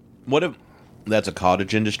cookies. What if that's a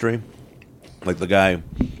cottage industry? Like the guy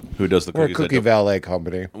who does the cookies. Or a cookie valet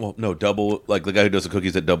company. Well, no, like the guy who does the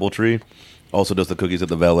cookies at DoubleTree also does the cookies at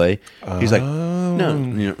the valet. He's like,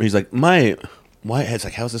 no, he's like, it's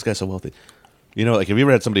like, how's this guy so wealthy? You know, like, have you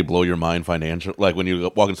ever had somebody blow your mind financially? Like, when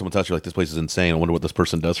you walk into someone's house, you're like, this place is insane. I wonder what this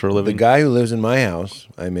person does for a living. The guy who lives in my house,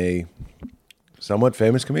 I'm a somewhat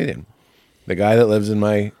famous comedian. The guy that lived in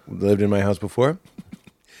my house before,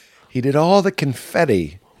 he did all the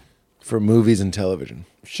confetti for movies and television.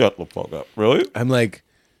 Shut the fuck up. Really? I'm like,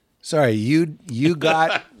 sorry, you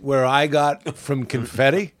got where I got from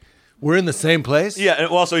confetti? We're in the same place? Yeah, and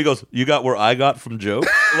also he goes, you got where I got from Joe?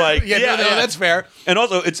 Like, no, that's fair. And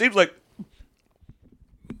also, it seems like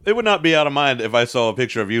it would not be out of mind if I saw a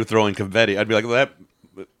picture of you throwing confetti. I'd be like, that...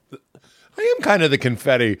 I am kind of the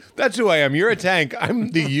confetti. That's who I am. You're a tank.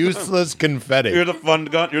 I'm the useless confetti. You're the fun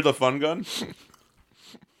gun. You're the fun gun.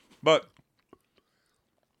 But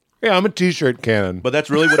yeah, I'm a t-shirt cannon. But that's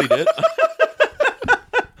really what he did.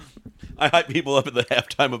 I hype people up at the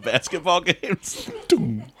halftime of basketball games.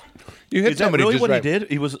 You hit Is somebody that really just what right. he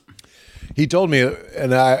did? He told me,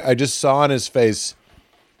 and I just saw on his face,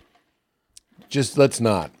 just let's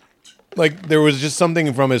not. Like, there was just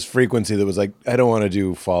something from his frequency that was like, I don't want to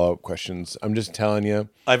do follow-up questions. I'm just telling you.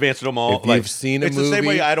 I've answered them all. If you've seen a it's movie... the same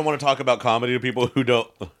way I don't want to talk about comedy to people who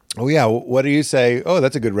don't... Oh, yeah. What do you say? Oh,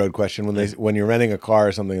 that's a good road question. When you're renting a car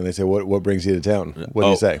or something and they say, what brings you to town? What do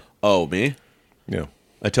you say? Oh, me? Yeah.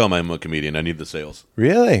 I tell them I'm a comedian. I need the sales.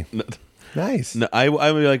 Really? Nice. No, I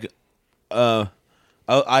would like...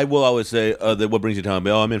 I will always say that what brings you to town?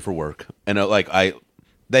 I'm in for work. And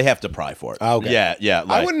they have to pry for it. Okay. Yeah.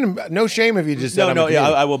 I wouldn't. No shame if you just said.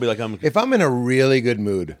 I will be like If I'm in a really good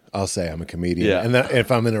mood, I'll say I'm a comedian. Yeah. And then if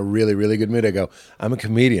I'm in a really, really good mood, I go, I'm a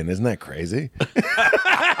comedian. Isn't that crazy?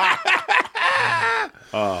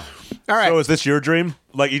 All right. So is this your dream?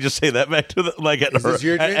 Like you just say that back to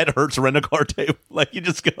at Hertz rent-a-car tape? Like you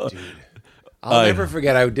just go. Dude. I'll never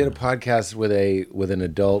forget. I did a podcast with an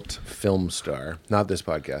adult film star. Not this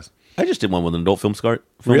podcast. I just did one with an adult film star.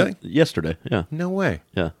 Really? Yesterday. Yeah. No way.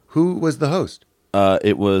 Yeah. Who was the host?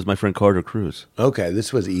 It was my friend Carter Cruz. Okay,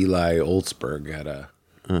 this was Eli Olsberg had a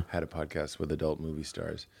podcast with adult movie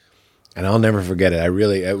stars, and I'll never forget it.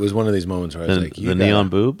 It was one of these moments where I was like, neon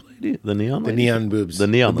boob lady, the neon lady, the neon boobs, the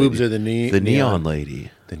neon boobs lady. are the neon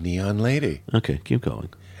lady, the neon lady. Okay, keep going.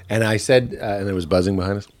 And I said, and there was buzzing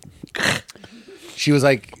behind us. She was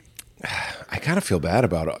like, I kind of feel bad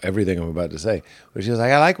about everything I'm about to say. But she was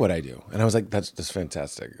like, I like what I do. And I was like, that's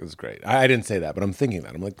fantastic. It was great. I didn't say that, but I'm thinking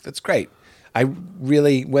that. I'm like, that's great. I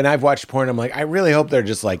really, when I've watched porn, I'm like, I really hope they're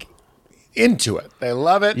just like into it. They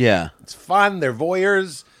love it. Yeah. It's fun. They're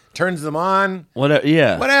voyeurs. Turns them on. Whatever.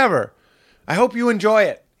 Yeah. Whatever. I hope you enjoy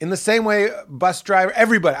it. In the same way, bus driver,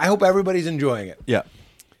 everybody. I hope everybody's enjoying it. Yeah.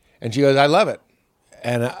 And she goes, I love it.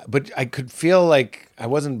 And but I could feel like I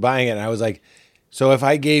wasn't buying it. And I was like, so if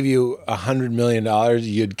I gave you $100 million,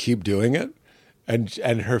 you'd keep doing it? And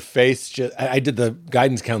her face just, I did the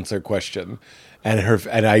guidance counselor question, and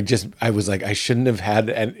I was like, I shouldn't have had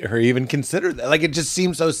her even consider that. Like, it just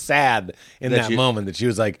seemed so sad in that moment that she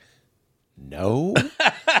was like, no.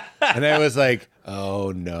 And I was like,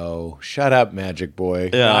 oh no, shut up, magic boy.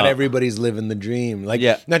 Yeah. Not everybody's living the dream. Like,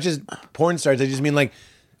 not just porn stars. I just mean like,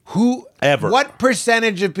 what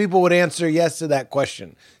percentage of people would answer yes to that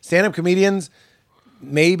question? Stand-up comedians,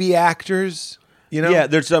 maybe actors, you know? Yeah,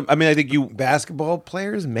 there's some. I mean, I think basketball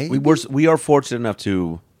players, maybe. We are fortunate enough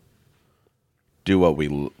to do what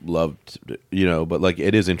we loved, you know. But like,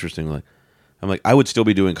 it is interesting. Like, I'm like, I would still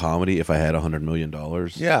be doing comedy if I had $100 million.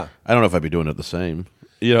 Yeah, I don't know if I'd be doing it the same.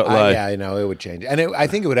 You know, yeah, I know it would change, and I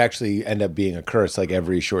think it would actually end up being a curse, like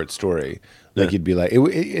every short story. Like you'd be like,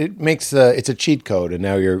 it makes it's a cheat code, and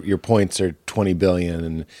now your points are 20 billion,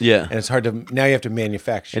 and it's hard to now you have to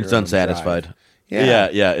manufacture. And it's unsatisfied.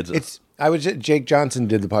 Drive. Yeah. Jake Johnson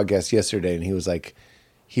did the podcast yesterday, and he's like,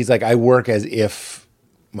 I work as if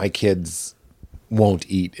my kids won't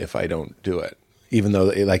eat if I don't do it, even though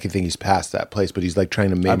like I think he's past that place, but he's like trying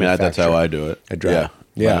to manufacture. I mean, that's how I do it.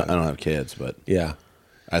 Yeah. I don't have kids, but yeah,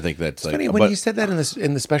 I think that's it's funny when you said that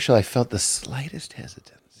in the special. I felt the slightest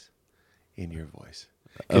hesitance in your voice.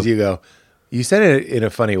 because you said it in a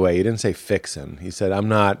funny way. You didn't say fixin'. You said, I'm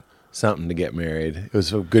not something to get married. It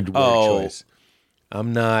was a good word choice.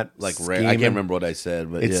 I'm not like scheming. I can't remember what I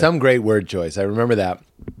said, but it's some great word choice. I remember that.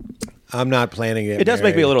 I'm not planning it. It does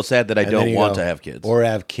make me a little sad that I don't want to have kids. Or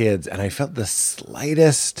have kids. And I felt the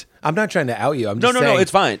slightest... I'm not trying to out you. I'm just saying... No,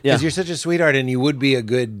 it's fine. Yeah. Because you're such a sweetheart and you would be a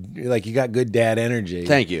good... Like, you got good dad energy.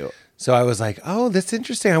 Thank you. So I was like, oh, that's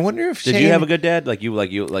interesting. I wonder if Shane... Did you have a good dad? Like...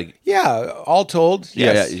 Yeah, all told.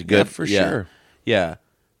 Yes. Yeah, good. Yeah, for sure. Yeah.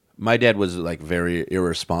 My dad was, like, very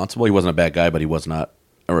irresponsible. He wasn't a bad guy, but he was not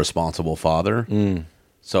a responsible father.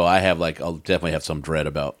 So I have, like... I'll definitely have some dread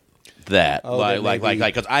about that.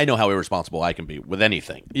 Because I know how irresponsible I can be with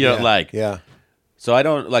anything. You know, Yeah. So I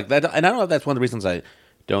don't... Like, that... And I don't know if that's one of the reasons I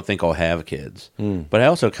don't think I'll have kids. But I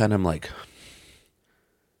also kind of am like...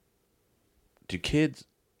 Do kids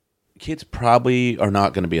probably are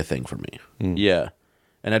not going to be a thing for me. Yeah.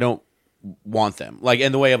 And I don't want them. Like,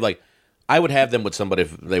 in the way of, like, I would have them with somebody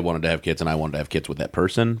if they wanted to have kids and I wanted to have kids with that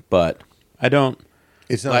person, but I don't.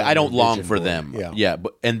 It's not. Like, I don't long for board. them. Yeah.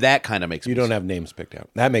 But and that kind of makes you me don't sad. have names picked out.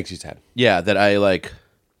 That makes you sad. Yeah, that I like.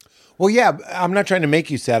 Well, yeah, I'm not trying to make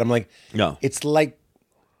you sad. I'm like, no. It's like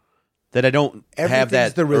that I don't have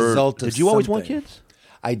that. The result of did you always something. want kids?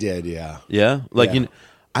 I did. Yeah. Yeah. Like yeah. You know,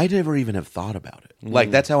 I never even have thought about it.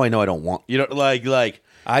 Like that's how I know I don't want. You know, like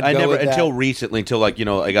I never until recently, until like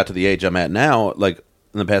I got to the age I'm at now. Like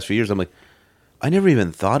in the past few years, I'm like, I never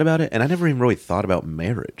even thought about it, and I never even really thought about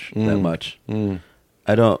marriage that much.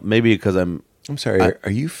 I don't. Maybe because I'm sorry.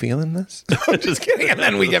 Are you feeling this? Just kidding. And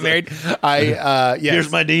then we get married. Yes.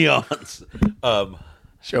 Here's my neons.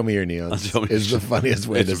 Show me your neons. Is the funniest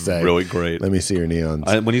way to say. It's really great. Let me see your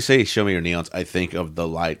neons. When you say "show me your neons," I think of the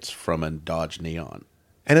lights from a Dodge Neon.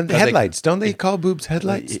 And then the headlights. Don't they call boobs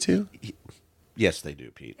headlights too? Yes, they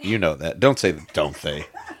do, Pete. You know that. Don't say don't they.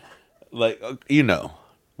 Like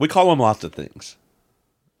we call them lots of things.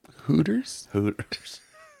 Hooters.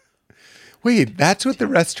 Wait, that's what the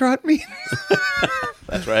restaurant means?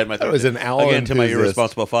 That's where I had my 13th. That was an owl Again, to my enthusiast.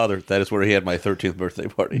 Irresponsible father, that is where he had my 13th birthday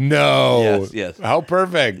party. No. Yes. How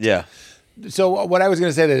perfect. Yeah. So what I was going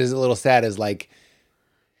to say that is a little sad is like,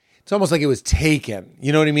 it's almost like it was taken.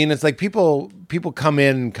 You know what I mean? It's like people come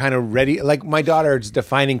in kind of ready. Like my daughter's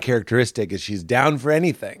defining characteristic is she's down for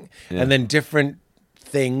anything. Yeah. And then different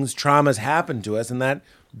things, traumas happen to us, and that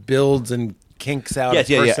builds and kinks out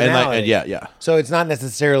personality. Yeah. So it's not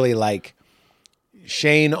necessarily like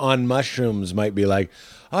Shane on mushrooms might be like,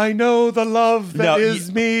 I know the love that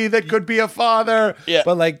is me that could be a father. Yeah.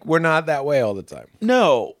 But like we're not that way all the time.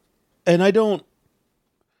 No. And I don't.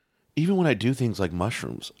 Even when I do things like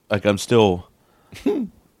mushrooms, like I'm still,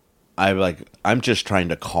 I'm just trying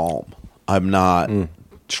to calm. I'm not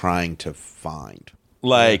trying to find.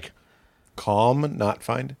 Like calm, not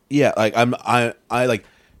find. Yeah, like I like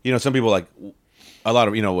some people like a lot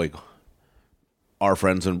of like our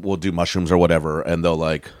friends and will do mushrooms or whatever, and they'll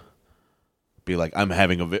like be like I'm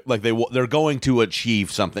having they're going to achieve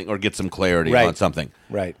something or get some clarity on something.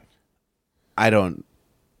 Right. I don't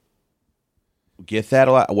get that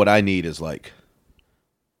a lot. What I need is like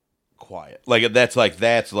quiet. Like that's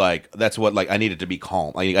what like I need it to be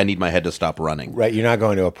calm. I need my head to stop running. Right. You're not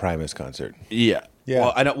going to a Primus concert. Yeah.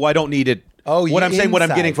 Well, I don't need it. Oh, what I'm saying, what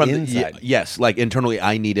I'm getting from inside. Yes, like internally,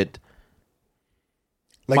 I need it.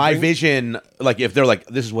 Like my vision, like if they're like,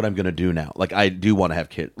 this is what I'm going to do now. Like I do want to have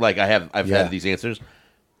kids. Like I've had these answers.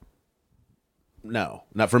 No,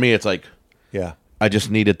 not for me. It's like, I just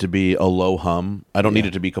need it to be a low hum. I don't need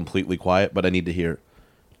it to be completely quiet, but I need to hear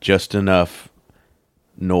just enough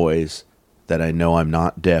noise that I know I'm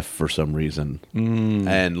not deaf for some reason,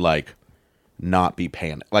 and like not be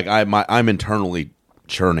panicked. Like I'm internally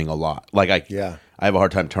churning a lot. Like I have a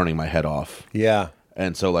hard time turning my head off. Yeah,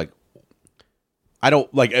 and so like I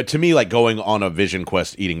don't like to me like going on a vision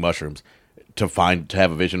quest eating mushrooms to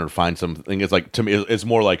have a vision or find something is like to me it's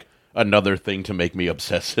more like another thing to make me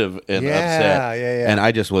obsessive and upset. Yeah. And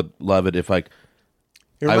I just would love it if like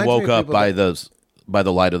I woke up by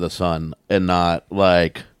the light of the sun and not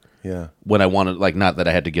like when I wanted like not that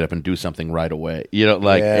I had to get up and do something right away.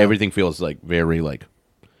 Like everything feels like very like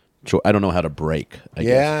I don't know how to break. I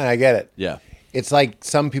guess. I get it. Yeah. It's like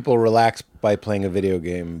some people relax by playing a video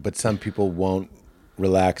game, but some people won't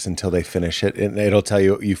relax until they finish it, and it'll tell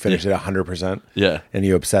you finish it 100%. Yeah, and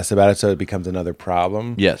you obsess about it, so it becomes another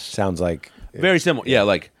problem. Yes, sounds like very similar. Yeah,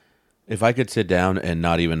 like if I could sit down and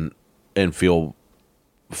not even and feel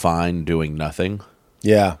fine doing nothing.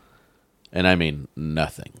 Yeah, and I mean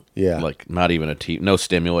nothing. Yeah, like not even no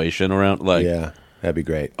stimulation around. Like that'd be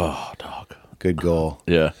great. Oh, dog. Good goal.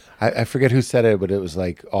 Yeah. I forget who said it, but it was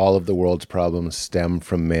like all of the world's problems stem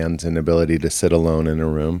from man's inability to sit alone in a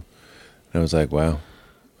room. And I was like, wow,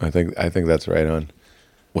 I think that's right on.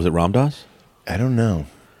 Was it Ram Dass? I don't know.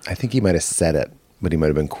 I think he might have said it, but he might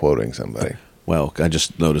have been quoting somebody. Well, I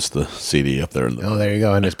just noticed the CD up there. Oh, there you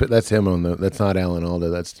go. And that's him on the. That's not Alan Alda.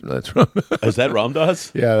 That's Ram. Is that Ram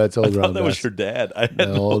Dass? Yeah, that's old I thought Ram that Dass. was your dad.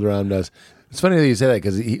 Old Ram Dass. It's funny that you say that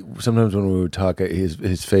because sometimes when we would talk,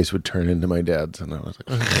 his face would turn into my dad's, and I was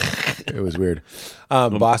like, it was weird.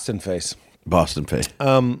 Boston face. Boston face.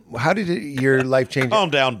 How did your life change? Calm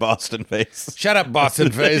down, Boston face. Shut up,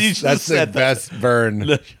 Boston face. That's the best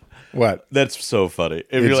burn. What? That's so funny.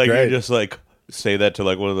 If you're like, you just like say that to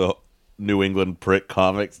like one of the New England prick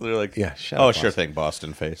comics, they're like, yeah, shut up, up, sure thing,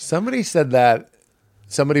 Boston face. Somebody said that.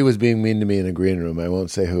 Somebody was being mean to me in a green room. I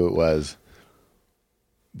won't say who it was,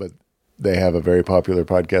 but they have a very popular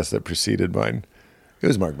podcast that preceded mine. It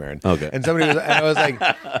was Mark Maron. Okay. And I was like,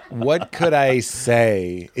 what could I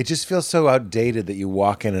say? It just feels so outdated that you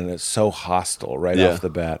walk in and it's so hostile right off the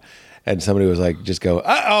bat. And somebody was like, just go,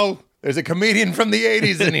 uh-oh, there's a comedian from the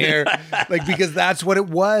 80s in here. Like, because that's what it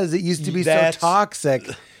was. It used to be so toxic.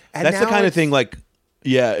 And that's the kind of thing like,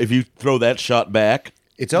 yeah, if you throw that shot back,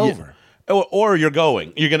 it's over. Or you're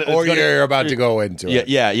going. You're about to go into it.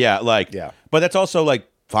 Yeah. But that's also like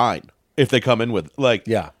fine if they come in with like.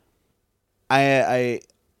 Yeah. I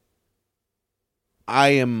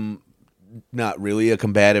am not really a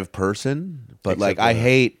combative person, but like I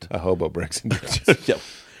hate a hobo bricks. Yeah.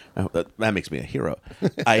 That makes me a hero.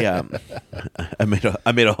 I made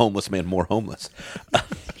a homeless man more homeless.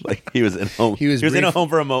 Like he was in home. He was in a home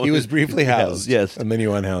for a moment. He was briefly housed. Yes, and then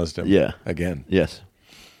you unhoused him. Yeah, again. Yes.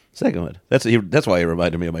 Second one. That's why he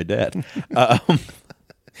reminded me of my dad.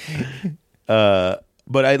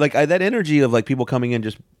 But I that energy of like people coming in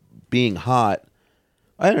just being hot.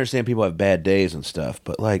 I understand people have bad days and stuff,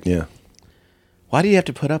 but like, why do you have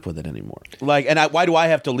to put up with it anymore? Like, and why do I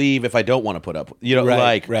have to leave if I don't want to put up? You know,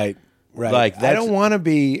 right. Like, I don't want to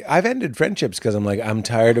be. I've ended friendships because I'm like, I'm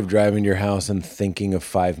tired of driving to your house and thinking of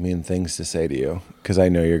 5 mean things to say to you because I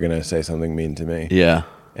know you're going to say something mean to me. Yeah,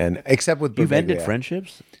 and except with you've ended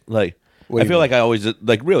friendships, like. I feel like I always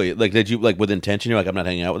like really like did you like with intention? You're like I'm not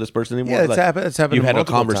hanging out with this person anymore. Yeah, it's happened. It's happened. You had a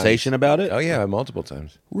conversation about it. Oh yeah, multiple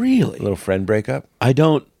times. Really? A little friend breakup. I've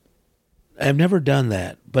never done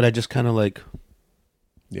that, but I just kind of like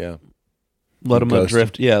let them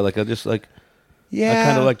adrift. Yeah, like I just like I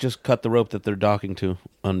kind of like just cut the rope that they're docking to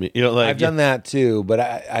on me. You know, like I've done that too, but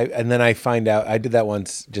I and then I find out I did that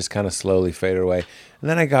once, just kind of slowly fade away. And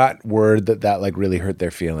then I got word that like really hurt their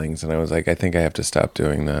feelings, and I was like, I think I have to stop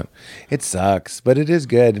doing that. It sucks, but it is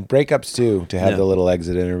good. Breakups too, to have the little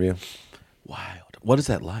exit interview. Wild. What is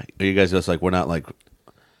that like? Are you guys just like we're not like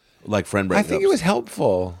friend breakups? I think it was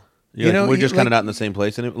helpful. We're just kind of not in the same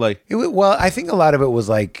place, and well, I think a lot of it was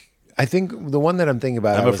like. I think the one that I'm thinking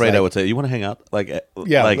about. I'm afraid I would say, you want to hang out? Let's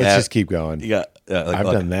just keep going. I've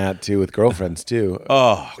done that too with girlfriends too.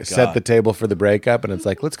 Oh, set the table for the breakup, and it's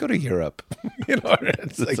like, let's go to Europe.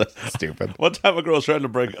 It's like stupid. One time, a girl's trying to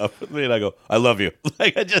break up with me, and I go, "I love you."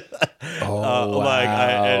 Like I just,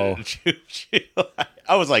 wow.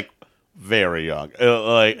 I was like very young,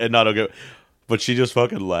 and not okay, but she just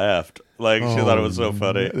fucking laughed. Like she thought it was so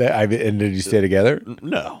funny. And did you stay together?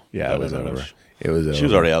 No. Yeah, it was over. It was over. She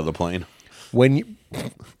was already out of the plane. When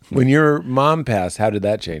your mom passed, how did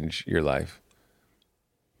that change your life?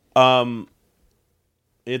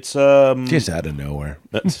 It's just out of nowhere.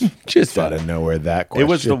 Just out of nowhere. That question. It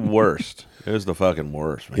was the worst. It was the fucking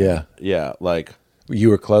worst, man. Yeah. Like you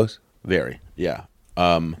were close. Very. Yeah.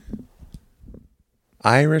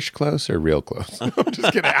 Irish close or real close? I'm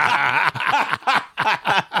just kidding.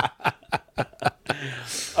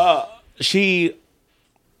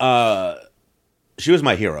 She was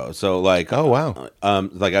my hero. So like, oh wow.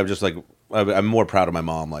 Like I'm just like I'm more proud of my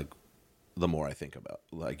mom. Like the more I think about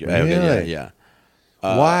like really? Yeah.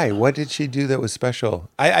 Why? What did she do that was special?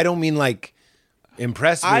 I don't mean like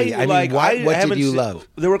impress me. I mean, what did you love?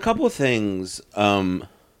 There were a couple of things. I'm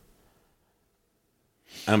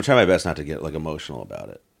trying my best not to get like emotional about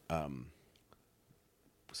it.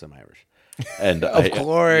 Because I'm Irish, and of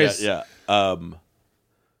course, yeah.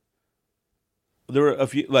 There were a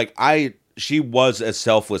few she was as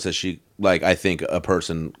selfless as she I think a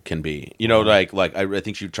person can be. You know, like I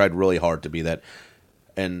think she tried really hard to be that,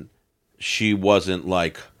 and she wasn't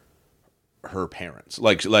like her parents.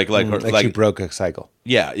 Like she broke a cycle.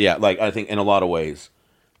 Yeah. Like I think in a lot of ways,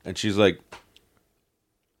 and she's like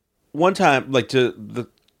one time to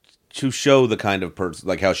show the kind of person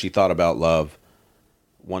like how she thought about love.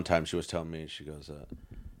 One time she was telling me, she goes,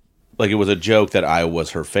 like it was a joke that I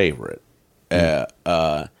was her favorite.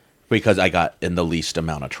 because I got in the least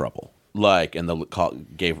amount of trouble, like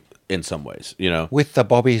gave in some ways, with the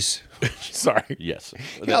bobbies. Sorry, yes,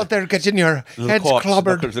 You're out there getting your heads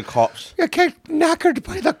clobbered. The cops. You get knackered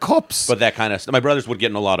by the cops. But that kind of stuff. My brothers would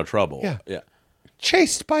get in a lot of trouble. Yeah.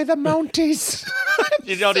 Chased by the Mounties.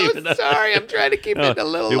 You don't even know. Sorry, I'm trying to keep it a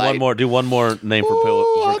little do light. Do one more name for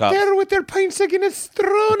out cops. there with their pints of Guinness,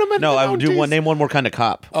 throwing them at No, the I would do Mounties. name one more kind of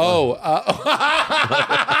cop. Oh,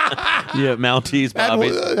 Yeah, Mounties,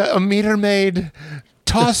 Bobbies. a meter maid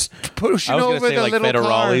tossed, pushing I was over going to say the like little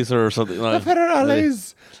federales car. or something. The Like,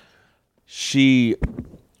 federales. She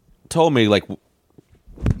told me like,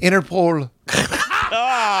 Interpol.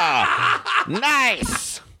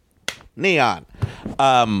 nice neon.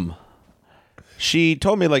 She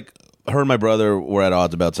told me like her and my brother were at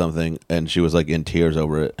odds about something, and she was like in tears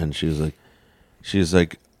over it, and she was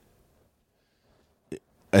like,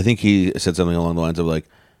 I think he said something along the lines of like,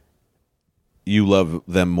 you love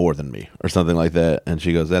them more than me or something like that, and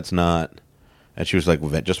she goes, that's not, and she was like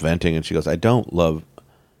just venting, and she goes, I don't love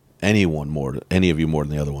any of you more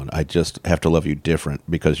than the other one. I just have to love you different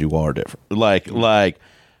because you are different.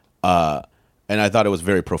 And I thought it was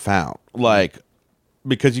very profound,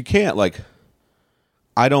 because you can't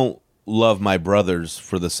I don't love my brothers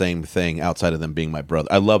for the same thing outside of them being my brother.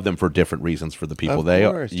 I love them for different reasons for the people Of they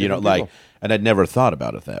course, are, different people. and I'd never thought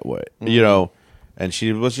about it that way, and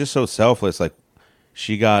she was just so selfless. Like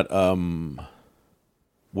she got, when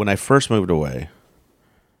I first moved away,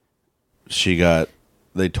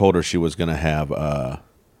 they told her she was going to have,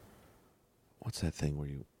 what's that thing where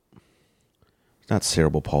it's not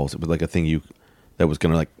cerebral palsy, but like a thing that was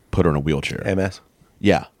going to put her in a wheelchair. MS.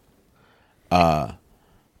 Yeah.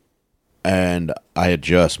 And I had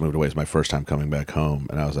just moved away. It's my first time coming back home.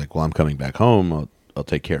 And I was like, well, I'm coming back home. I'll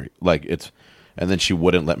take care of you. And then she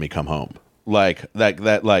wouldn't let me come home.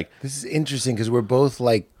 This is interesting because we're both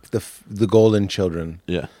like the Golden Children.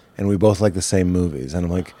 Yeah. And we both like the same movies. And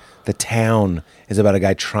I'm like, The Town is about a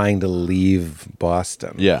guy trying to leave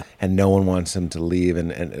Boston. Yeah. And no one wants him to leave.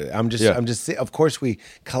 And I'm just, of course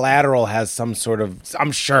Collateral has some sort of,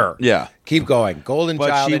 I'm sure. Yeah. Keep going. Golden but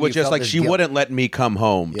Child. she and would you just felt this she guilt. wouldn't let me come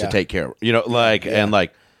home to take care of her. And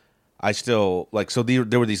I still so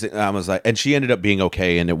there were these things, I was like, and she ended up being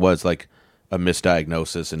okay, and it was like a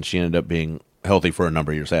misdiagnosis, and she ended up being healthy for a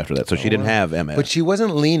number of years after that. So she didn't have MS. But she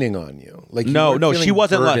wasn't leaning on you. No, she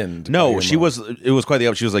wasn't burdened by no, your she mom. was it was quite the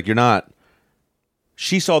opposite. She was like, you're not.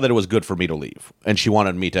 She saw that it was good for me to leave, and she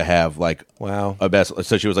wanted me to have wow, a best.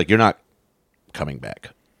 So she was like, you're not coming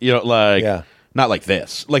back. Not like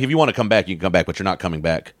this. Like if you want to come back, you can come back, but you're not coming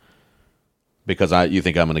back because you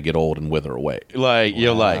think I'm going to get old and wither away.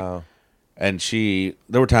 And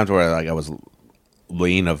there were times where I was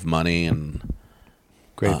lean of money and.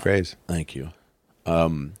 Great phrase. Thank you.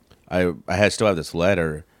 I still have this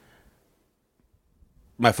letter.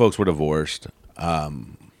 My folks were divorced,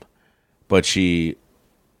 but she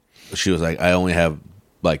was like, I only have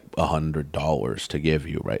like $100 to give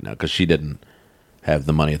you right now because she didn't have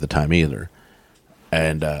the money at the time either,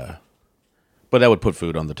 and but that would put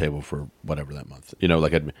food on the table for whatever that month,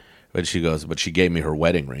 But she goes, but she gave me her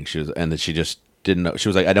wedding ring. And that she just didn't know. She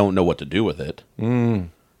was like, I don't know what to do with it.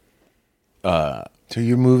 So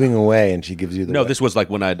you're moving away, and she gives you the No, this was like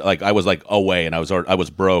when I was like away, and I was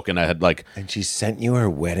broke, and I had and she sent you her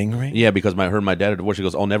wedding ring. Yeah, because her and my dad are divorced. She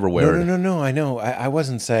goes, I'll never wear it. No. I know. I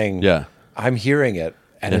wasn't saying. Yeah, I'm hearing it,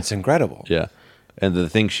 and it's incredible. Yeah, and the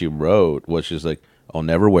thing she wrote was she's like, I'll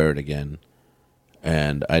never wear it again,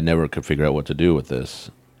 and I never could figure out what to do with this.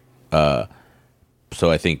 So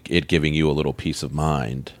I think it giving you a little peace of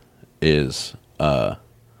mind is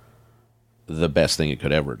the best thing it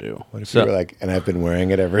could ever do. What if you were like, and I've been wearing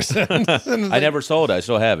it ever since? I never sold it. I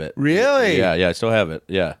still have it. Really? Yeah, I still have it.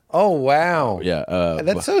 Yeah. Oh, wow. Yeah.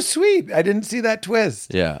 That's so sweet. I didn't see that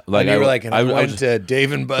twist. Yeah. And you were like, and I went to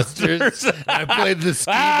Dave & Buster's, and I played the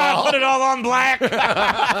skee ball. Put it all on black.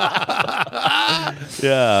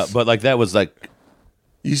 Yeah, but that was like...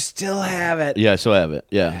 You still have it. Yeah, I still have it.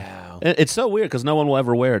 Yeah. Wow. And it's so weird because no one will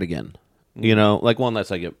ever wear it again.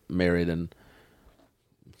 Unless I get married and...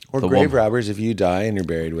 Or grave robbers if you die and you're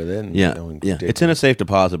buried with it. And Yeah. It's in a safe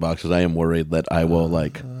deposit box because I am worried that I will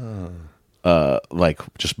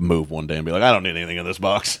just move one day and be like, I don't need anything in this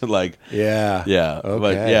box. Yeah.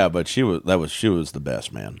 Okay. But she was the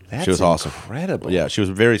best, man. That's she was awesome. Incredible. Yeah, she was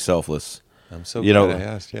very selfless. I'm so glad I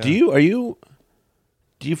asked. Yeah. Do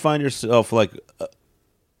you find yourself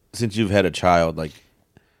since you've had a child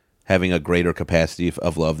having a greater capacity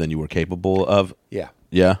of love than you were capable of? Yeah.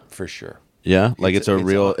 Yeah. For sure. Yeah, it's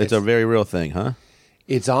a very real thing, huh?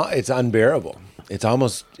 It's unbearable. It's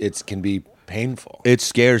almost, it can be painful. It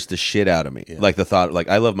scares the shit out of me. Yeah. Like the thought, like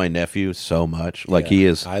I love my nephew so much. Like he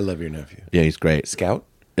is. I love your nephew. Yeah, he's great. Scout?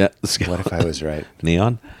 Yeah. The Scout. What if I was right?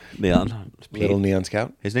 Neon. Pete. Little Neon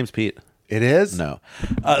Scout? His name's Pete. It is? No.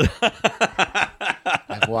 I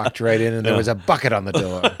walked right in and there was a bucket on the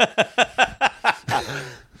door.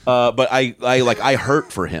 But I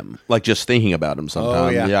hurt for him, like just thinking about him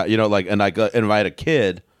sometimes. Oh, yeah. You know, like, and if I had a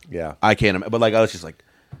kid, Yeah. I can't. But like, I was just like,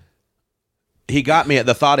 he got me.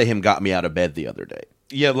 The thought of him got me out of bed the other day.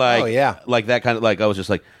 Yeah, like, Oh, yeah. like that kind of like. I was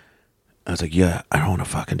like, yeah, I don't want to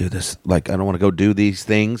fucking do this. Like, I don't want to go do these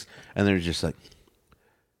things. And they're just like,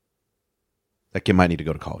 that kid might need to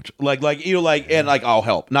go to college. Like you know, like, and like I'll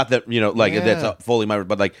help. Not that you know, like that's fully my.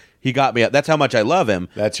 But like he got me. That's how much I love him.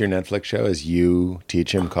 That's your Netflix show. Is you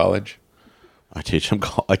teach him college? I teach him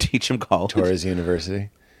college. Torres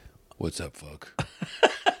University. What's up, fuck?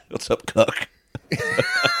 What's up, cook?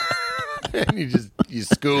 And you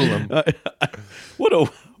school him.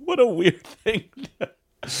 What a weird thing.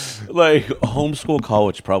 Like homeschool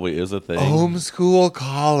college probably is a thing. Homeschool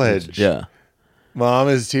college. Yeah. Mom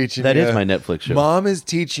is teaching That you. is my Netflix show. Mom is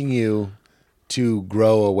teaching you to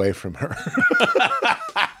grow away from her.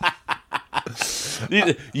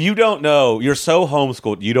 You don't know. You're so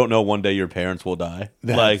homeschooled. You don't know one day your parents will die.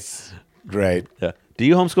 That's great. Yeah. Do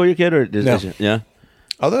you homeschool your kid or No. Yeah?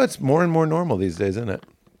 Although it's more and more normal these days, isn't it?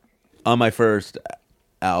 On my first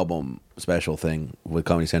album special thing with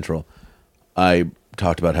Comedy Central, I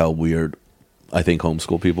talked about how weird I think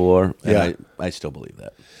homeschool people are. And Yeah. I still believe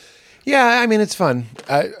that. Yeah, I mean it's fun.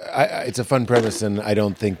 It's a fun premise, and I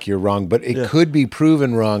don't think you're wrong. But it could be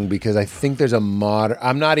proven wrong because I think there's a modern.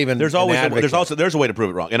 I'm not even. There's always there's a way to prove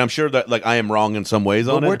it wrong, and I'm sure that like I am wrong in some ways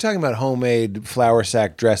on it. We're talking about homemade flour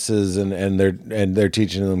sack dresses, and they're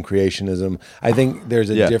teaching them creationism. I think there's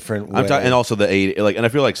a different way. I'm talking, and also the 80 like, and I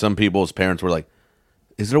feel like some people's parents were like,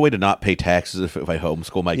 "Is there a way to not pay taxes if I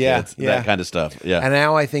homeschool my kids?" That kind of stuff. Yeah, and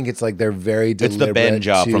now I think it's like they're very deliberate. it's the bend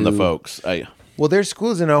job from the folks. Well, there's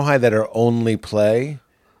schools in Ojai that are only play,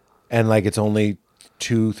 and like it's only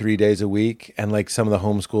 2-3 days a week, and like some of the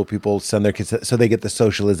homeschool people send their kids so they get the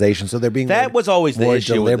socialization. So they're being that was always the more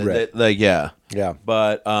issue. deliberate. Yeah.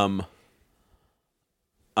 But that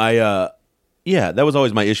was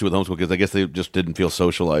always my issue with homeschool because I guess they just didn't feel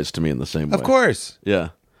socialized to me in the same way. Of course, yeah.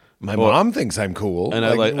 My mom thinks I'm cool, and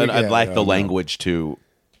I lack the language to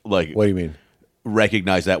like. What do you mean?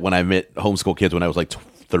 Recognize that when I met homeschool kids when I was like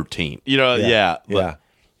 13. You know,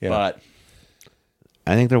 but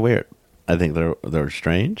I think they're weird. I think they're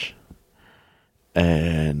strange.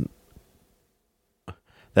 And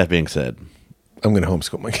that being said, I'm going to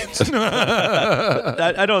homeschool my kids.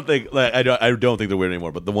 I don't think I don't think they're weird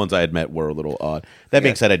anymore. But the ones I had met were a little odd. That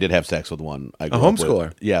being said, I did have sex with one. A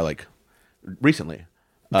homeschooler. Yeah, like recently.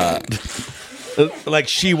 Like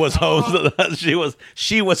she was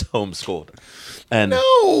she was homeschooled. And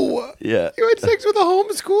no. Yeah. You had sex with a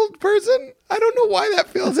homeschooled person? I don't know why that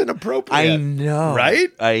feels inappropriate. I know. Right?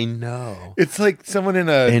 I know. It's like someone in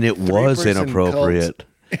a And it was 3-person inappropriate.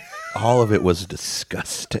 cult. All of it was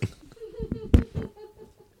disgusting.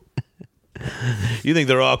 You think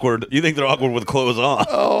they're awkward? You think they're awkward with clothes on?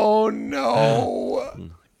 Oh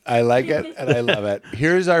no. I like it and I love it.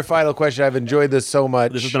 Here's our final question. I've enjoyed this so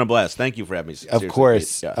much. This has been a blast. Thank you for having me. Of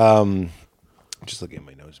course. Yeah. I'm just looking at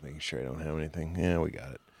my notes, making sure I don't have anything. Yeah, we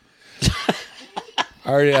got it. I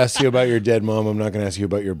already asked you about your dead mom. I'm not going to ask you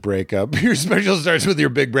about your breakup. Your special starts with your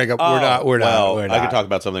big breakup. We're not. I could talk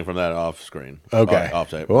about something from that off screen. Okay. Off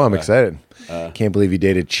tape. Oh, I'm excited. Can't believe you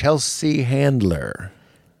dated Chelsea Handler.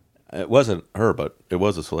 It wasn't her, but it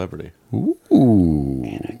was a celebrity. Ooh.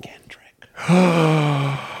 Anna Kendrick.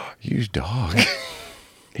 You dog.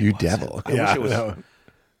 You devil. I wish it was.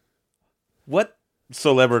 What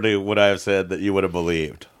celebrity would I have said that you would have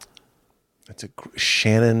believed? That's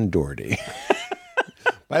Shannon Doherty.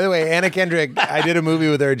 By the way, Anna Kendrick, I did a movie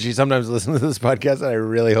with her, and she sometimes listens to this podcast, and I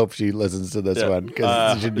really hope she listens to this one,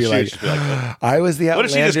 because she'd be like, I was the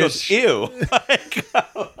outlandish... What if she just goes, ew?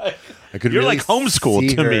 I could You're really like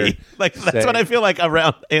homeschooled to me. Like, that's what I feel like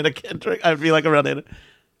around Anna Kendrick. I'd be like around Anna.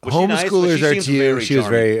 Homeschoolers are to you. She was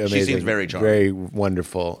very amazing. She seems very charming. Very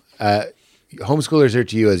wonderful. Homeschoolers are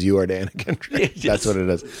to you as you are to Anna Kendrick. Yes. That's what it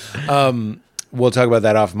is. We'll talk about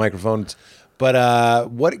that off microphones.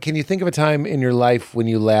 But what can you think of a time in your life when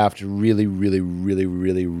you laughed really, really, really,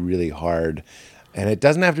 really, really hard? And it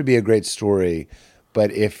doesn't have to be a great story,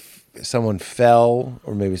 but if someone fell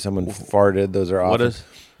or maybe someone farted, those are often.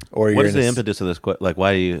 What is the impetus of this? Like,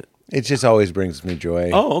 why do you? It just always brings me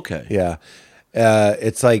joy. Oh, okay. Yeah.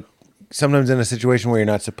 It's like sometimes in a situation where you're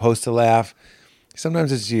not supposed to laugh.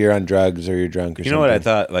 Sometimes it's you're on drugs or you're drunk or something. You know what I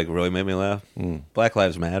thought like really made me laugh? Black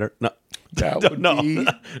Lives Matter. No. That would No. be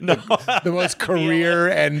No. the most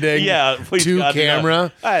career-ending please two God, no.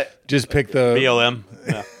 camera. Just pick the BLM.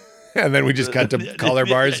 Yeah. and then we just cut to color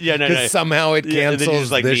bars because somehow it Yeah, and then cancels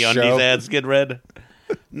just like this the show. undies ads get read.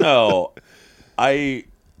 No, I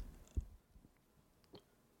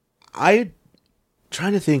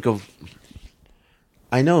trying to think of.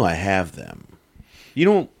 I know I have them. You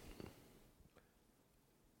don't.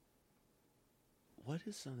 What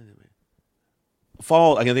is something that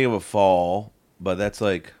fall? I can think of a fall, but that's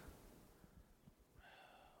like.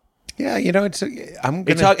 Yeah, it's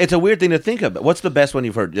It's a weird thing to think of. What's the best one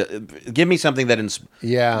you've heard? Give me something that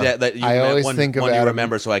that you I always think of one you Adam,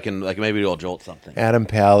 remember, so I can maybe it'll jolt something. Adam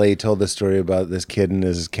Pally told the story about this kid in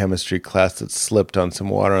his chemistry class that slipped on some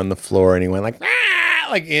water on the floor, and he went like "Ah!"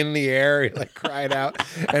 like in the air, he like cried out,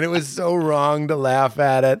 and it was so wrong to laugh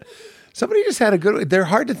at it. Somebody just had a good. They're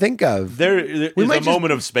hard to think of. There is a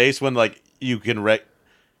moment of space when like you can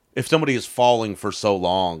if somebody is falling for so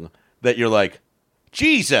long that you're like.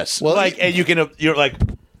 Jesus, well, and you're like,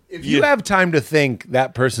 if you have time to think,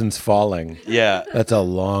 that person's falling. Yeah, that's a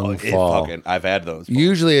long fall. I've had those.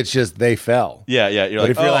 Usually, it's just they fell. Yeah. You're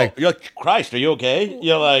like, you're like, Christ, are you okay?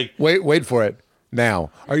 You're like, wait for it.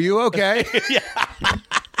 Now, are you okay? Yeah,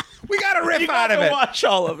 we got to rip out of it. You got to watch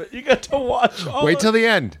all of it. You got to watch. Wait till the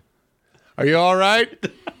end. Are you all right?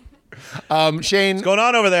 Shane, what's going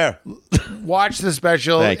on over there? Watch the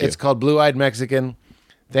special. Thank you. It's called Blue Eyed Mexican.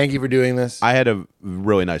 Thank you for doing this. I had a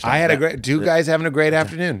really nice time. I had a great. Two guys having a great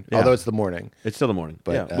afternoon. Yeah. Although it's the morning. It's still the morning.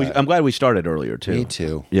 But, yeah. I'm glad we started earlier too. Me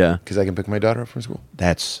too. Yeah, because I can pick my daughter up from school.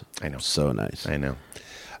 I know. So nice. I know.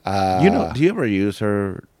 Do you ever use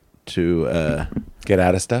her to get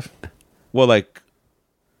out of stuff? Well, like,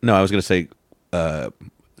 no, I was going to say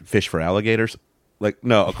fish for alligators. Like,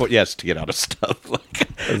 no, of course, yes, to get out of stuff.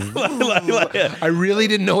 I really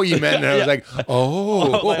didn't know what you meant, and I was like,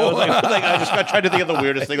 oh. I just tried to think of the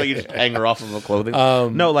weirdest thing, like you just hang her off of the clothing.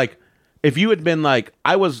 No, like, if you had been like,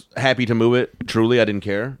 I was happy to move it, truly, I didn't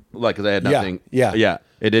care, like, because I had nothing. Yeah,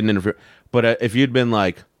 it didn't interfere. But if you'd been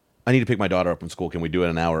like, I need to pick my daughter up from school, can we do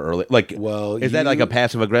it an hour early? Like, is that like a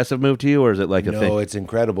passive-aggressive move to you, or is it like a thing? No, it's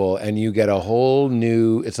incredible, and you get a whole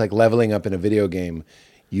new, it's like leveling up in a video game.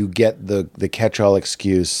 You get the catch-all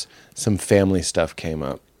excuse, some family stuff came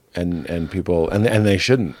up, and people, and they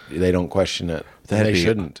shouldn't. They don't question it. They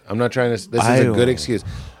shouldn't. I'm not trying to, this is a good excuse.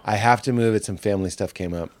 I have to move it, some family stuff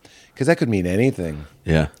came up. Because that could mean anything.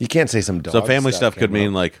 Yeah. You can't say some dog So family stuff could came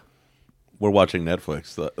mean up. like, we're watching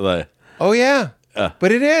Netflix. Like, oh, yeah.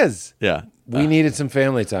 But it is. Yeah. We needed some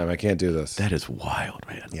family time. I can't do this. That is wild,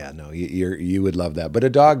 man. Yeah, no, you would love that. But a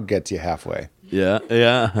dog gets you halfway. Yeah.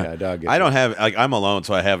 A dog gets I don't you. have, like, I'm alone,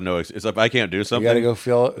 so I have no, it's like, I can't do something. You got to go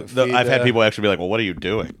feed, I've had people actually be like, well, what are you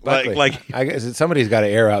doing? Buckley. I guess somebody's got to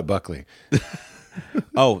air out Buckley.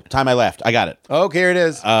 Oh, time I left. I got it. Okay, here it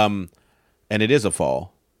is. And it is a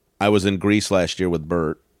fall. I was in Greece last year with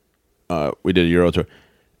Bert. We did a Euro tour,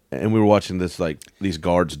 and we were watching this, like, these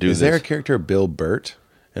guards do this. Is there a character, Bill Burt?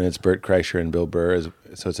 And it's Burt Kreischer and Bill Burr.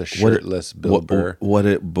 So it's a shirtless Bill Burr.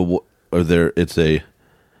 It's a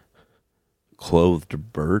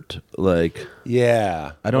clothed Burt? Like,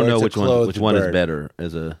 yeah. I don't know which one is better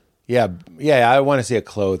as a... Yeah, I want to see a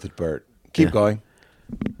clothed Burt. Keep going.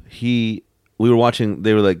 We were watching,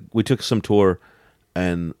 they were like, we took some tour,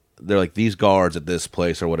 and they're like, these guards at this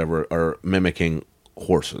place or whatever are mimicking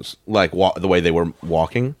horses, like the way they were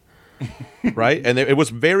walking. Right? And it was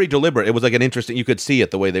very deliberate. It was like an interesting, you could see it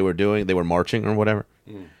the way they were doing, they were marching or whatever.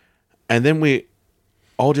 And then we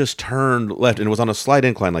all just turned left, and it was on a slight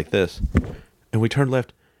incline like this. And we turned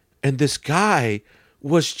left, and this guy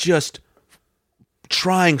was just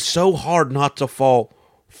trying so hard not to fall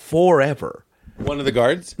forever. One of the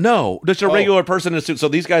guards? No, just a regular person in a suit. So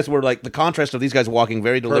these guys were like, the contrast of these guys walking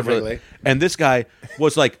very deliberately. Perfectly. And this guy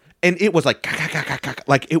was like, and it was like,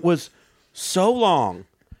 like it was so long.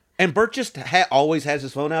 And Bert just always has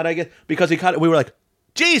his phone out, I guess, because we were like,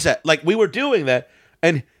 Jesus, like we were doing that.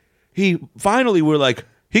 And we were like,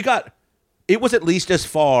 it was at least as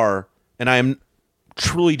far, and I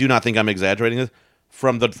truly do not think I'm exaggerating this,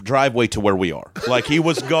 from the driveway to where we are. Like he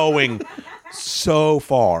was going so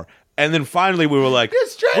far. And then finally we were like,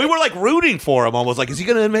 rooting for him almost. Like, is he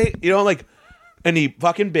going to make, like, and he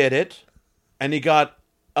fucking bit it. And he got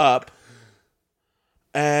up.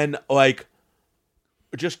 And like,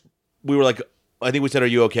 we were like, I think we said, are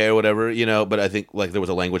you okay or whatever, but I think like there was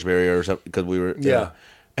a language barrier or something because we were, yeah.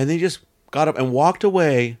 And then he just got up and walked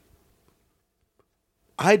away.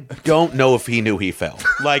 I don't know if he knew he fell.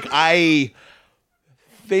 Like, I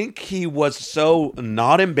think he was so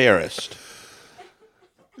not embarrassed.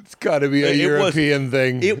 It's got to be a European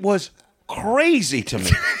thing. It was crazy to me.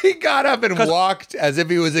 He got up and walked as if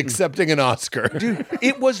he was accepting an Oscar. Dude,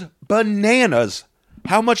 it was bananas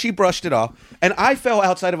how much he brushed it off. And I fell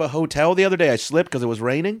outside of a hotel the other day. I slipped because it was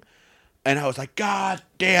raining. And I was like, God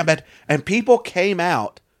damn it. And people came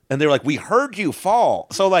out and they were like, we heard you fall.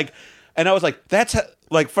 So like, and I was like, that's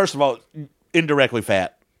like, first of all, indirectly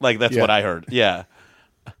fat. Like, that's what I heard. Yeah.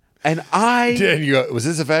 And was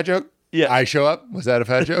this a fat joke? Yeah. I show up? Was that a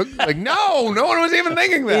fat joke? Like, no one was even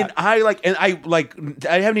thinking that. And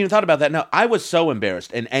I haven't even thought about that. No, I was so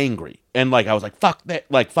embarrassed and angry. And like, I was like, fuck that,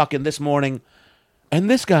 like fucking this morning. And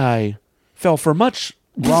this guy fell for much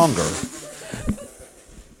longer.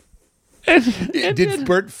 Did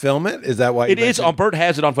Bert film it? Is that why it is? Bert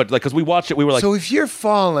has it on footage. Like, because we watched it, we were like, so if you're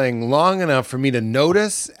falling long enough for me to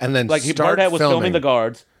notice and then like start Bert was filming the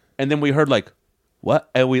guards, and then we heard like, what?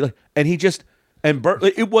 And Bert,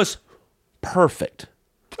 it was perfect.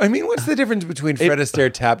 I mean, what's the difference between Fred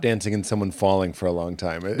Astaire tap dancing and someone falling for a long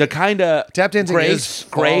time? The kind of tap dancing is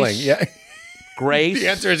falling. Grace. Yeah. Grace. The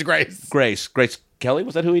answer is Grace. Grace Kelly,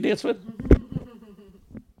 was that who he danced with?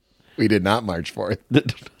 We did not march for it.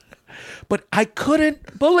 But I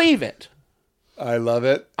couldn't believe it. I love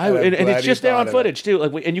it. And it's just there on footage too.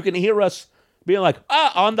 Like, and you can hear us being like,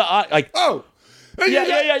 on the like, oh,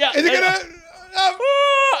 yeah. Is it gonna?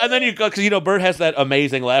 And then you go, because Bert has that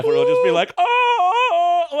amazing laugh where he'll just be like,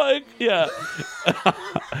 oh, like, yeah.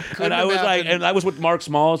 And I was like, and I was with Mark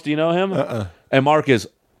Smalls. Do you know him? And Mark is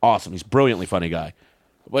awesome. He's a brilliantly funny guy,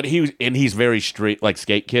 but he's very straight, like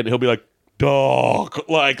skate kid. He'll be like, dog,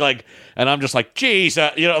 like, and I'm just like,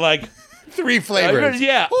 Jesus, like. 3 flavors.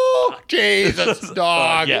 Yeah. Oh, Jesus,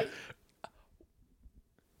 dog. Yeah.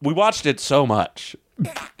 We watched it so much.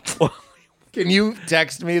 Can you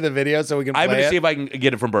text me the video so we can play it? I'm going to see if I can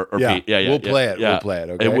get it from Bert or Pete. Yeah, We'll play it. Yeah. We'll play it,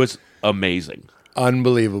 okay? It was amazing.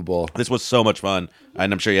 Unbelievable. This was so much fun.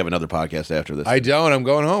 And I'm sure you have another podcast after this. I don't. I'm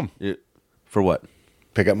going home. For what?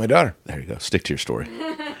 Pick up my daughter. There you go. Stick to your story.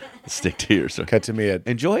 Stick to your story. Cut to me at...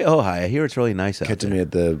 Enjoy Ojai. I hear it's really nice out there. Cut to me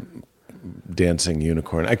at the Dancing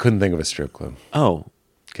Unicorn. I couldn't think of a strip club. Oh.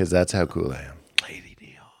 Because that's how cool I am. Lady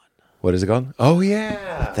Neon. What is it called? Oh,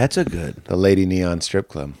 yeah. That's a good... The Lady Neon Strip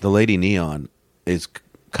Club. The Lady Neon is...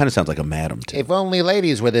 kind of sounds like a madam, too. If only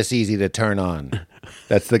ladies were this easy to turn on.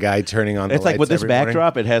 That's the guy turning on the lights. It's like with this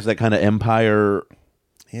backdrop, it has that kind of Empire...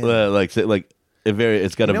 Yeah.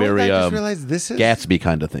 It's got a very I just realized this is Gatsby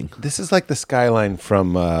kind of thing. This is like the skyline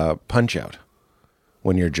from Punch Out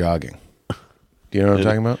when you're jogging. Do you know what I'm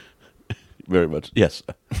talking about? Very much, yes.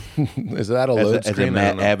 Is that a load screen?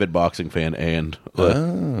 As a avid boxing fan, and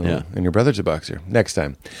yeah, and your brother's a boxer. Next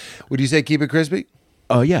time, would you say keep it crispy?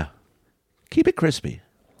 Oh yeah, keep it crispy.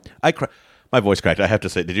 My voice cracked. I have to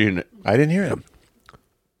say, did you hear it? I didn't hear it.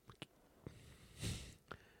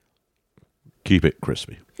 Keep it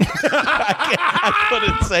crispy. I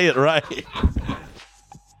couldn't say it right.